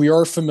 So we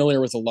are familiar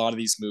with a lot of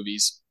these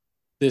movies.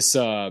 This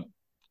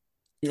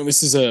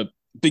this is a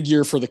big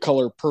year for The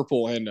Color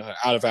Purple and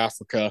Out of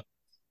Africa.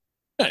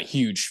 Not a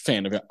huge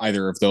fan of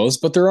either of those,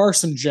 but there are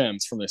some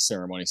gems from this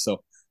ceremony.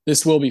 So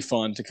this will be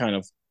fun to kind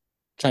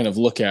of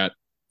look at.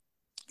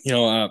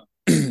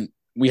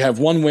 We have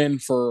one win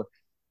for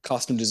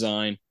costume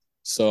design,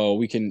 so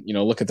we can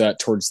look at that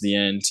towards the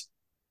end.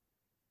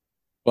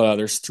 But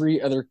there's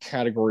 3 other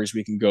categories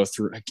we can go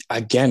through.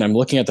 Again, I'm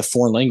looking at the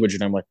foreign language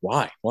and I'm like,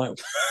 why?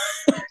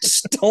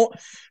 Just don't.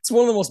 It's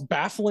one of the most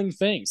baffling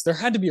things. There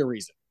had to be a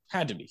reason.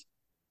 Had to be.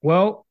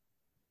 Well,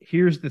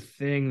 here's the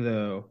thing,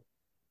 though.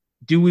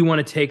 Do we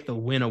want to take the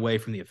win away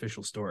from the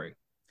official story?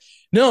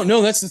 No.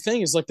 That's the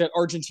thing. Is like that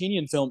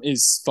Argentinian film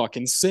is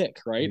fucking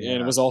sick, right? Yeah.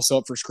 And it was also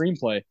up for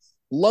screenplay.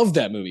 Love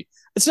that movie.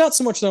 It's not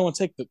so much that I want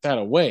to take that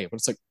away, but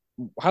it's like,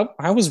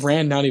 how was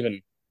Rand not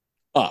even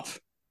up?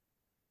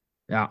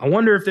 Yeah, I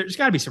wonder if there's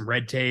got to be some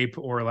red tape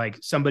or like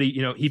somebody,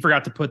 he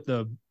forgot to put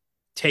the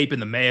tape in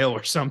the mail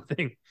or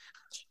something.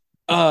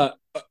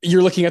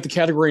 You're looking at the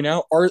category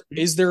now.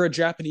 Is there a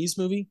Japanese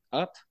movie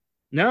up?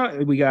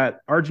 No, we got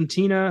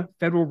Argentina,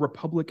 Federal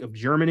Republic of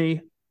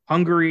Germany,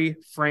 Hungary,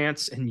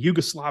 France, and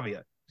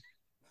Yugoslavia.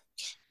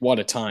 What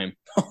a time.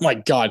 Oh my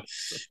God.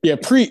 Yeah.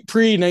 Pre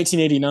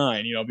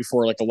 1989,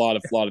 before like a lot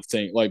of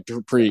things like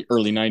pre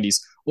early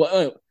 90s.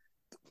 Well,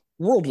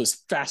 world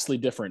was vastly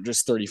different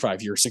just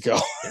 35 years ago.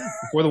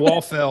 Before the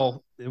wall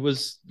fell,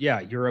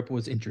 Europe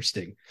was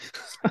interesting.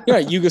 Yeah,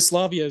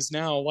 Yugoslavia is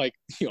now like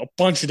a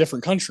bunch of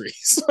different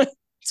countries.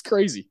 It's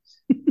crazy.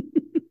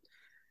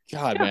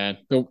 God, Yeah, man,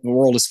 the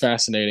world is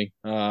fascinating.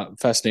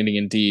 Fascinating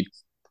indeed.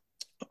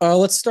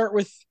 Let's start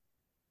with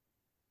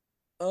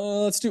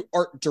let's do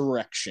art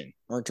direction.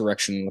 Art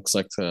direction looks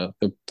like the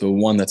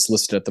one that's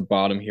listed at the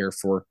bottom here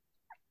for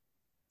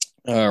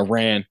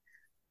Ran.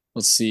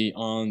 Let's see,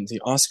 on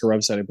the Oscar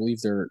website, I believe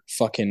they're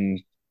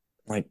fucking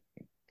like,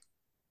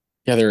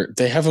 yeah,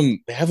 they have them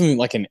in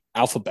like an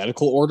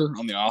alphabetical order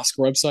on the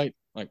Oscar website.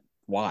 Like,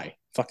 why?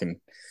 Fucking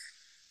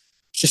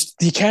just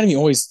the Academy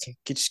always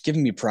just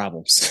giving me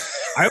problems.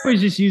 I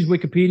always just use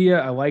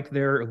Wikipedia. I like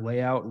their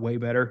layout way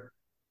better.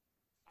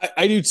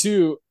 I do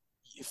too.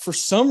 For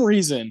some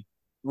reason,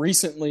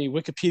 recently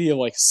Wikipedia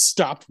like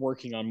stopped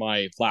working on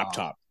my Uh,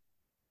 laptop.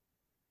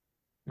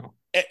 no.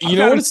 You I've know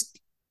got what them. it's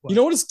you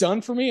know what it's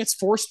done for me? It's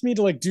forced me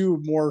to like do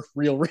more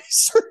real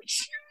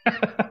research.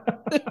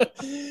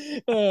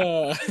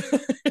 uh,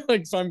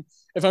 like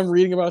if I'm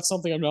reading about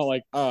something, I'm not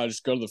like, oh,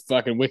 just go to the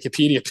fucking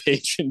Wikipedia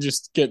page and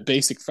just get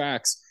basic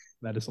facts.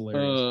 That is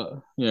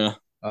hilarious. Yeah.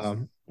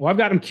 Well, I've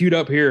got them queued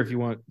up here if you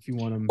want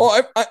them.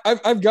 Well,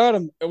 I've got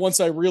them once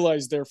I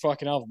realized they're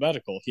fucking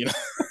alphabetical.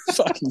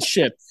 Fucking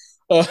shit.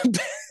 Uh,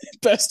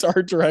 best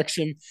art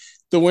direction.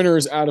 The winner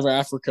is Out of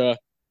Africa,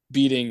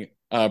 beating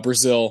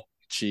Brazil.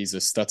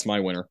 Jesus, that's my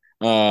winner.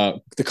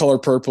 The Color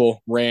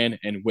Purple, Ran,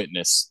 and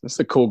Witness. That's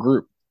a cool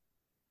group.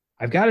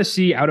 I've got to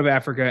see Out of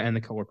Africa and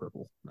The Color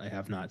Purple. I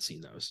have not seen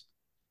those.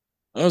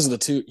 Those are the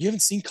two. You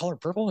haven't seen Color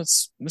Purple?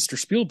 It's Mr.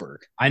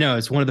 Spielberg. I know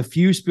it's one of the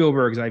few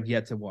Spielbergs I've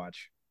yet to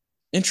watch.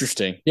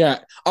 Interesting. Yeah.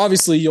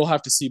 Obviously, you'll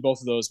have to see both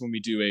of those when we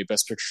do a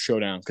Best Picture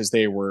showdown because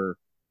they were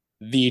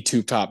the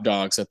two top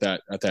dogs at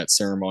that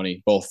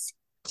ceremony. Both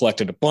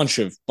collected a bunch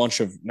of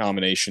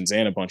nominations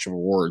and a bunch of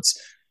awards.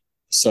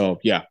 So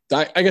yeah,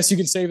 I guess you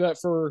can save that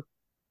for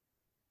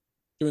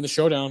doing the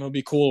showdown. It'll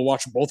be cool to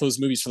watch both those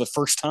movies for the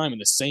first time in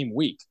the same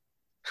week.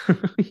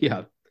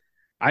 Yeah,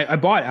 I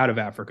bought Out of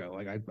Africa.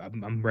 Like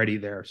I'm ready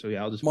there. So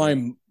yeah, I'll just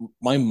wait.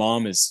 My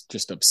mom is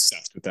just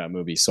obsessed with that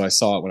movie. So I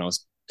saw it when I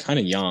was kind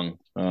of young.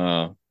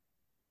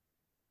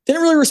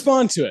 Didn't really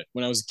respond to it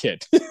when I was a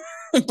kid,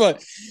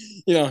 but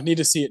need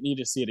to see it. Need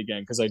to see it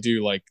again because I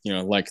do like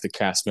the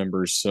cast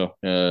members. So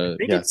yeah,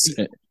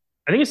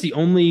 I think it's the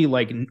only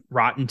like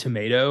Rotten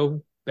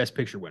Tomato Best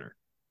Picture winner.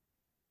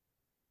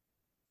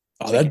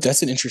 oh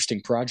that's an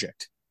interesting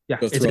project. Yeah,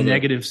 Go it's through a other.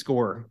 negative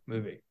score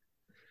movie.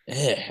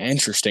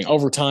 Interesting.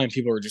 Over time,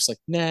 people were just like,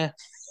 nah,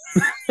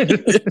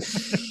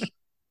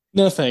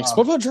 no thanks.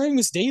 What about Driving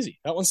Miss Daisy?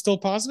 That one's still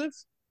positive.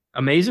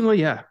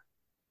 Amazingly, yeah.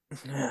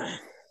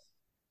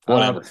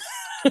 Whatever.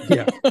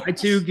 Yeah, I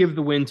too give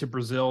the win to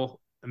Brazil.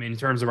 I mean, in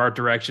terms of art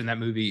direction, that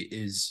movie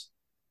is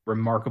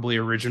remarkably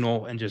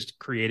original and just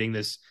creating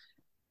this,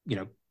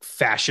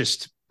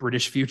 fascist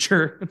British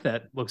future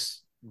that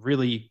looks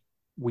really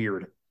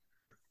weird.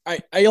 I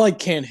like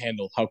can't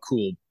handle how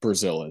cool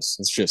Brazil is.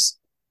 It's just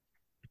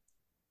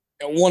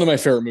one of my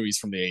favorite movies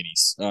from the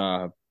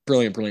 80s.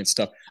 Brilliant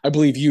stuff. I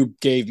believe you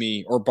gave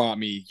me or bought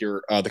me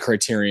your the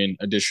Criterion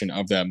edition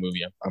of that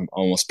movie. I'm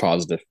almost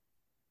positive.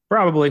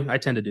 Probably, I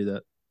tend to do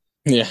that.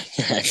 Yeah.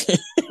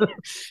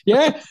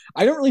 Yeah,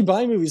 I don't really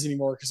buy movies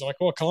anymore because I'm like,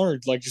 well, Connor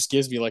like just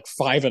gives me like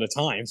 5 at a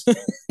time.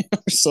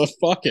 So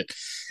fuck it.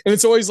 And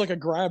it's always like a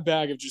grab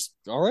bag of just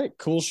all right,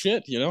 cool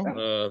shit,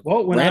 Well,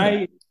 when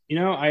random.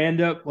 I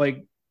end up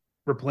like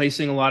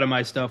replacing a lot of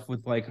my stuff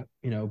with like,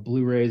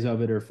 Blu-rays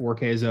of it or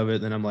 4Ks of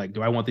it, then I'm like,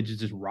 do I want to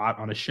just rot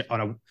on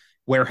a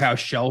warehouse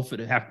shelf at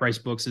Half Price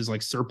Books is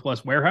like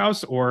surplus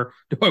warehouse, or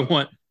do I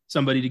want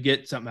somebody to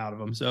get something out of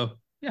them? So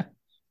yeah.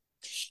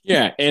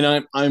 Yeah,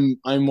 and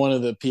I'm one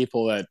of the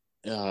people that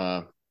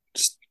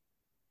just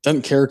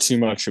doesn't care too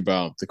much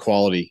about the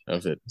quality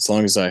of it as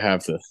long as I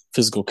have the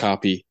physical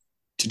copy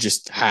to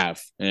just have.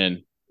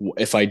 And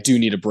if I do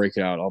need to break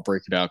it out, I'll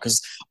break it out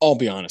because I'll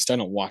be honest, I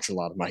don't watch a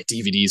lot of my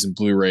DVDs and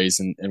Blu-rays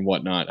and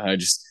whatnot. I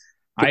just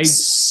get I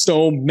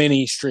so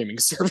many streaming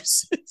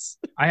services.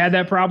 I had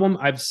that problem.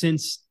 I've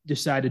since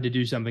decided to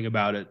do something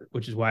about it,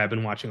 which is why I've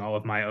been watching all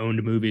of my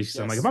owned movies.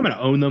 So I'm like, if Yes. I'm going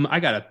to own them,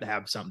 I got to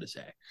have something to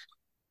say.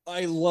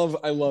 I love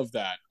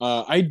that.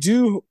 I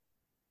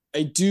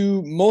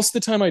do most of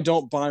the time I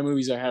don't buy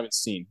movies I haven't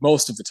seen.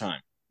 Most of the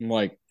time. I'm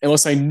like,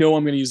 unless I know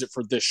I'm going to use it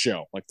for this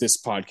show, like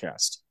this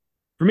podcast.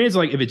 For me, it's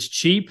like if it's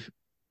cheap,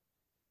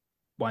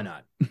 why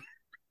not?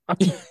 I'll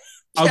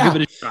Yeah.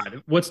 give it a shot.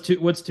 What's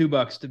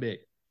 $2 to be?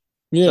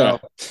 Yeah.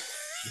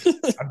 So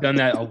I've done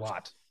that a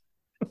lot.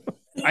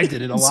 I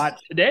did it a lot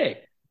today.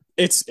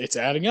 It's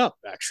adding up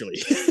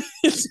actually.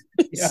 it's,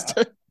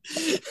 Yeah.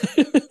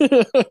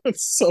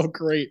 it's so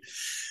great.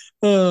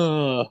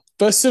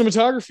 Best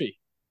cinematography.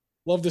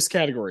 Love this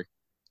category.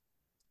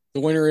 The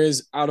winner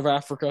is Out of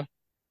Africa,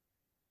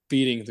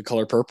 beating The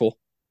Color Purple,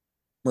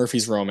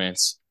 Murphy's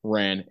Romance,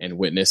 Ran, and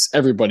Witness.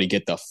 Everybody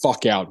get the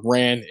fuck out.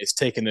 Ran is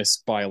taking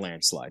this by a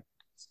landslide.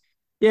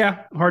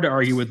 Yeah, hard to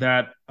argue with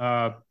that.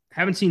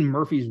 Haven't seen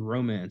Murphy's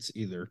Romance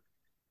either.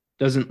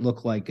 Doesn't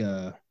look like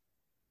a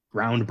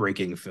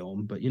groundbreaking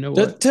film, but you know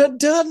what? That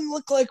doesn't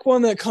look like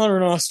one that Connor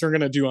and Austin are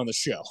going to do on the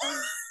show.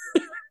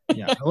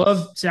 Yeah, I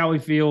love Sally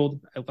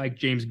Field. I like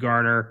James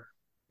Garner.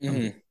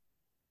 Mm-hmm.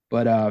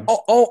 But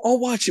I'll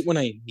watch it when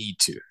I need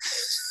to.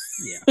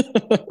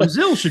 yeah,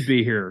 Brazil should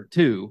be here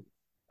too.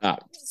 Uh, Uh,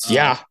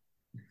 yeah,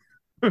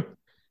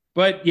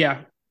 but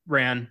yeah,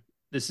 Ran.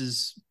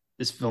 This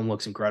film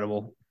looks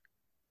incredible.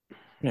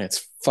 yeah,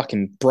 it's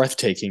fucking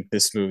breathtaking.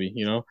 This movie,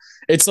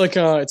 it's not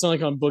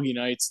like on Boogie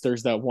Nights.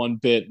 There's that one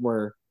bit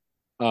where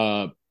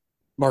uh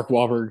Mark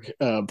Wahlberg,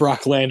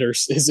 Brock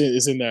Landers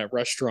is in that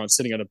restaurant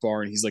sitting at a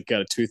bar, and he's like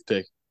got a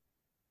toothpick,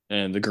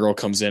 and the girl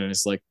comes in and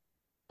is like,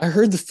 "I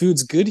heard the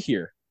food's good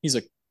here." He's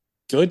like,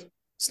 "Good?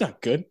 It's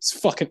not good. It's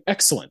fucking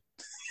excellent.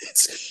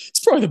 It's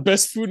probably the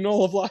best food in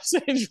all of Los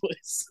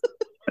Angeles."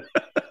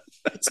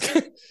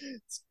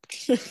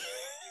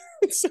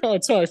 It's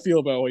how I feel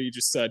about what you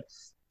just said.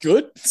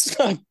 Good? It's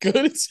not good.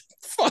 It's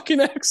fucking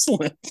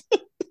excellent.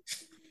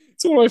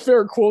 It's one of my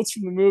favorite quotes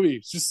from the movie.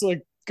 It's just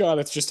like, God,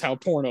 it's just how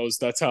pornos.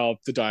 That's how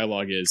the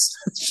dialogue is.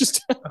 It's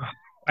just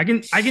I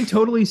can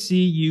totally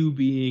see you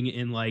being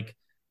in like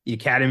the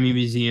Academy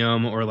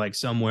Museum or like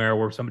somewhere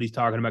where somebody's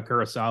talking about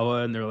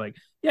Kurosawa and they're like,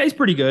 "Yeah, he's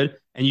pretty good,"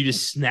 and you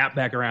just snap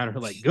back around and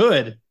are like,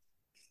 "Good.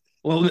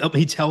 Well, let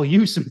me tell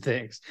you some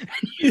things."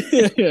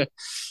 yeah.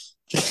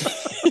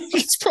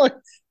 He's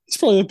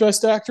probably the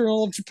best actor in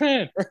all of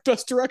Japan, or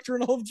best director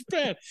in all of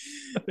Japan.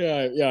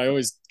 Yeah. I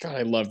always, God,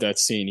 I love that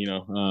scene.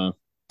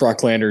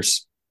 Brock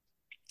Landers,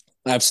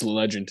 absolute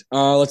legend.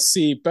 Let's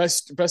see,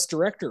 best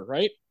director,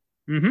 right?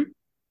 Mm-hmm.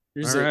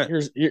 Here's All a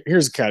right.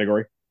 here's a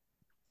category.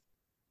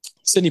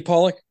 Sidney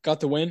Pollack got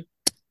the win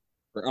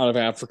for Out of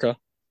Africa,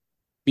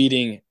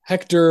 beating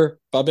Hector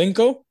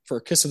Babenko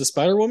for Kiss of the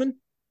Spider Woman.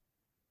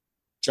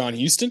 John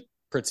Huston,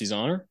 Prizzi's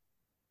Honor.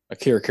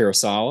 Akira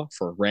Kurosawa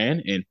for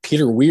Ran, and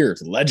Peter Weir,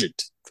 legend,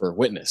 for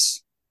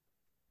Witness.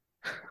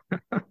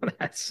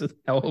 That's a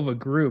hell of a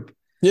group.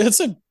 Yeah, it's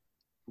a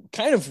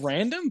kind of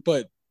random,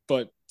 but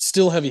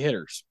still heavy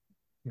hitters.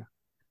 Yeah.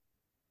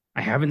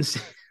 I haven't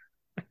seen,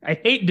 I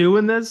hate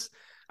doing this,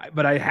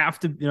 but I have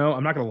to,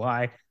 I'm not going to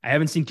lie. I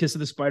haven't seen Kiss of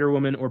the Spider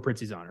Woman or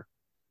Prizzi's Honor.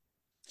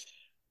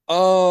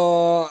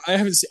 I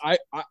haven't seen.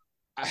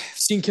 I've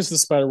seen Kiss of the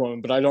Spider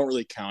Woman, but I don't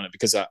really count it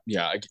because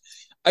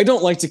I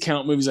don't like to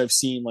count movies I've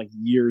seen like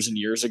years and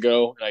years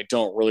ago, and I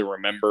don't really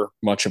remember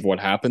much of what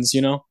happens.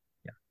 Yeah.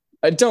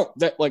 I don't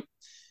that like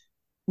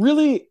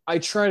really. I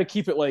try to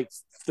keep it like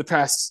the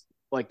past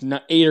like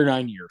 8 or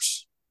 9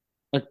 years.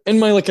 Like in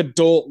my like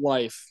adult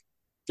life,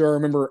 do I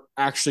remember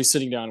actually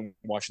sitting down and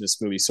watching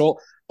this movie? So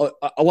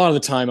a lot of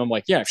the time, I'm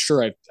like, yeah,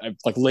 sure, I've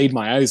like laid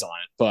my eyes on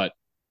it, but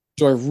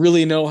do I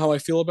really know how I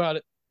feel about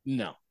it?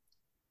 No.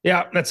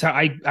 Yeah, that's how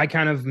I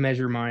kind of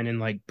measure mine in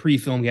like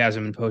pre-filmgasm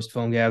and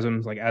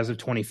post-filmgasm. Like as of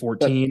That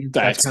 2014,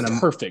 that's that's kind of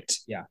perfect.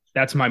 yeah,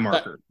 that's my That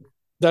marker.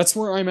 that's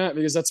where I'm at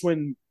because that's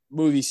when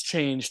movies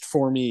changed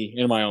for me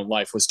in my own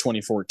life was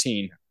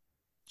 2014.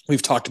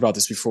 We've talked about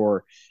this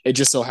before. It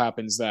just so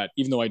happens that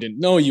even though I didn't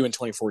know you in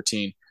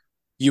 2014,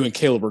 you and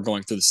Caleb were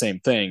going through the same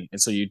thing,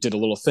 and so you did a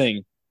little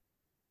thing,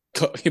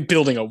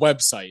 building a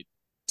website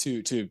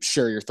to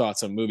share your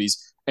thoughts on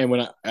movies. And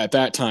at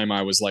that time,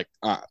 I was like,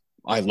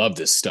 I love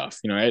this stuff.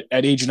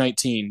 At age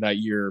 19 that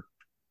year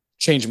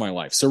changed my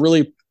life. So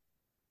really,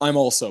 I'm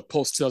also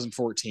post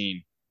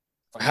 2014.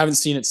 I haven't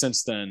seen it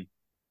since then,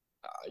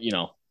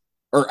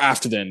 or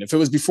after then. If it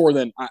was before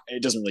then,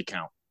 it doesn't really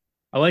count.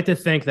 I like to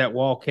think that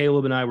while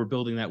Caleb and I were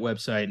building that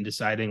website and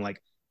deciding like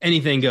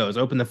anything goes,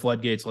 open the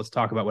floodgates, let's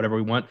talk about whatever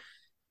we want,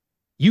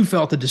 you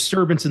felt a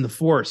disturbance in the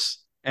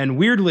force and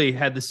weirdly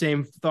had the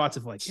same thoughts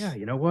of like, yeah,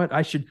 you know what?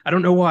 I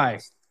don't know why,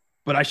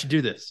 but I should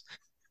do this.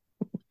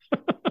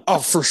 Oh,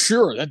 for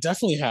sure, that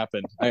definitely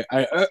happened.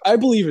 I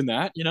believe in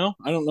that.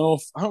 I don't know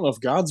if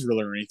God's real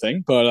or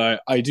anything,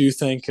 but I do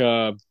think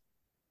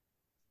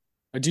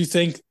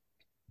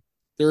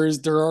there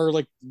are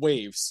like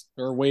waves.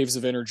 There are waves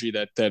of energy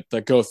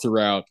that go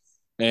throughout,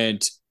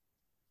 and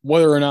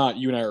whether or not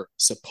you and I are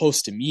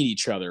supposed to meet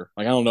each other,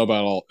 like I don't know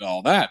about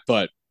all that,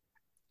 but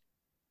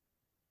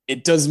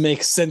it does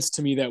make sense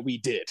to me that we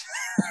did.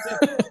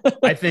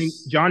 I think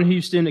John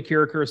Huston,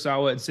 Akira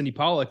Kurosawa, and Cindy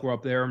Pollock were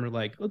up there and we're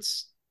like,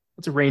 let's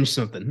arrange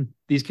something.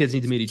 These kids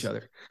need to meet each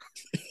other.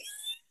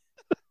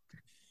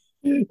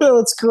 No,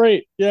 that's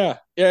great. Yeah.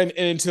 And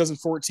in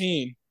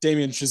 2014,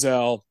 Damien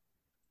Chazelle,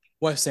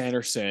 Wes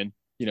Anderson,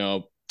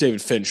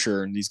 David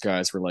Fincher, and these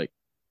guys were like,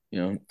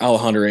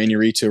 Alejandro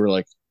Inarritu were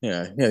like,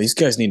 yeah, these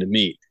guys need to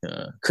meet.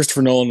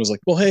 Christopher Nolan was like,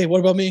 well, hey, what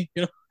about me?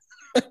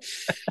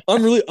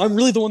 I'm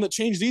really the one that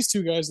changed these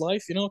two guys'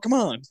 life. Come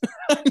on.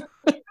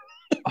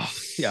 Oh,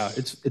 yeah,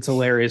 it's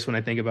hilarious when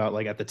I think about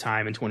like at the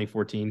time in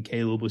 2014,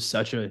 Caleb was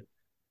such a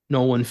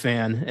Nolan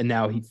fan, and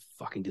now he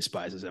fucking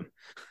despises him.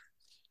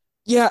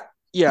 Yeah,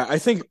 yeah. I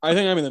think I'm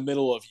in the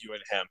middle of you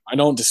and him. I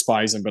don't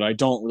despise him, but I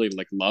don't really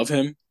like love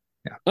him.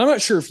 Yeah. I'm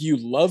not sure if you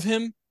love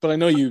him, but I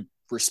know you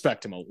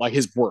respect him, like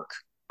his work.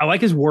 I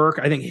like his work.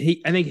 I think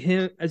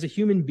him as a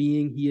human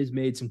being, he has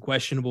made some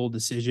questionable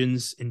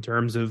decisions in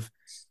terms of,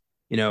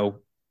 you know,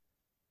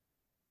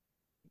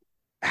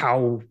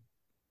 how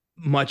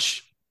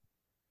much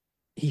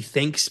he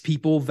thinks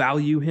people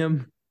value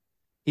him.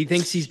 He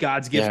thinks he's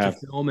God's gift to Yeah,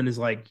 film and is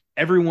like,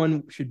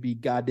 everyone should be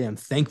goddamn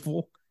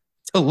thankful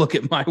to look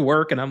at my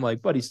work, and I'm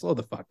like, buddy, slow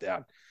the fuck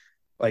down.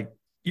 Like,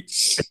 you,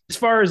 as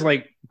far as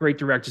like great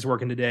directors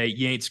working today,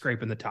 you ain't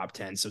scraping the top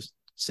 10. So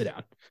sit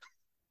down.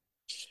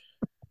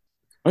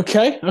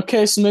 Okay,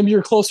 okay, so maybe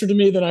you're closer to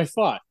me than I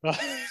thought.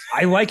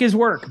 I like his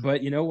work,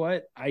 but you know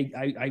what?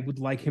 I would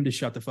like him to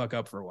shut the fuck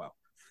up for a while.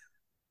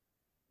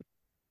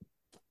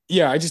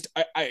 Yeah, I just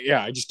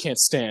can't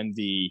stand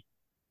the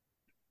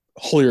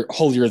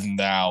holier than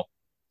thou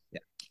Yeah.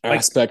 Like,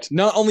 aspect,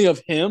 not only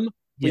of him,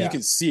 but yeah. you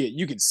can see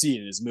it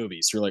in his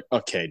movies. You're like,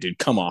 okay, dude,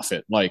 come off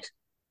it. Like,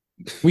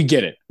 we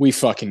get it. We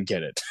fucking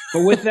get it.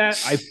 But with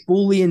that, I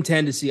fully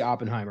intend to see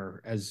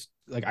Oppenheimer as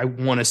like I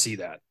want to see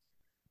that.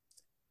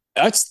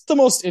 That's the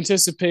most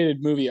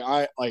anticipated movie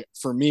I like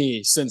for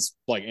me since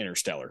like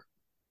Interstellar.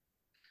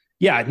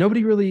 Yeah,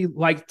 nobody really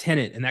liked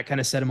Tenet, and that kind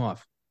of set him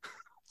off.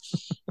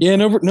 Yeah,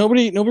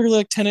 nobody really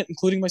liked Tenet,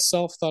 including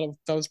myself. Thought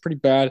it was pretty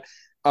bad.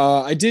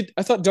 I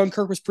thought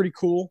Dunkirk was pretty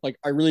cool. Like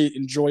I really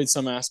enjoyed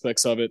some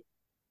aspects of it.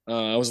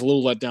 I was a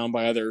little let down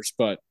by others,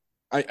 but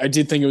I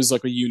did think it was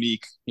like a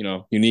unique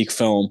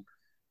film.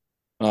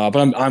 But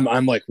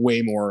I'm like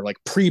way more like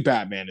pre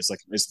Batman is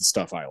the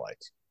stuff I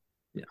like.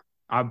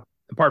 Yeah,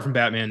 apart from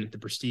Batman, The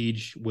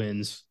Prestige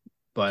wins,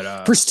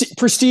 but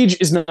Prestige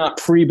is not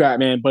pre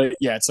Batman, but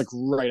yeah, it's like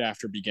right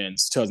after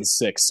Begins,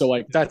 2006. So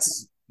like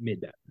that's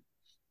mid that.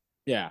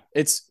 yeah,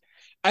 it's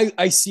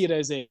I see it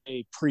as a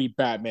pre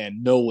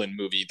Batman Nolan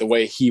movie. The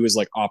way he was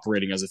like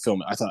operating as a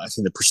film, I think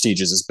The Prestige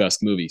is his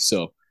best movie.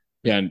 So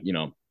yeah, and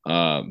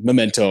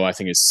Memento I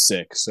think is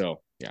sick.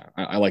 So yeah,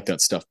 I like that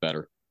stuff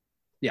better.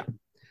 Yeah,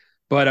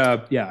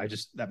 but yeah,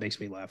 that makes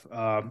me laugh.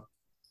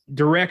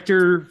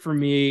 Director for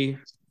me,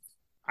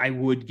 I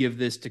would give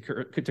this to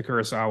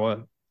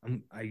Kurosawa.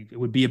 It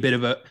would be a bit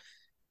of a.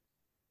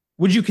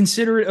 Would you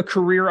consider it a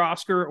career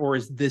Oscar, or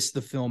is this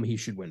the film he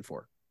should win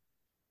for?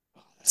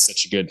 That's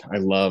such a good. I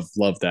love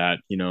that.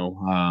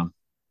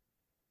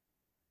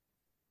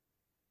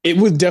 It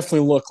would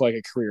definitely look like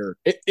a career.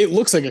 It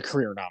looks like a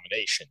career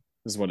nomination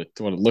is what it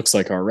looks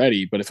like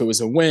already. But if it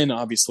was a win,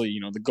 obviously,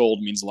 the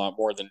gold means a lot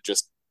more than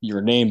just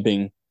your name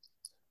being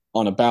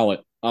on a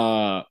ballot.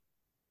 I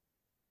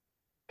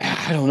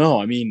don't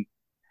know. I mean,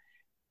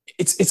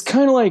 it's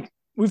kind of like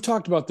we've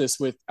talked about this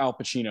with Al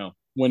Pacino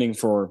winning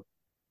for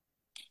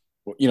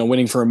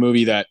a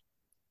movie that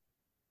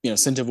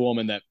Scent of a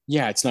Woman, that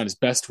yeah, it's not his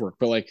best work,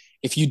 but like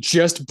if you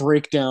just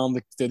break down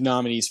the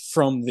nominees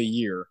from the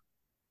year,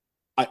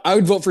 I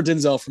would vote for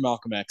Denzel for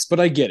Malcolm X,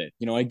 but I get it.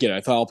 I get it. I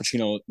thought Al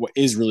Pacino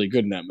is really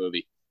good in that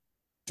movie.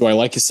 Do I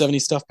like his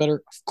 70s stuff better?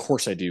 Of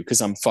course I do,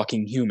 because I'm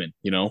fucking human.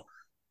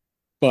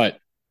 But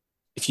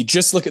if you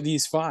just look at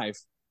these five,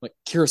 like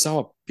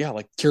Kurosawa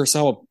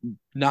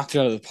knocked it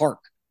out of the park.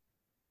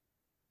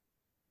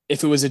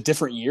 If it was a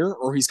different year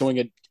or he's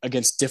going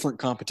against different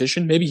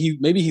competition, maybe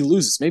he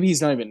loses. Maybe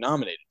he's not even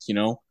nominated.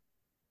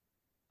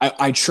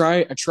 I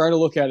try to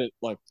look at it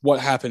like what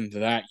happened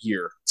that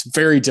year. It's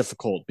very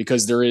difficult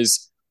because there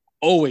is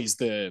always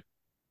the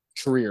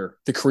career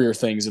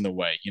things in the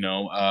way.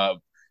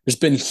 There's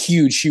been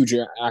huge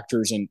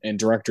actors and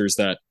directors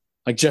that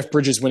like Jeff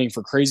Bridges winning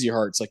for Crazy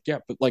Hearts. Like yeah,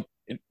 but like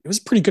it was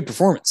a pretty good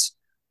performance.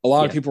 A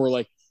lot of people were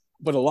like,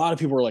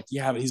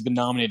 yeah, but he's been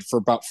nominated for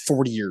about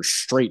 40 years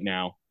straight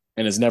now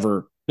and has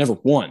never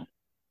won.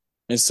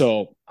 And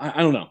so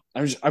I don't know.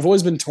 I've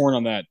always been torn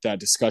on that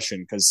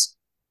discussion because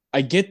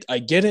I get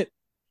it.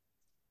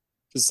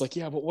 It's like,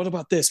 yeah, but what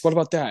about this? What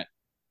about that?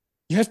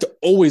 You have to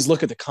always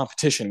look at the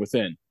competition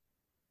within.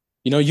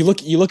 You look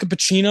at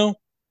Pacino,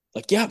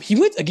 like, yeah, he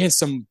went against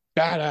some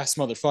badass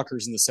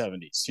motherfuckers in the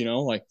 70s,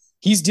 like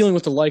he's dealing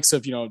with the likes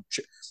of,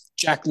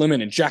 Jack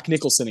Lemmon and Jack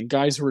Nicholson and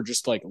guys who are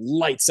just like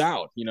lights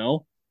out,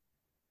 It's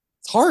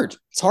hard.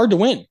 It's hard to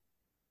win.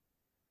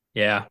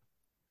 Yeah.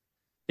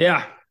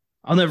 Yeah.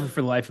 I'll never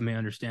for the life of me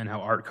understand how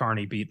Art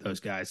Carney beat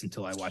those guys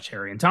until I watch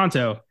Harry and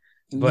Tonto.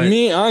 But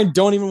me, I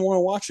don't even want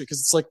to watch it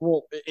because it's like,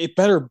 well, it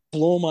better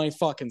blow my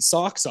fucking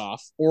socks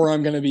off or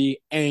I'm going to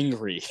be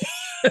angry.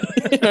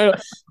 I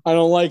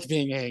don't like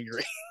being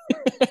angry.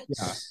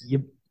 Yeah,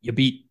 you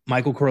beat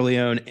Michael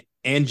Corleone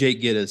and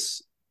Jake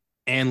Gittes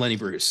and Lenny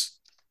Bruce.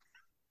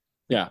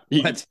 Yeah.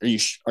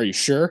 Are you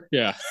sure?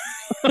 Yeah.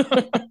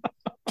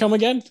 Come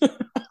again?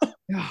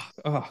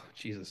 Oh,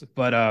 Jesus.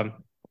 But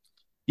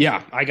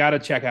yeah, I gotta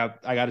check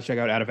out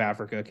Out of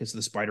Africa, Kiss of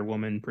the Spider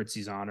Woman,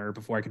 Pritzi's Honor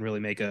before I can really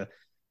make a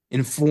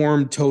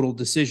informed total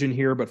decision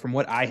here. But from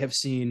what I have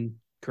seen,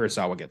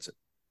 Kurosawa gets it.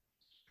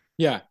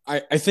 Yeah,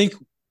 I think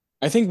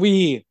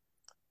we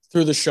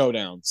through the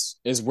showdowns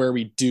is where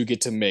we do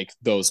get to make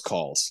those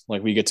calls.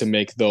 Like we get to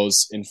make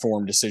those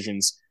informed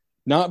decisions,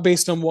 not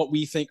based on what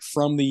we think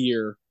from the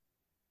year,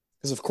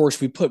 because of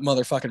course we put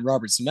motherfucking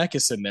Robert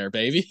Zemeckis in there,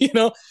 baby,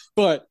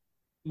 but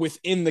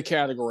within the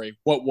category,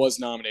 what was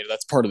nominated,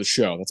 that's part of the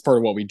show. That's part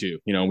of what we do.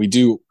 We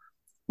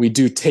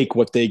do take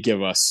what they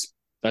give us.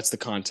 That's the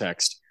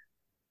context.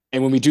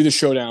 And when we do the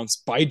showdowns,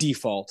 by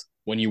default,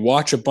 when you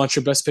watch a bunch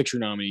of Best Picture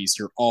nominees,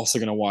 you're also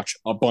going to watch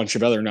a bunch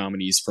of other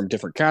nominees from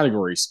different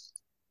categories.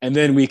 And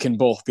then we can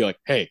both be like,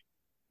 hey,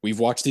 we've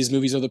watched these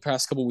movies over the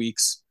past couple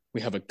weeks.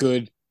 We have a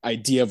good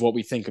idea of what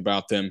we think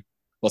about them.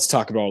 Let's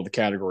talk about all the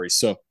categories.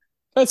 So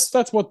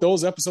that's what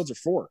those episodes are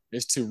for,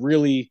 is to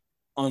really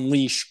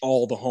unleash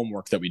all the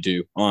homework that we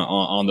do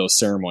on those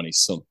ceremonies.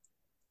 So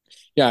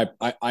yeah,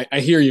 I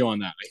hear you on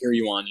that. I hear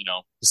you on,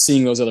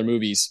 seeing those other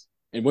movies.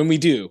 And when we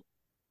do,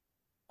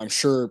 I'm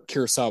sure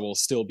Kurosawa will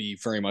still be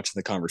very much in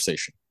the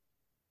conversation.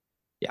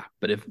 Yeah,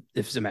 but if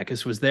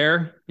Zemeckis was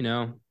there,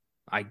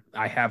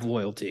 I have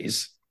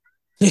loyalties.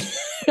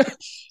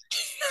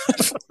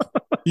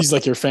 He's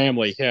like your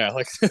family. Yeah,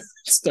 like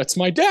that's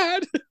my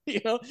dad.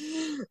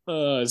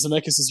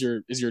 Zemeckis is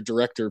your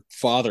director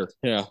father.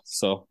 Yeah.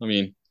 So I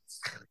mean,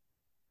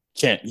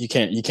 you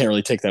can't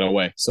really take that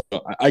away. So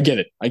I get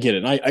it. I get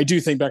it. And I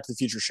do think Back to the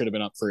Future should have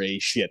been up for a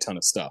shit ton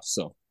of stuff.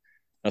 So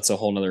that's a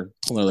whole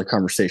nother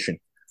conversation.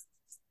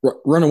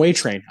 Runaway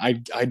Train,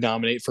 I'd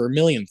nominate for a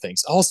million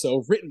things.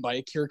 Also written by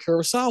Akira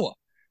Kurosawa.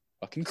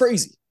 Fucking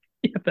crazy.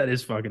 Yeah, that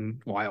is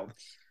fucking wild.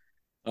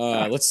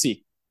 Let's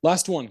see.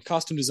 Last one,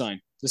 costume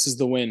design. This is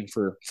the win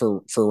for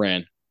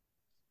Ran.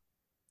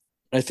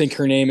 I think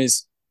her name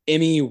is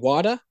Emi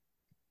Wada.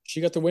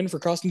 She got the win for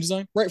costume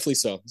design, rightfully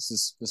so.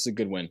 This is a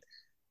good win.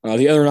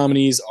 The other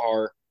nominees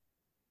are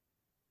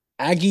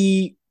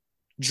Aggie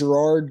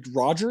Gerard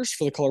Rogers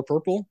for The Color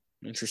Purple.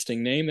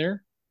 Interesting name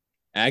there,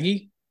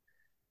 Aggie.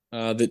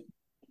 The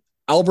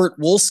Albert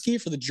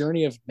Wolski for The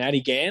Journey of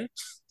Natty Gann.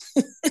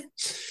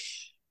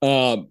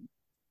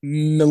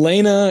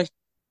 Milena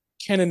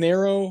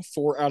Canonero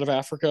for Out of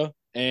Africa,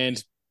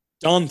 and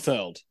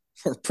Donfeld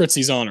for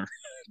Pritzi's Honor.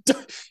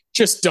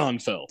 Just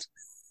Donfeld.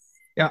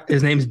 Yeah,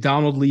 his name's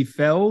Donald Lee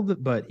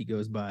Feld, but he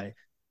goes by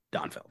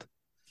Donfeld.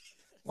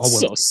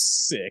 So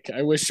sick.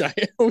 I wish I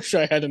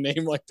had a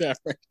name like that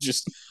where I could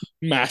just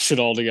mash it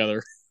all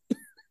together.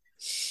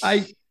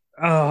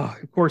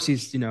 Of course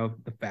he's,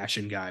 the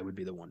fashion guy would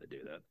be the one to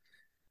do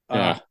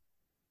that.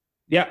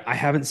 Yeah, I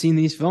haven't seen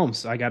these films.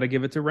 So I got to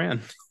give it to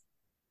Ran.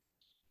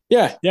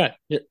 Yeah.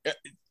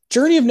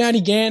 Journey of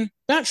Natty Gann.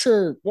 Not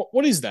sure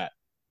what is that.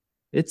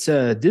 It's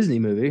a Disney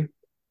movie.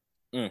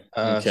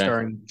 Okay.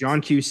 Starring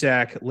John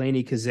Cusack,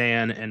 Lainey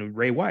Kazan, and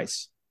Ray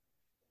Weiss.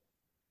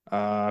 It's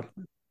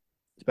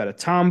about a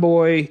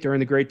tomboy during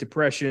the Great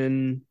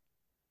Depression.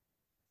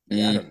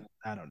 Yeah,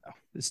 I don't know.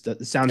 This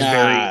sounds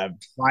very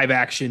live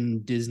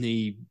action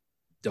Disney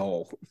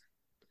dull.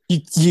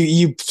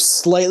 You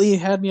slightly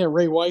had me at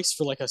Ray Weiss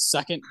for like a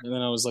second, and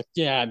then I was like,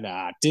 yeah,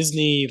 nah,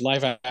 Disney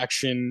live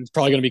action,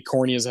 probably gonna be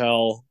corny as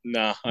hell.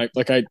 Nah, I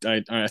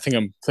think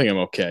I'm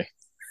okay.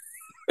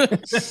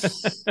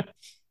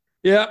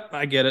 Yeah,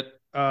 I get it.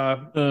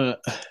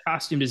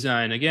 Costume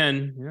design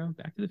again,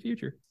 Back to the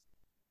Future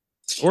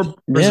or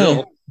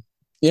Brazil.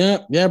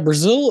 Yeah,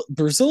 Brazil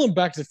and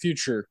Back to the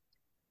Future,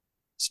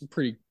 some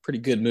pretty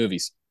good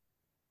movies.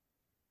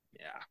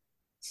 Yeah,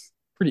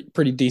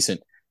 pretty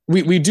decent.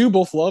 We do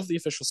both love The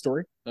Official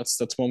Story. That's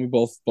one we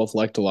both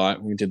liked a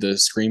lot. We did the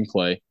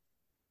screenplay.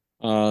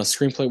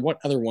 What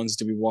other ones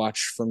did we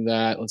watch from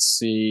that? Let's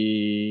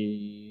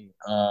see.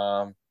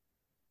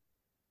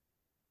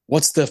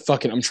 What's the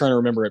fucking? I'm trying to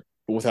remember it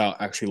without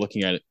actually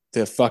looking at it.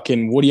 The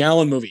fucking Woody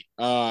Allen movie.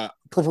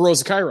 Purple Rose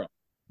of Cairo.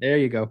 There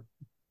you go.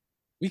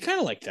 We kind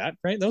of like that,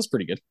 right? That was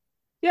pretty good.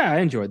 Yeah, I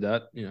enjoyed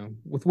that.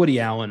 With Woody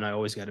Allen, I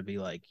always got to be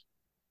like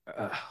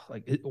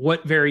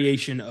what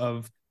variation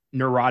of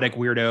neurotic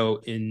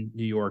weirdo in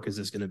New York is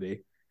this going to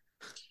be?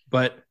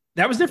 But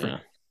that was different.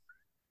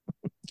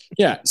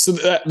 Yeah. So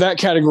that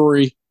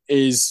category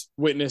is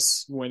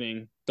Witness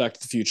winning, Back to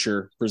the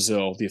Future,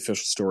 Brazil, The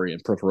Official Story,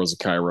 and Purple Rose of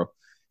Cairo.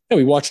 Yeah,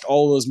 we watched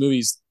all those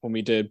movies when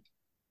we did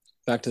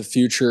Back to the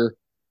Future.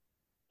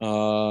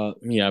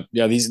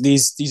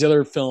 These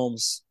other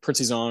films,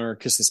 Prince's Honor,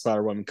 Kiss the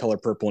Spider Woman, Color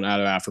Purple, and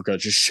Out of Africa,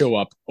 just show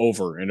up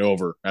over and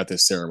over at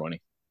this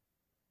ceremony.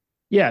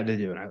 Yeah, they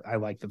do. And I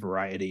like the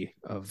variety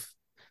of.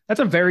 That's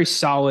a very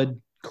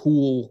solid,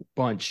 cool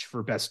bunch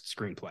for best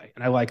screenplay,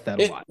 and I like that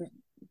a lot.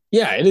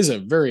 Yeah, it is a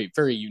very,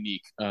 very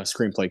unique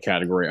screenplay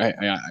category.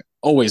 I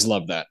always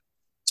love that.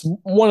 It's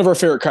one of our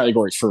favorite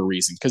categories for a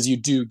reason, because you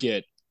do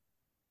get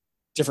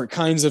different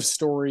kinds of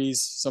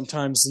stories.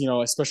 Sometimes,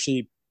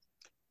 especially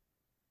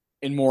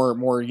in more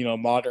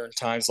modern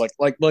times, like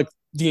The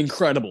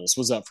Incredibles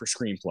was up for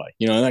screenplay.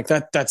 Like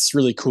that's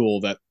really cool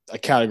that a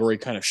category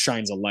kind of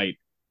shines a light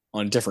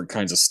on different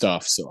kinds of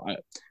stuff. So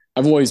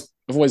I've always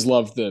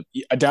loved the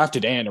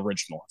adapted and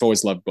original. I've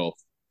always loved both.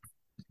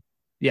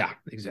 Yeah,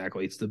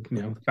 exactly. It's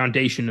the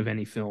foundation of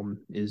any film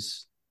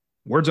is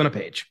words on a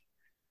page.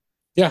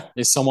 Yeah,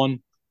 is someone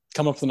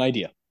come up with an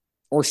idea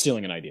or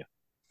stealing an idea.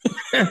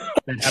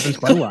 That happens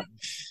quite a lot.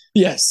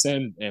 Yes,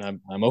 and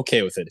I'm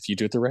okay with it if you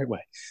do it the right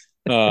way.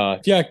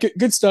 Yeah,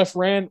 good stuff.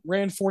 Ran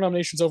 4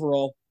 nominations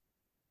overall.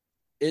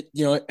 It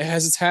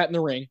has its hat in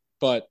the ring,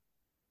 but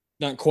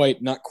not quite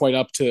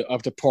up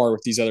to par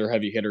with these other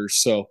heavy hitters.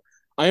 So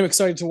I am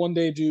excited to one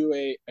day do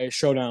a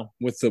showdown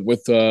with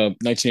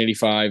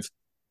 1985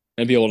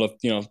 and be able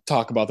to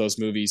talk about those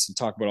movies and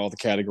talk about all the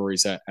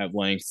categories at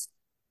length.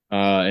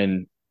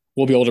 And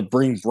we'll be able to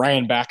bring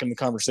Brian back in the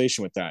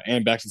conversation with that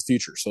and Back to the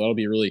Future. So that'll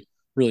be really,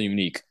 really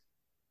unique.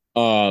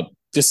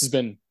 This has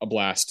been a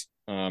blast.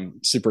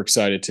 Super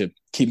excited to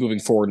keep moving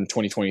forward in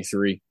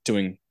 2023,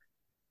 doing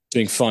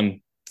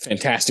fun,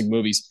 fantastic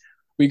movies.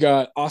 We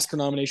got Oscar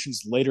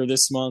nominations later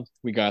this month.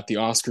 We got the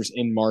Oscars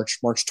in March,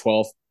 March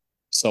 12th.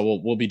 So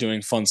we'll be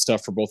doing fun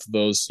stuff for both of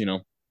those,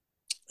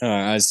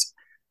 as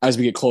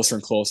we get closer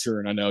and closer.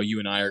 And I know you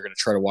and I are going to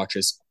try to watch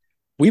this.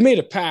 We made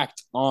a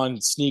pact on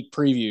sneak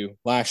preview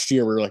last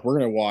year. We were like, we're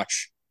going to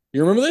watch.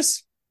 You remember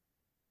this?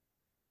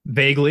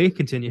 Vaguely,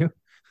 continue.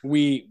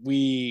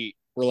 We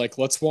were like,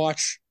 let's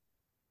watch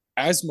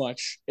as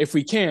much if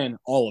we can,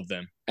 all of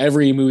them,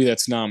 every movie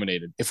that's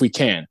nominated, if we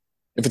can,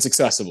 if it's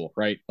accessible,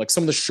 right? Like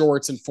some of the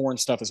shorts and foreign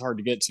stuff is hard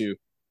to get to.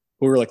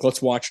 We were like,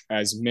 let's watch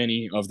as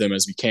many of them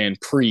as we can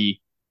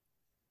pre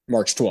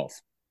March 12th.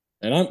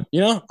 And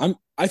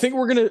I think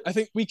I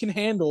think we can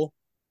handle,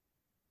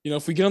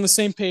 if we get on the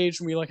same page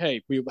and we like,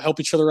 hey, we help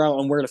each other out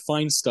on where to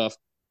find stuff.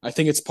 I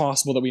think it's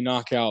possible that we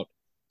knock out,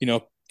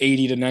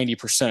 80 to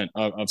 90%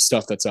 of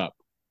stuff that's up.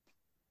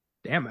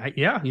 Damn,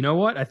 yeah. You know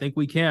what? I think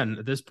we can.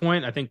 At this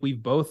point, I think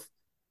we've both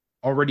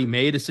already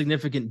made a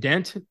significant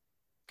dent,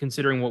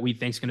 considering what we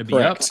think is going to be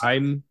Correct. up.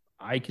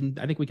 I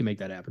think we can make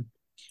that happen.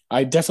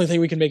 I definitely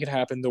think we can make it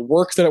happen. The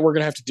work that we're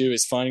going to have to do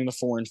is finding the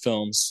foreign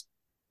films.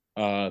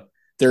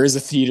 There is a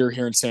theater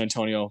here in San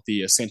Antonio,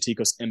 the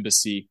Santikos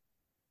Embassy,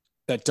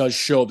 that does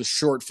show the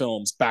short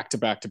films back to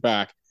back to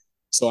back.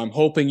 So I'm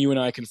hoping you and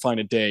I can find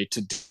a day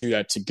to do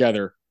that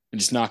together and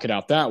just knock it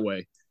out that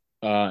way.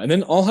 And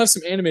then I'll have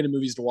some animated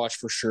movies to watch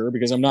for sure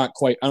because I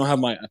don't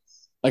have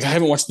I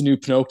haven't watched the new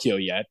Pinocchio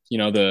yet,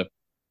 the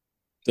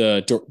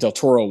Del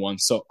Toro one.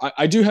 So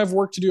I do have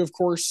work to do, of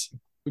course.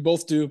 We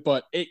both do,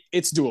 but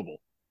it's doable.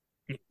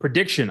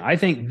 Prediction. I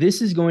think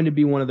this is going to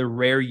be one of the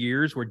rare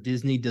years where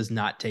Disney does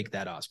not take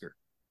that Oscar.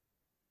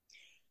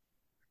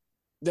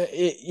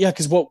 Yeah,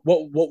 because what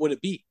would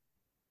it be?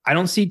 I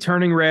don't see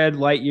Turning Red,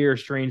 Lightyear,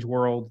 Strange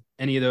World,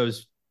 any of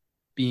those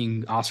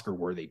being Oscar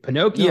worthy.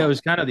 Pinocchio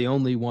is kind of the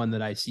only one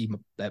that I see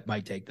that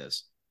might take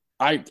this.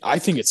 I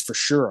think it's for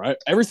sure.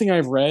 Everything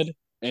I've read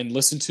and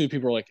listened to,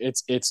 people are like,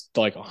 it's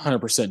like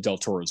 100% Del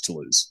Toro's to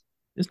lose.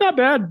 It's not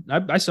bad.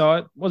 I saw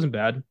it. It wasn't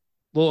bad.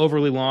 A little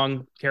overly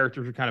long.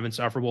 Characters are kind of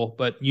insufferable,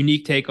 but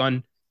unique take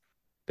on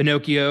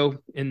Pinocchio.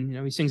 And,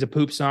 he sings a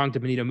poop song to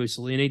Benito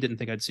Mussolini. Didn't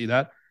think I'd see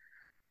that.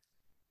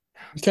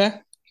 Okay,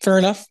 fair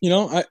enough. You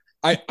know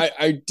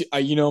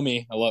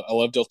me. I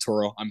love Del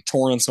Toro. I'm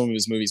torn on some of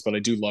his movies, but I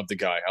do love the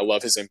guy. I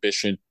love his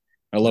ambition.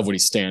 I love what he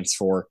stands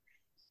for.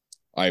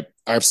 I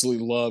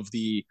absolutely love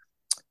the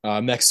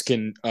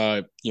Mexican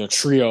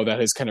trio that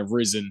has kind of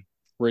risen.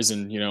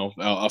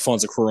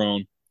 Alfonso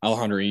Cuarón,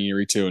 Alejandro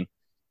Iñárritu,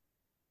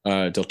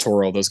 and Del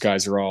Toro. Those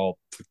guys are all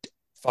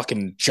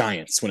fucking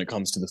giants when it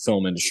comes to the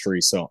film industry.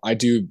 So I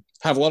do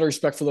have a lot of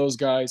respect for those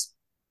guys.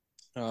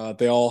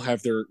 They all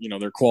have their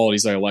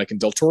qualities I like, and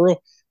Del Toro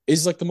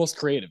is like the most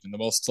creative and the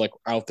most like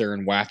out there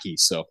and wacky.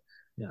 So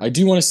yeah. I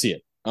do want to see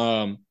it.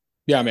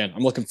 Yeah, man,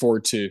 I'm looking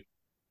forward to.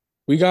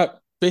 We got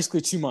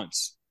basically 2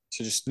 months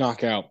to just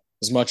knock out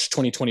as much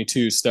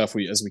 2022 stuff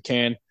as we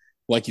can.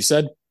 Like you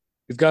said,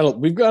 we've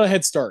got a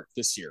head start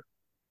this year,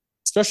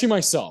 especially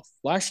myself.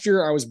 Last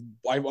year I was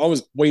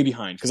way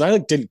behind because I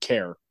didn't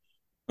care.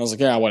 I was like,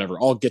 yeah, whatever.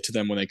 I'll get to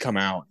them when they come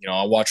out.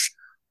 I'll watch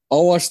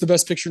the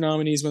Best Picture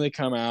nominees when they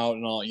come out,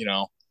 and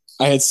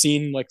I had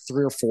seen like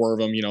 3 or 4 of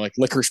them, like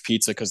Licorice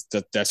Pizza because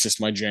that's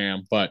just my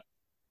jam. But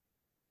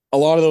a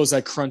lot of those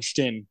I crunched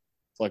in,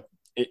 like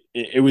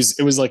it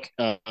was like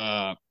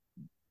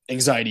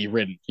anxiety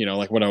ridden,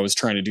 like what I was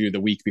trying to do the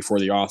week before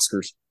the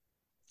Oscars.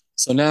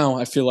 So now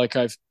I feel like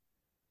I've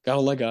got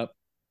a leg up.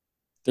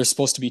 There's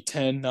supposed to be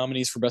 10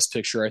 nominees for Best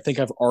Picture. I think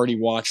I've already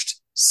watched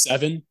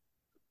 7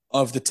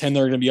 of the 10 that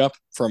are going to be up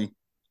from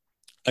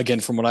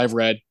what I've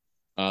read.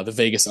 The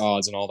Vegas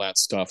odds and all that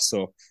stuff.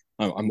 So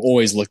I'm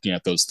always looking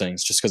at those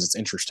things just because it's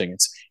interesting.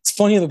 It's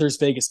funny that there's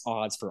Vegas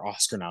odds for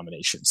Oscar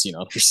nominations.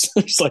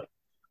 There's like,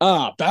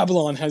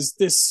 Babylon has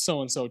this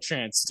so and so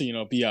chance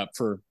to be up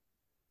for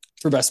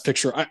Best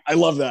Picture. I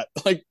love that.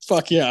 Like,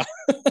 fuck yeah.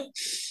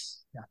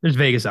 Yeah, there's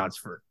Vegas odds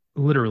for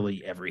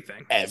literally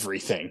everything.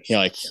 Everything. Yeah,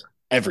 like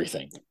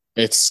everything.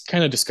 It's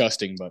kind of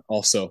disgusting, but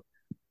also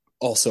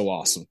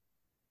awesome.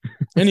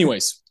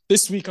 Anyways,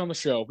 this week on the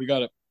show, we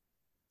got a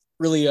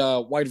really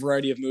wide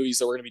variety of movies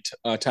that we're going to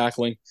be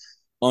tackling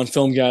on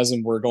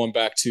Filmgasm. We're going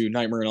back to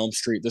Nightmare on Elm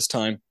Street this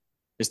time.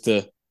 It's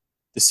the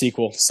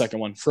sequel, second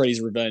one, Freddy's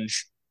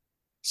Revenge.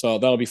 So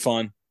that'll be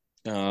fun.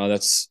 I'm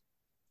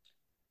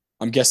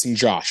guessing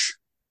Josh.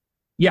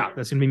 Yeah,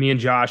 that's going to be me and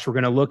Josh. We're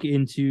going to look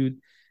into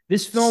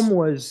this film.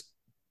 Was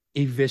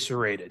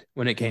eviscerated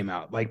when it came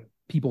out. Like,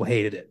 people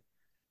hated it,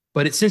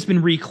 but it's since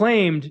been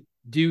reclaimed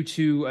due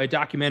to a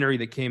documentary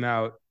that came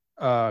out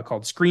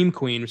called Scream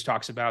Queen, which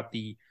talks about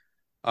the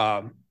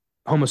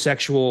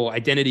homosexual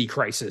identity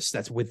crisis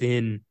that's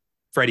within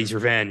Freddy's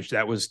Revenge.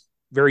 That was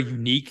very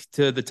unique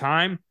to the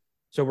time.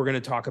 So we're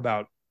going to talk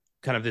about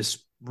kind of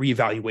this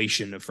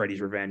reevaluation of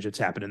Freddy's Revenge that's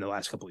happened in the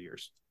last couple of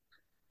years.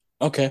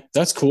 Okay,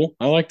 that's cool.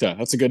 I like that.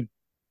 That's a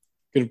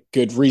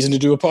good reason to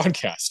do a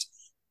podcast.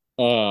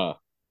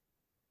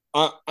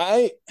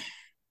 I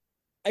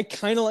I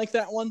kind of like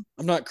that one.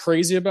 I'm not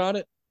crazy about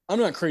it. I'm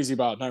not crazy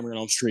about Nightmare on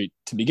Elm Street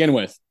to begin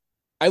with.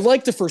 I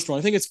like the first one.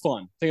 I think it's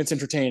fun. I think it's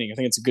entertaining. I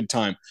think it's a good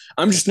time.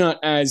 I'm just not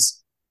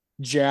as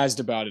jazzed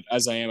about it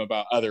as I am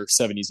about other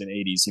 70s and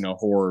 80s,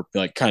 horror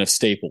like kind of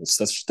staples.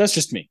 That's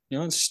just me.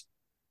 That's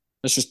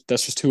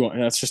just who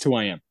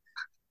I am.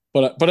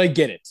 But I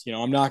get it.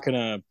 I'm not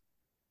gonna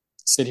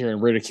sit here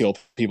and ridicule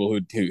people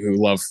who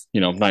love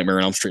Nightmare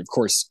on Elm Street. Of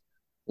course,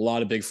 a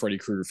lot of big Freddy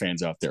Krueger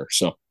fans out there.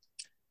 So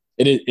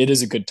it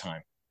is a good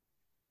time.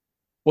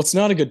 What's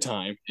not a good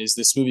time is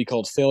this movie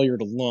called Failure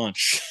to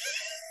Launch.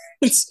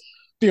 It's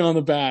Beyond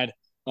the Bad,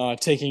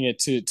 taking it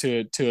to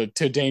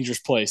a dangerous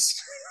place.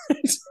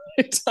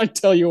 I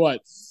tell you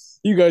what,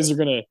 you guys are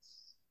gonna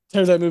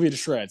tear that movie to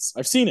shreds.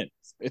 I've seen it.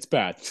 It's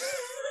bad.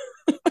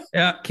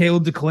 Yeah,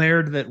 Caleb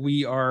declared that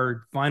we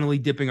are finally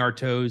dipping our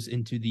toes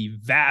into the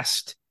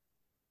vast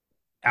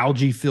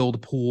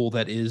algae-filled pool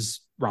that is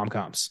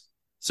rom-coms.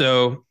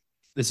 So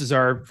this is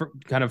our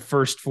kind of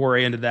first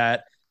foray into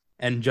that,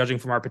 and judging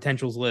from our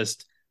potentials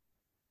list,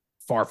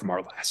 far from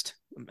our last.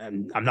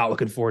 And I'm not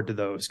looking forward to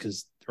those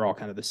because they're all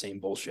kind of the same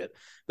bullshit.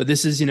 But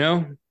this is,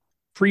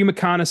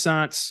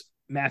 pre-reconnaissance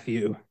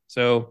Matthew.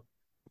 So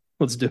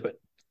let's do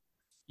it.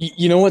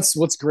 You know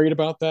what's great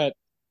about that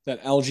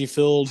algae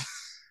filled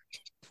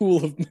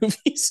pool of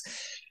movies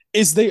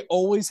is they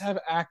always have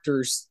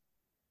actors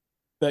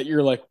that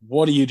you're like,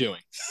 what are you doing?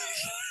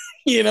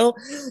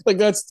 Like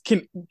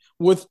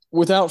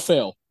without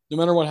fail, no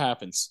matter what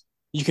happens,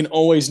 you can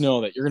always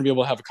know that you're going to be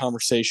able to have a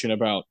conversation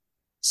about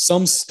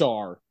some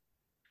star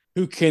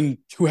who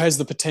has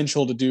the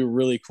potential to do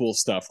really cool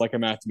stuff, like a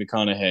Matthew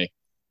McConaughey,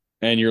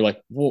 and you're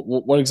like,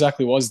 what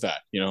exactly was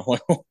that?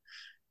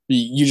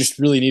 You just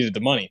really needed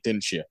the money,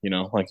 didn't you?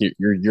 Like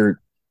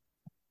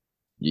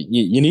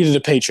you needed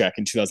a paycheck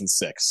in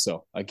 2006,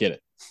 so I get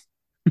it.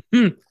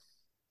 Yeah,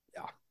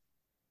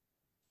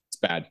 it's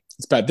bad.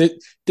 It's bad.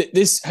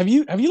 This have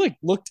you like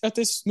looked at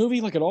this movie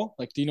like at all?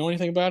 Like, do you know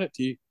anything about it?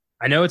 Do you?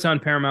 I know it's on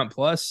Paramount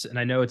Plus, and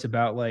I know it's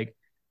about like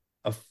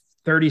a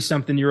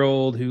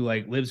 30-something-year-old who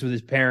like lives with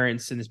his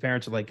parents, and his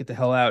parents are like, get the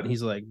hell out. And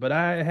he's like, but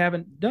I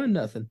haven't done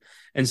nothing.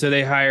 And so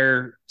they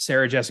hire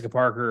Sarah Jessica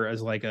Parker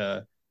as like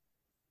a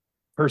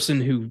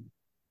person who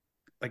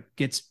like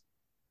gets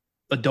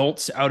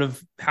adults out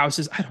of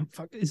houses. I don't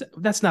fuck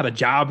that's not a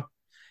job.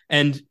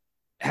 And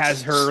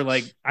has her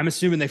like, I'm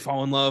assuming they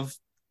fall in love.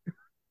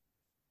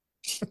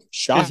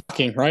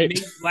 Shocking, right?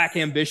 He lack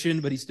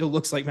ambition, but he still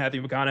looks like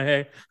Matthew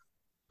McConaughey.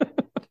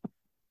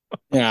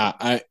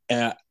 Yeah,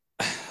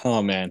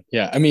 oh man,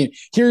 yeah. I mean,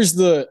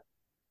 I'm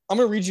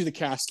gonna read you the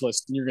cast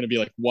list, and you're gonna be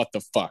like, what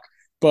the fuck?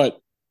 But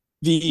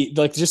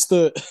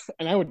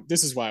and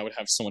this is why I would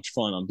have so much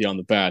fun on Beyond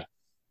the Bad.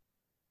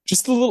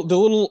 Just the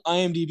little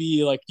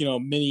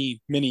IMDb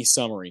mini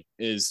summary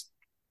is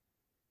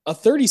a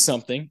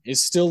 30-something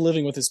is still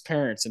living with his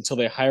parents until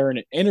they hire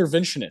an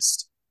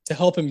interventionist to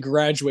help him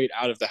graduate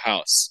out of the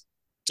house. ...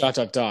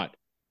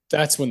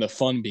 That's when the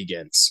fun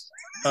begins.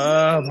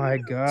 Oh my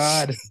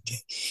god.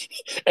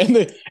 and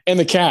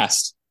the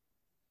cast.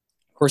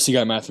 Of course, you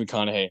got Matthew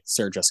McConaughey,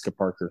 Sarah Jessica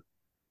Parker.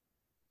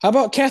 How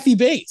about Kathy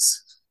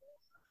Bates?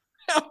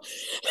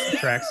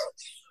 Tracks.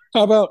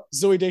 How about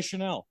Zoe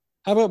Deschanel?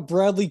 How about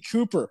Bradley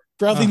Cooper?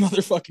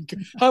 Motherfucking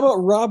Cooper. How about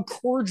Rob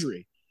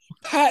Corddry?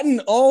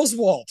 Patton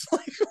Oswalt.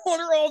 Like, what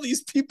are all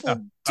these people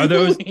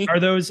doing? Are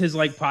those his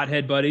like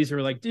pothead buddies who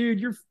are like, dude,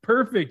 you're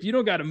perfect. You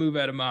don't got to move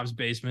out of mom's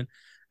basement.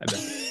 I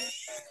bet.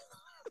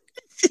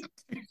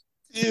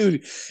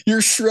 Dude,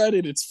 you're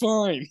shredded. It's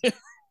fine.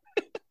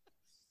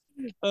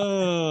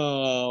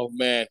 Oh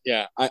man,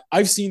 yeah.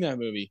 I've seen that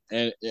movie,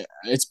 and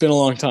it's been a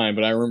long time,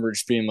 but I remember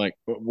just being like,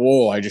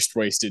 "Whoa!" I just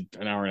wasted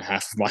an hour and a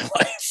half of my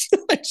life.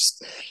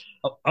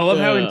 I love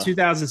how in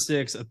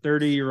 2006, a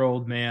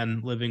 30-year-old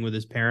man living with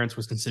his parents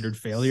was considered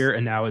failure,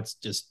 and now it's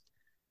just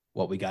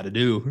what we got to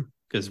do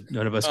because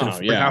none of us can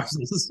afford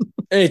houses.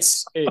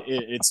 It's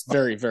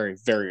very, very,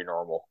 very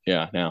normal.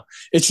 Yeah, now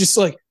it's just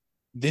like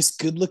this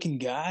good-looking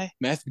guy,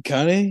 Matthew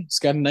McConaughey. He's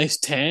got a nice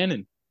tan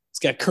and he's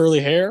got curly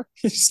hair.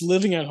 He's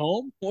living at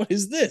home. What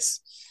is this?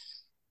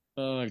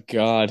 Oh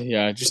God,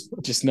 yeah.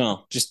 Just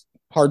no, just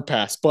hard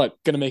pass. But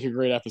gonna make a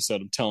great episode.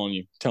 I'm telling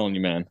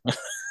you, man.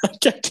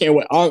 I can't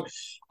wait.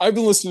 I've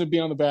been listening to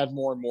Beyond the Bad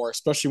more and more,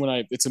 especially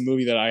when it's a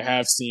movie that I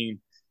have seen.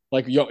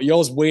 Like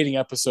y'all's waiting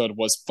episode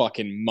was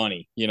fucking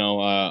money, and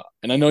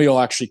I know y'all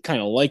actually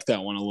kind of like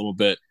that one a little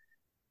bit,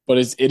 but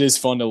it is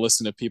fun to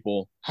listen to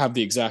people have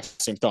the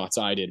exact same thoughts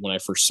I did when I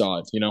first saw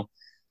it,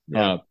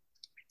 Yeah.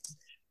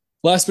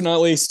 Last but not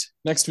least,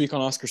 next week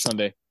on Oscar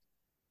Sunday,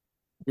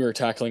 we are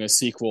tackling a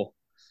sequel,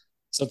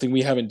 something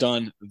we haven't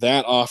done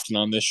that often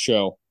on this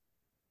show,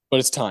 but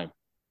it's time.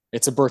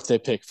 It's a birthday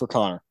pick for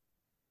Connor.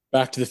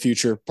 Back to the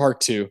Future,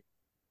 Part 2,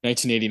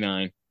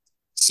 1989.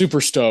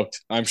 Super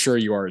stoked. I'm sure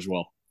you are as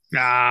well.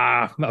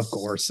 Of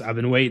course. I've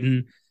been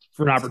waiting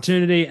for an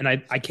opportunity, and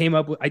I came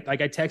up with, I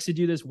texted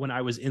you this when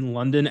I was in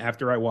London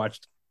after I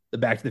watched the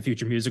Back to the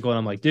Future musical, and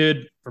I'm like,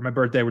 dude, for my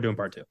birthday, we're doing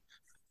Part 2.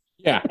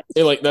 Yeah,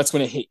 that's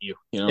when it hit you.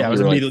 You know, Yeah, I was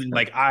you're like, immediately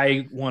like,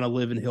 I want to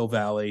live in Hill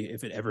Valley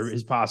if it ever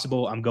is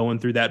possible. I'm going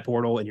through that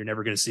portal, and you're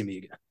never going to see me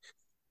again.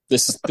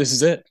 this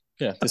is it.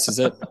 Yeah, this is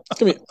it. It's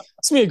gonna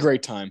be a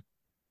great time.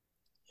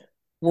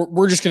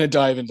 We're just gonna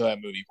dive into that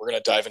movie. We're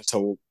gonna dive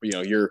into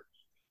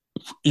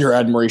your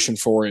admiration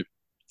for it.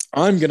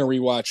 I'm gonna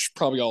rewatch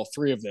probably all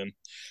three of them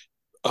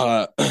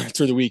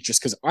through the week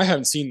just because I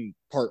haven't seen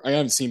Back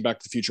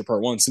to the Future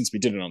Part One since we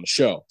did it on the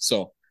show.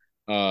 So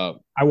uh,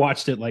 I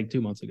watched it like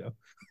 2 months ago.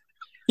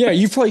 yeah,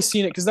 you've probably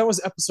seen it because that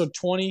was episode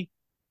 20.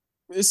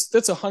 That's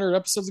 100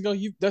 episodes ago.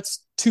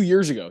 That's 2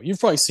 years ago. You've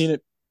probably seen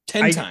it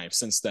 10 I times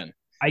since then.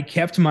 I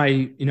kept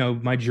my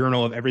my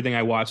journal of everything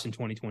I watched in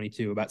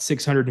 2022, about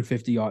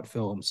 650 odd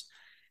films,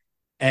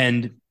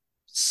 and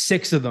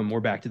six of them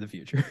were Back to the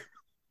Future.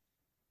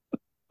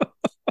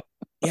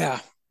 Yeah,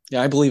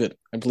 yeah, I believe it.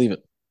 I believe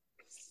it.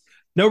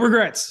 No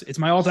regrets. It's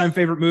my all-time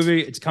favorite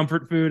movie. It's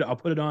comfort food. I'll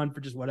put it on for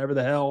just whatever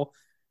the hell.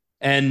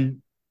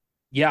 And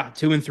yeah,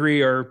 two and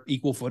three are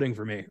equal footing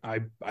for me.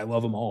 I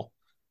love them all.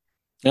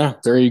 Yeah,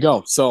 there you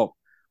go. So,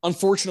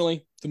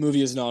 unfortunately, the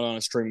movie is not on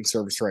a streaming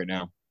service right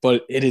now,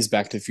 but it is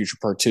Back to the Future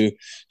Part Two.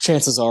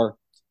 Chances are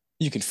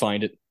you can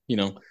find it.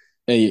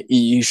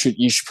 You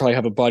should probably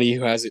have a buddy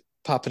who has it.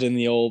 Pop it in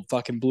the old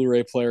fucking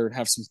Blu-ray player and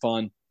have some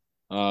fun.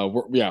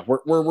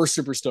 We're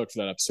super stoked for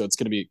that episode. It's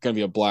gonna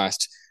be a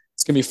blast.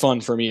 It's gonna be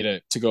fun for me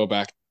to go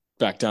back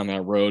down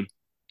that road.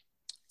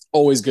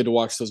 Always good to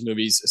watch those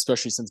movies,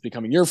 especially since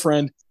becoming your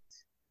friend,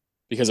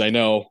 because I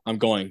know I'm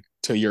going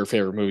to your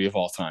favorite movie of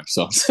all time.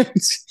 So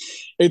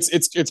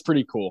it's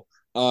pretty cool.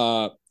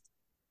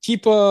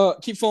 Keep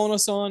following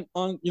us on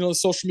the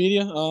social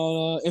media,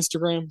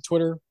 Instagram,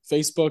 Twitter,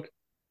 Facebook.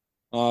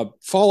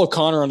 Follow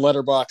Connor on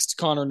Letterboxd,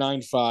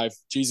 Connor95,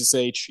 Jesus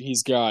H.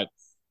 He's got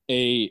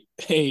a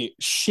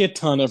shit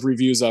ton of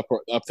reviews up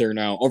there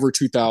now, over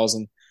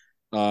 2,000.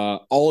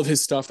 All of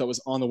his stuff that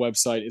was on the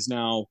website is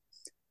now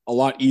a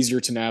lot easier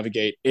to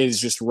navigate. It is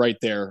just right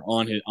there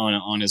on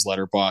his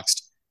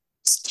Letterboxd.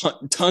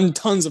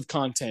 Tons of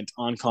content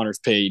on Connor's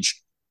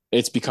page.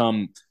 It's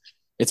become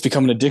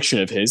an addiction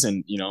of his,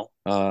 and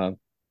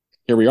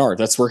here we are.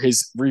 That's where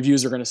his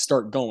reviews are going to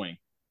start going.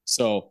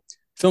 So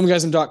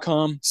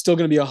filmgasm.com still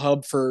going to be a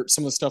hub for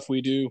some of the stuff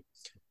we do.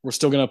 We're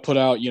still going to put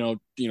out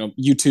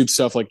YouTube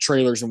stuff like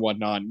trailers and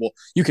whatnot. Well,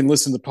 you can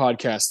listen to the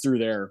podcast through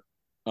there,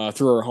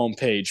 through our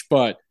homepage,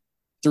 but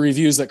the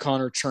reviews that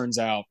Connor churns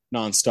out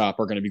nonstop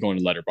are going to be going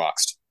to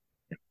Letterboxd.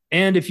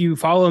 And if you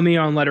follow me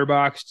on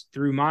Letterboxd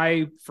through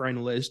my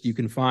friend list, you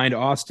can find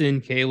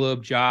Austin,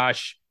 Caleb,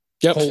 Josh,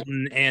 Yep.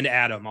 Colton, and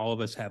Adam. All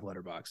of us have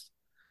Letterboxd.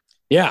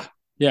 Yeah.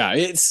 Yeah.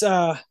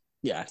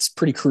 It's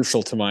pretty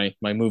crucial to my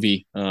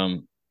movie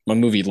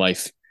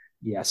life.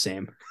 Yeah,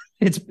 same.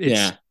 It's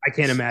Yeah. I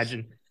can't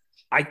imagine.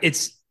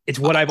 It's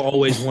what I've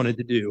always wanted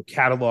to do,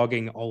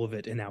 cataloging all of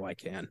it, and now I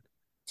can.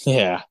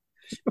 Yeah.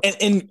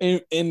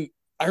 And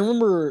I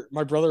remember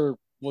my brother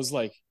was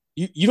like,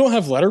 you don't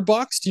have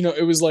Letterboxd?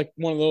 It was like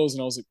one of those,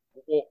 and I was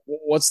like,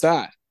 what's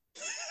that?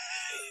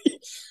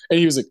 And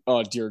he was like,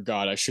 oh dear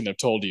God, I shouldn't have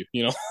told you.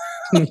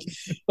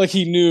 Like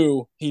he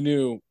knew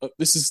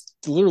this is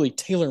literally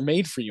tailor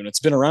made for you, and it's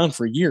been around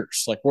for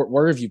years. Like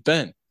where have you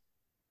been?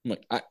 I'm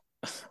like,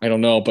 I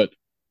don't know, but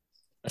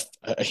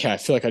I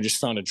feel like I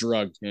just found a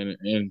drug, and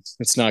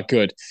it's not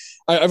good.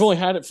 I've only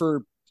had it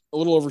for a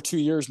little over 2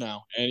 years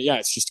now, and yeah,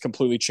 it's just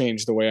completely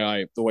changed the way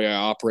I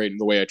operate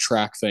and the way I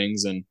track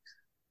things, and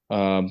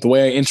the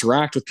way I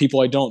interact with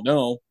people I don't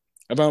know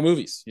about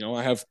movies.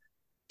 I have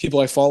people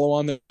I follow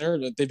on there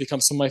that they become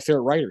some of my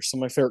favorite writers, some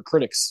of my favorite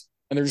critics,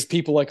 and they're just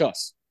people like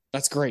us.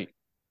 That's great.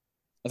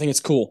 I think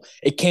it's cool.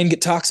 It can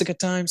get toxic at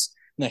times,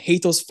 and I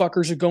hate those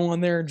fuckers who go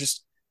on there and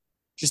just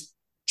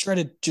try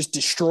to just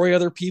destroy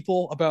other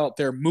people about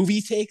their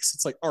movie takes.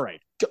 It's like, all right,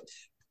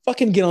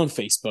 fucking get on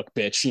Facebook,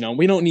 bitch.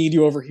 We don't need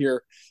you over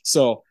here.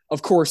 So,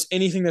 of course,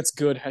 anything that's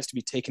good has to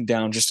be taken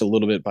down just a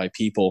little bit by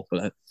people,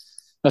 but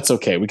that's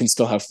okay. We can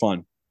still have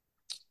fun.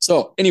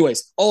 So,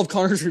 anyways, all of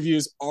Connor's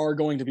reviews are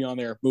going to be on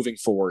there moving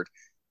forward.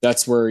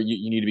 That's where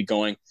you need to be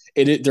going.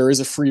 There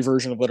is a free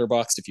version of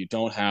Letterboxd if you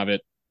don't have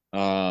it.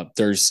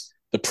 There's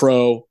the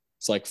Pro.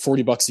 It's like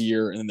 $40 a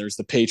year, and then there's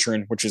the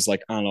Patron, which is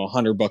like, I don't know,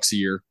 $100 a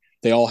year.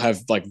 They all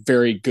have like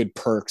very good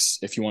perks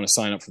if you want to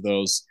sign up for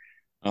those.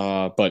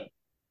 But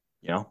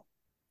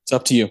it's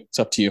up to you. It's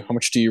up to you. How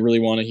much do you really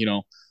want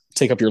to,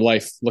 take up your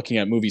life looking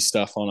at movie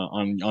stuff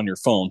on your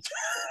phone?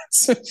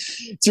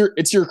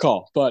 it's your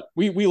call. But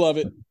we love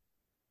it.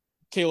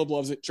 Caleb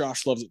loves it.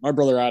 Josh loves it. My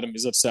brother Adam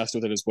is obsessed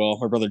with it as well.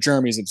 My brother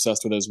Jeremy is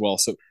obsessed with it as well.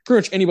 So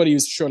pretty much anybody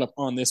who's showed up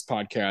on this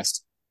podcast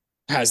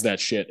has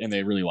that shit, and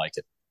they really like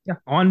it. Yeah,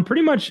 on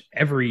pretty much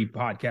every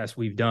podcast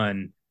we've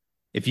done,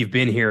 if you've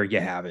been here, you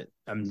have it.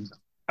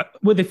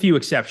 With a few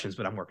exceptions,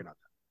 but I'm working on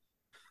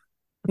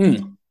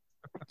that.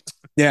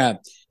 Yeah.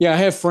 I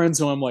have friends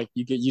who I'm like,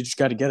 you just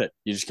got to get it.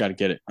 You just got to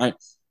get it.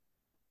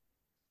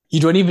 You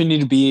don't even need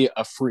to be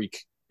a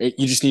freak.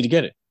 You just need to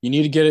get it. You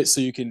need to get it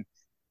so you can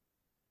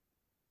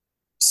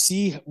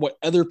see what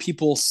other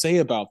people say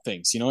about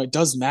things. It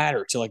does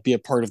matter to like be a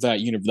part of that,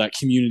 that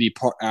community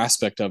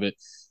aspect of it.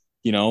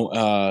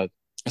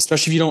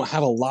 Especially if you don't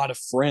have a lot of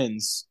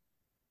friends,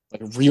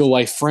 like real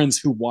life friends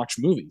who watch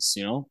movies.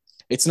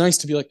 It's nice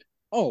to be like,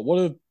 oh,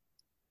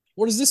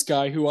 what is this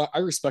guy who I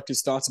respect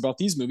his thoughts about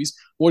these movies?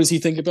 What does he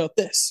think about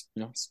this?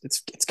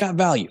 It's got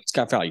value. It's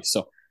got value.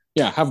 So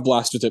yeah, have a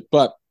blast with it.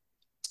 But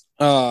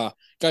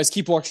guys,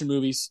 keep watching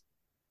movies.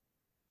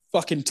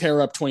 Fucking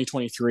tear up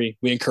 2023.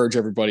 We encourage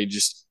everybody to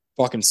just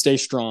fucking stay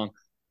strong.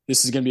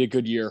 This is gonna be a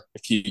good year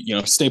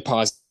if stay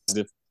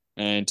positive.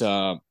 And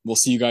we'll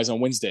see you guys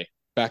on Wednesday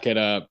back at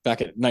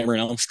Nightmare on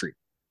Elm Street.